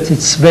feel that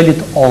it's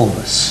valid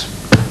always.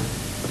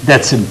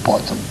 That's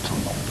important to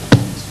know.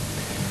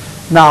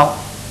 Now,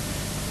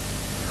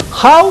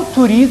 how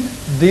to read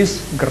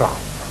this graph?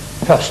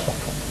 First of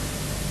all,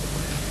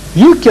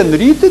 you can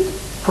read it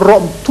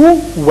from two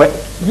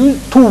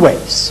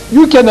ways.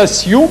 You can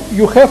assume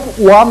you have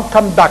one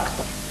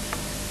conductor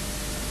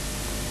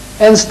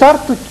and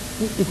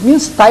it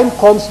means time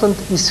constant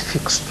is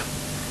fixed.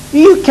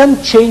 You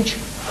can change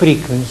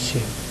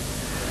frequency.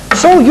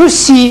 So you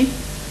see,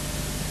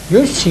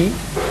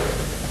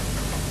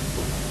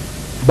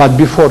 but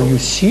before you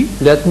see,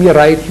 let me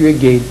write you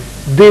again.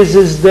 This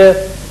is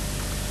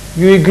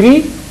you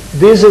agree?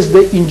 This is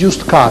the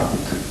induced current.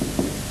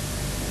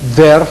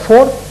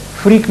 Therefore,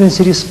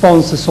 frequency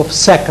responses of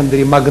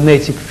secondary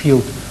magnetic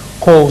field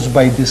caused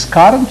by this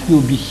current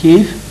will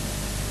behave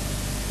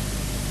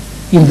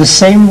in the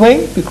same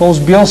way, because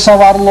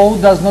Biot-Savart law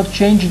does not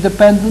change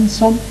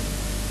dependence on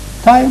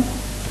time.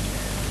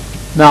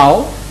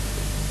 Now,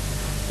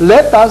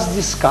 let us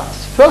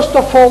discuss. First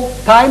of all,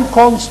 time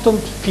constant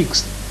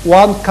fixed,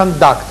 one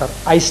conductor.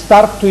 I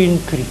start to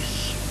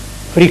increase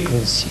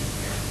frequency.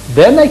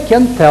 Then I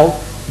can tell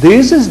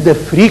this is the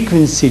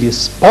frequency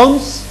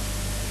response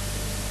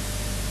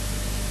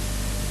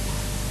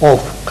of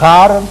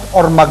current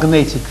or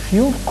magnetic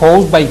field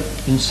caused by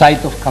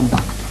inside of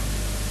conductor.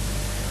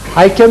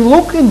 I can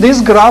look in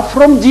this graph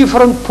from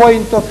different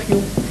point of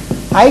view.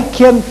 I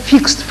can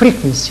fix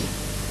frequency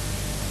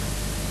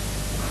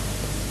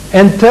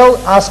and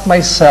ask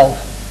myself,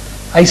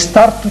 I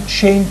start to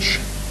change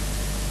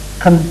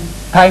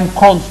time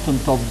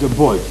constant of the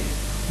body.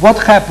 What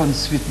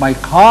happens with my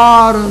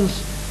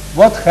currents?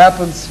 What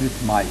happens with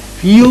my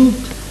field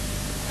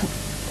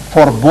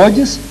for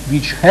bodies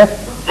which have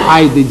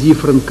either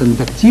different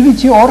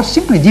conductivity or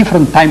simply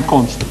different time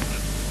constant,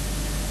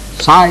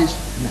 size,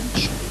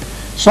 dimension.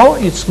 So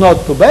it's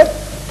not too bad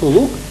to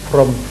look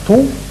from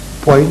 2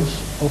 points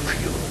of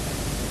view.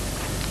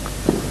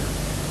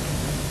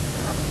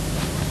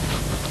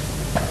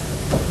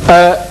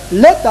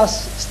 Let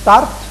us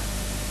start,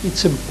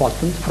 it's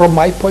important from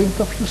my point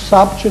of view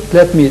subject.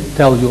 Let me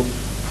tell you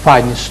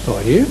funny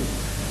story.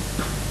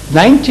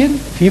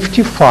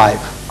 1955,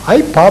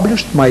 I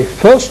published my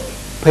first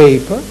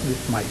paper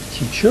with my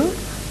teacher,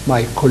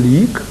 my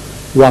colleague,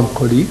 one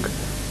colleague,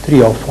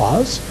 three of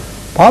us,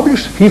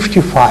 published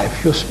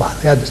 55, you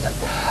understand.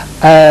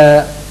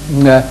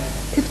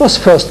 It was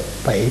first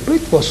paper,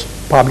 it was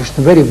published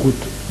in a very good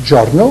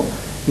journal.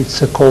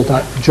 It's called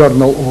a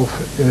Journal of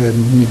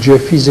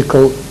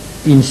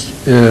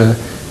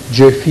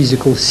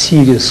Geophysical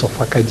Series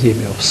of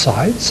Academy of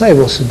Science. I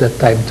was at that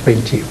time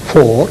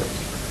 24,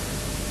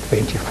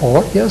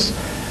 yes.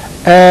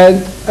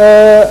 And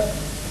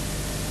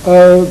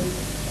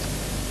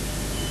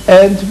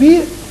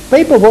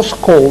paper was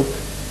called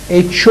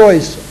A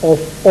Choice of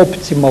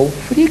Optimal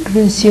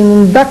Frequency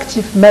in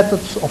Inductive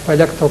Methods of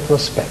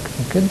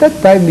Electroprospecting. At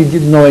that time we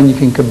didn't know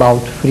anything about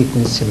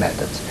frequency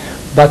methods.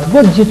 But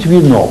what did we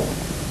know?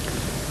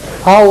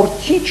 Our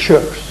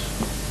teachers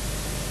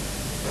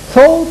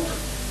thought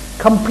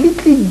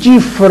completely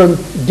different,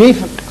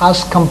 gave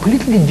us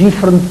completely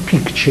different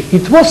picture.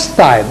 It was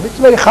time. It's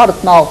very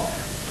hard now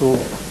to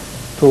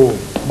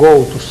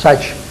go to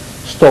such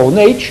Stone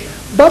Age,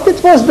 but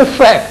it was the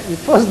fact.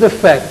 It was the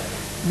fact.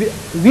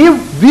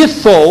 We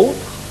thought,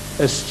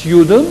 as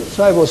students,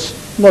 I was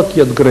not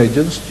yet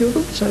graduate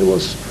students, I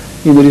was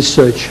in a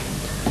research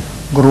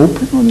group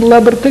in the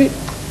laboratory,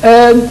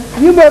 and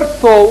we were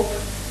told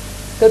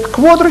that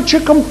quadrature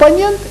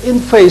component and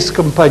phase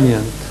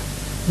component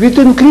with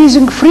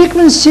increasing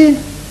frequency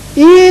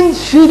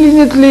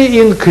infinitely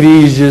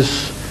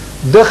increases.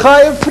 The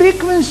higher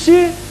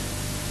frequency,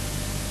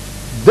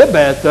 the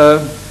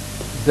better,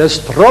 the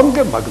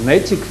stronger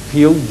magnetic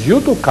field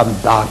due to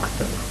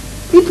conductor.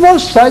 It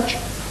was such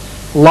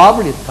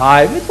lovely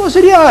time. It was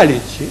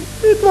reality.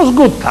 It was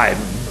good time.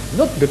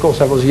 Not because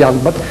I was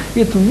young, but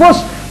it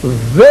was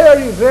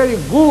very, very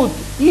good,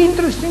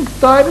 interesting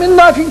time, and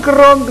nothing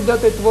wrong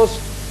that it was,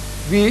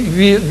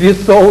 we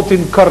thought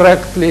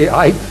incorrectly.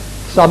 I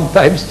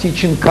sometimes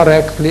teach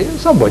incorrectly.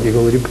 Somebody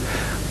will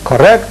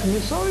correct me.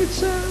 So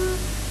it's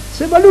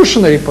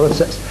evolutionary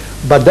process.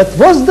 But that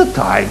was the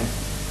time.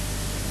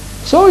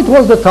 So it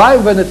was the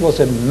time when it was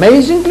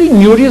amazingly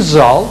new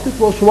result. It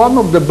was one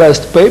of the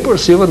best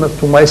papers. Even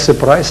to my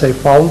surprise, I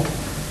found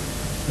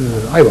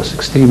I was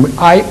extremely.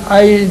 I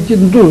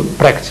didn't do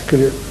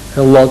practically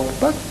a lot,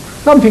 but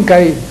something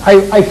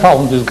I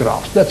found these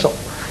graphs. That's all.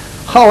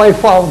 How I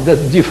found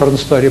that different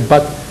story,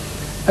 but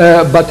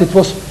it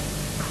was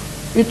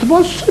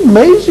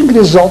amazing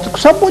result.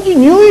 Somebody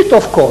knew it,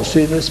 of course,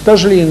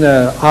 especially in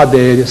other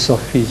areas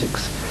of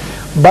physics.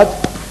 But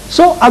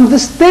so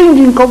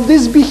understanding of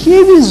this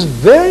behavior is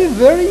very,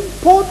 very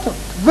important.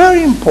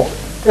 Very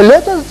important.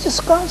 Let us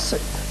discuss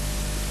it.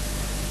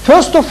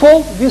 First of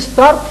all, we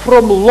start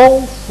from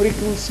low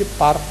frequency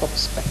part of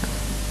spectrum.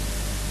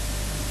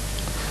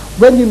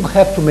 When we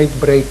have to make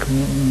break,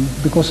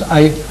 because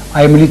I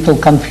am a little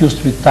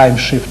confused with time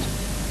shift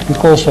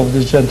because of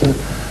this gentleman.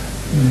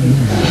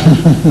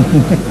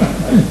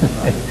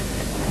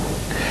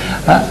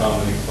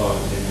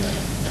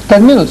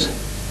 10 minutes.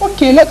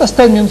 Okay, let us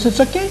 10 minutes. It's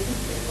okay.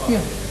 Yeah.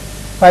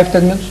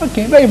 5-10 minutes.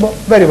 Okay, very well.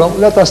 Very well.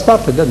 Let us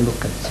start and then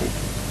look and see.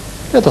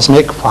 Let us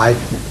make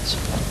 5 minutes.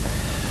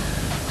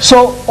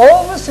 So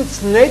always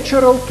it's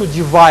natural to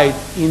divide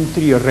in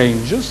 3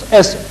 ranges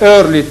as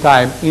early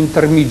time,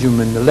 intermediate,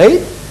 and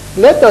late.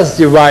 Let us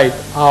divide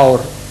our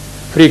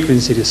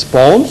frequency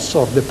response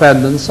or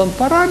dependence on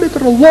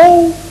parameter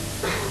low,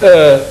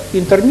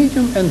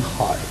 intermediate, and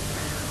high.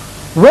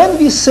 When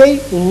we say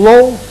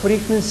low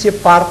frequency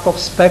part of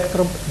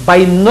spectrum,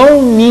 by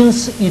no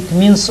means it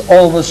means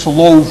always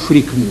low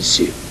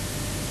frequency.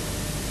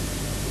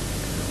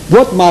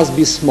 What must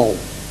be small?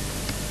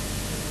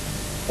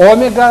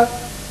 Omega,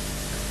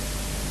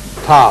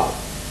 tau.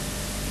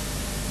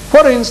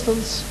 For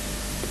instance,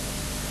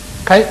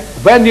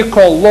 when we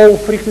call low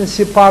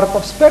frequency part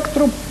of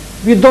spectrum,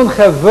 we don't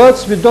have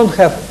words, we don't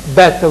have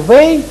beta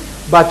wave,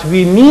 but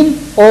we mean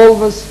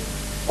always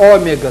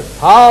omega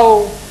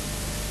tau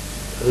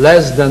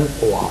less than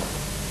 1.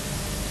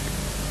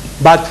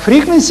 But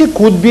frequency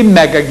could be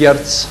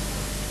megahertz.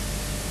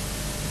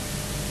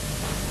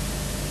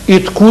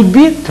 It could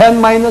be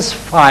 10⁻⁵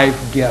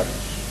 hertz.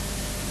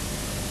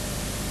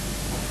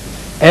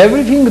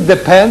 Everything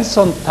depends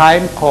on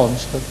time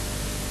constant.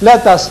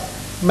 Let us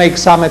make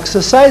some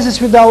exercises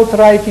without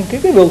writing.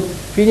 We will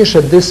finish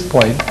at this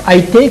point.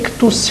 I take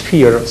 2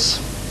 spheres.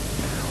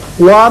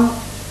 One,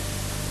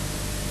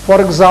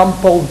 for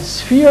example,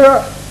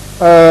 sphere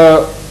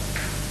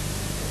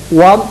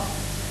 1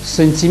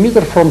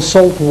 centimeter from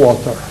salt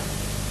water,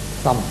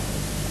 some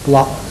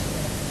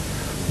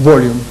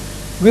volume,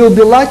 will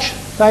be large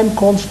time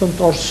constant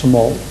or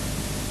small.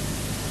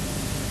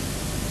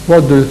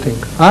 What do you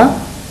think? Huh?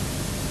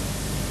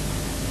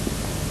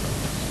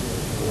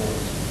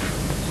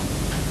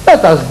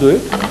 Let us do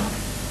it.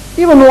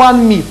 Even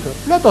 1 meter.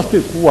 Let us do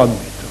it 1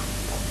 meter.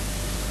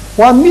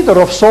 1 meter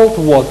of salt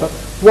water,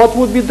 what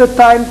would be the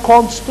time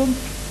constant?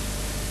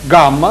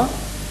 Gamma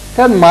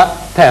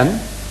 10.1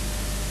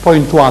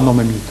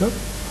 ohmmeter.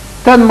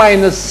 10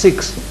 minus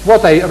 6,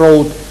 what I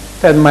wrote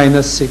 10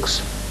 minus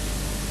 6?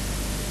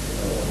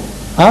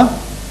 Huh?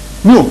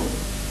 Mu.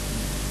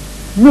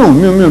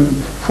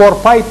 4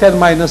 pi 10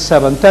 minus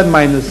 7, 10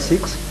 minus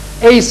 6.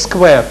 A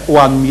square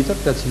 1 meter,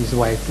 that is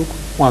why I took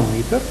 1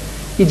 meter.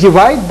 You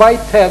divide by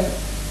 10.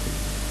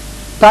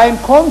 Time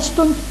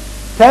constant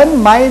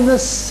 10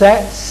 minus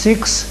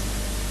 6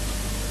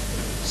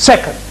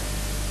 seconds.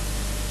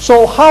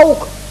 So how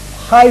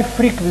high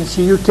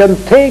frequency you can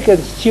take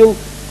and still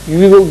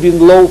you will be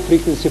in low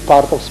frequency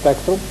part of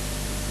spectrum?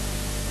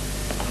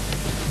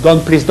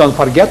 Please don't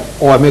forget,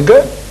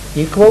 omega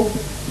equal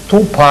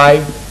 2 pi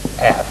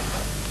f.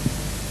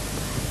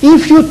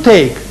 If you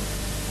take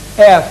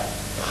f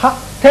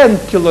 10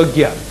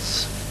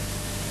 kilohertz,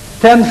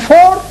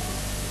 10.4,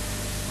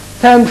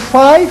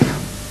 10.5,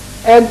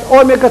 and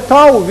omega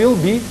tau will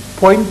be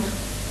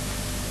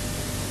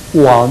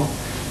 0.1.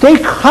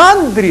 Take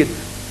 100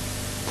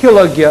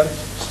 kilohertz,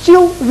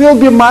 still will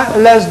be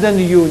less than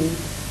unit.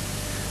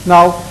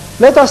 Now,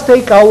 let us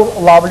take our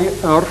lovely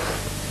Earth.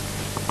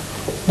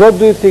 What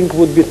do you think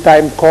would be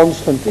time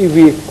constant if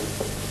we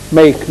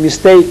make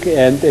mistake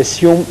and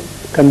assume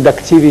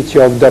conductivity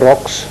of the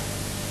rocks?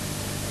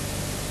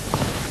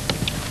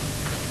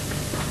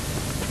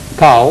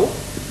 Tau,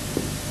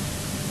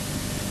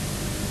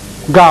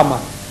 gamma,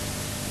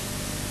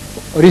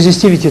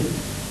 resistivity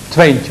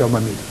 20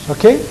 ohmmeters,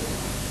 okay?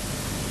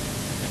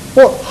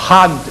 Or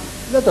 100,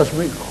 let us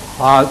make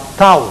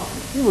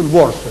 1,000, even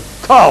worse,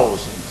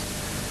 1,000.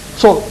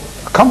 So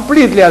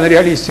completely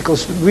unrealistic.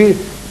 We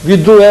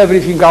do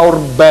everything our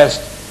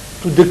best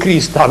to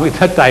decrease time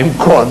with a time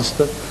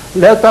constant.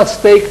 Let us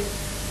take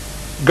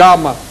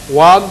gamma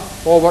 1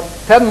 over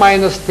 10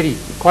 minus 3,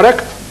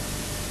 correct?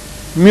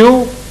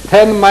 Mu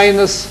 10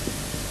 minus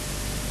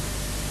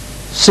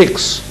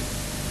 6.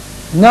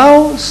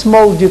 Now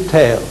small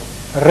detail,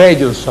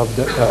 radius of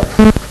the Earth.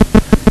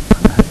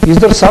 Is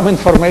there some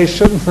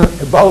information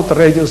about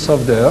radius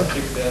of the Earth?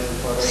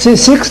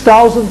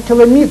 6,000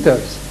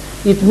 kilometers.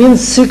 It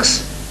means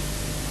 6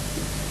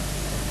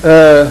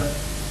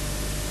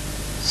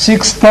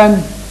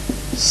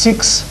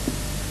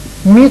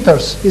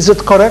 meters. Is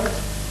it correct?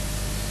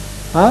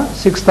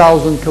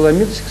 6,000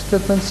 kilometers,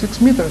 6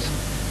 meters.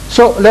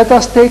 So let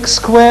us take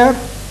square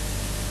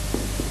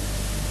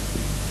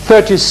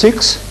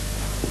 36,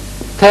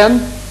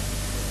 10,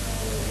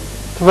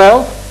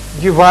 12,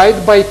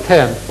 divide by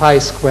 10, pi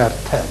square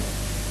 10.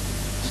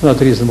 It's not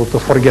reasonable to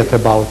forget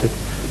about it.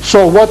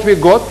 So what we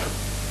got?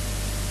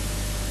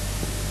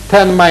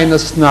 10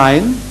 minus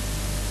 9,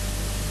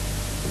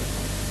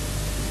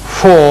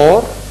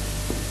 4,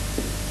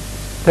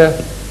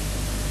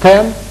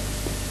 10,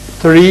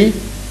 3,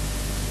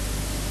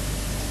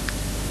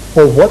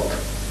 or what?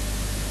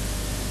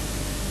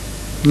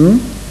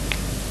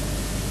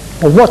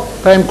 Or what?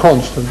 Time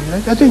constant.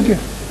 I think,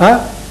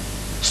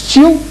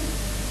 still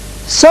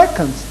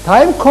seconds.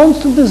 Time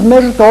constant is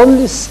measured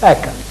only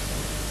seconds.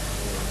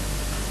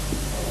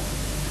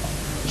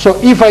 So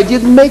if I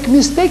didn't make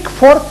mistake,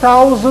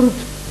 4,000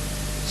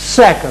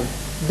 seconds.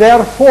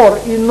 Therefore,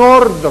 in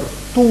order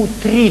to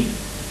treat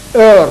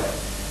Earth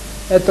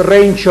at a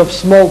range of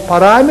small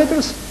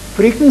parameters,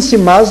 frequency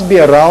must be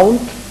around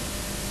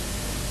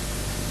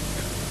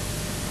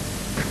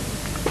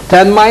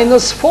 10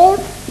 minus 4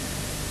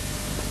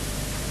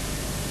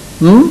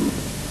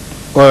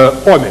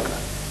 omega.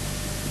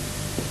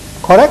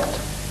 Correct?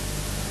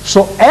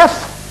 So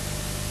F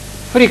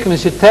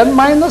frequency 10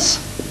 minus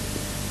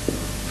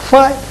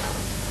 5.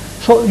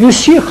 So you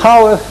see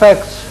how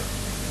affects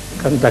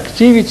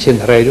conductivity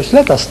and radius.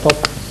 Let us stop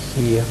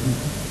here.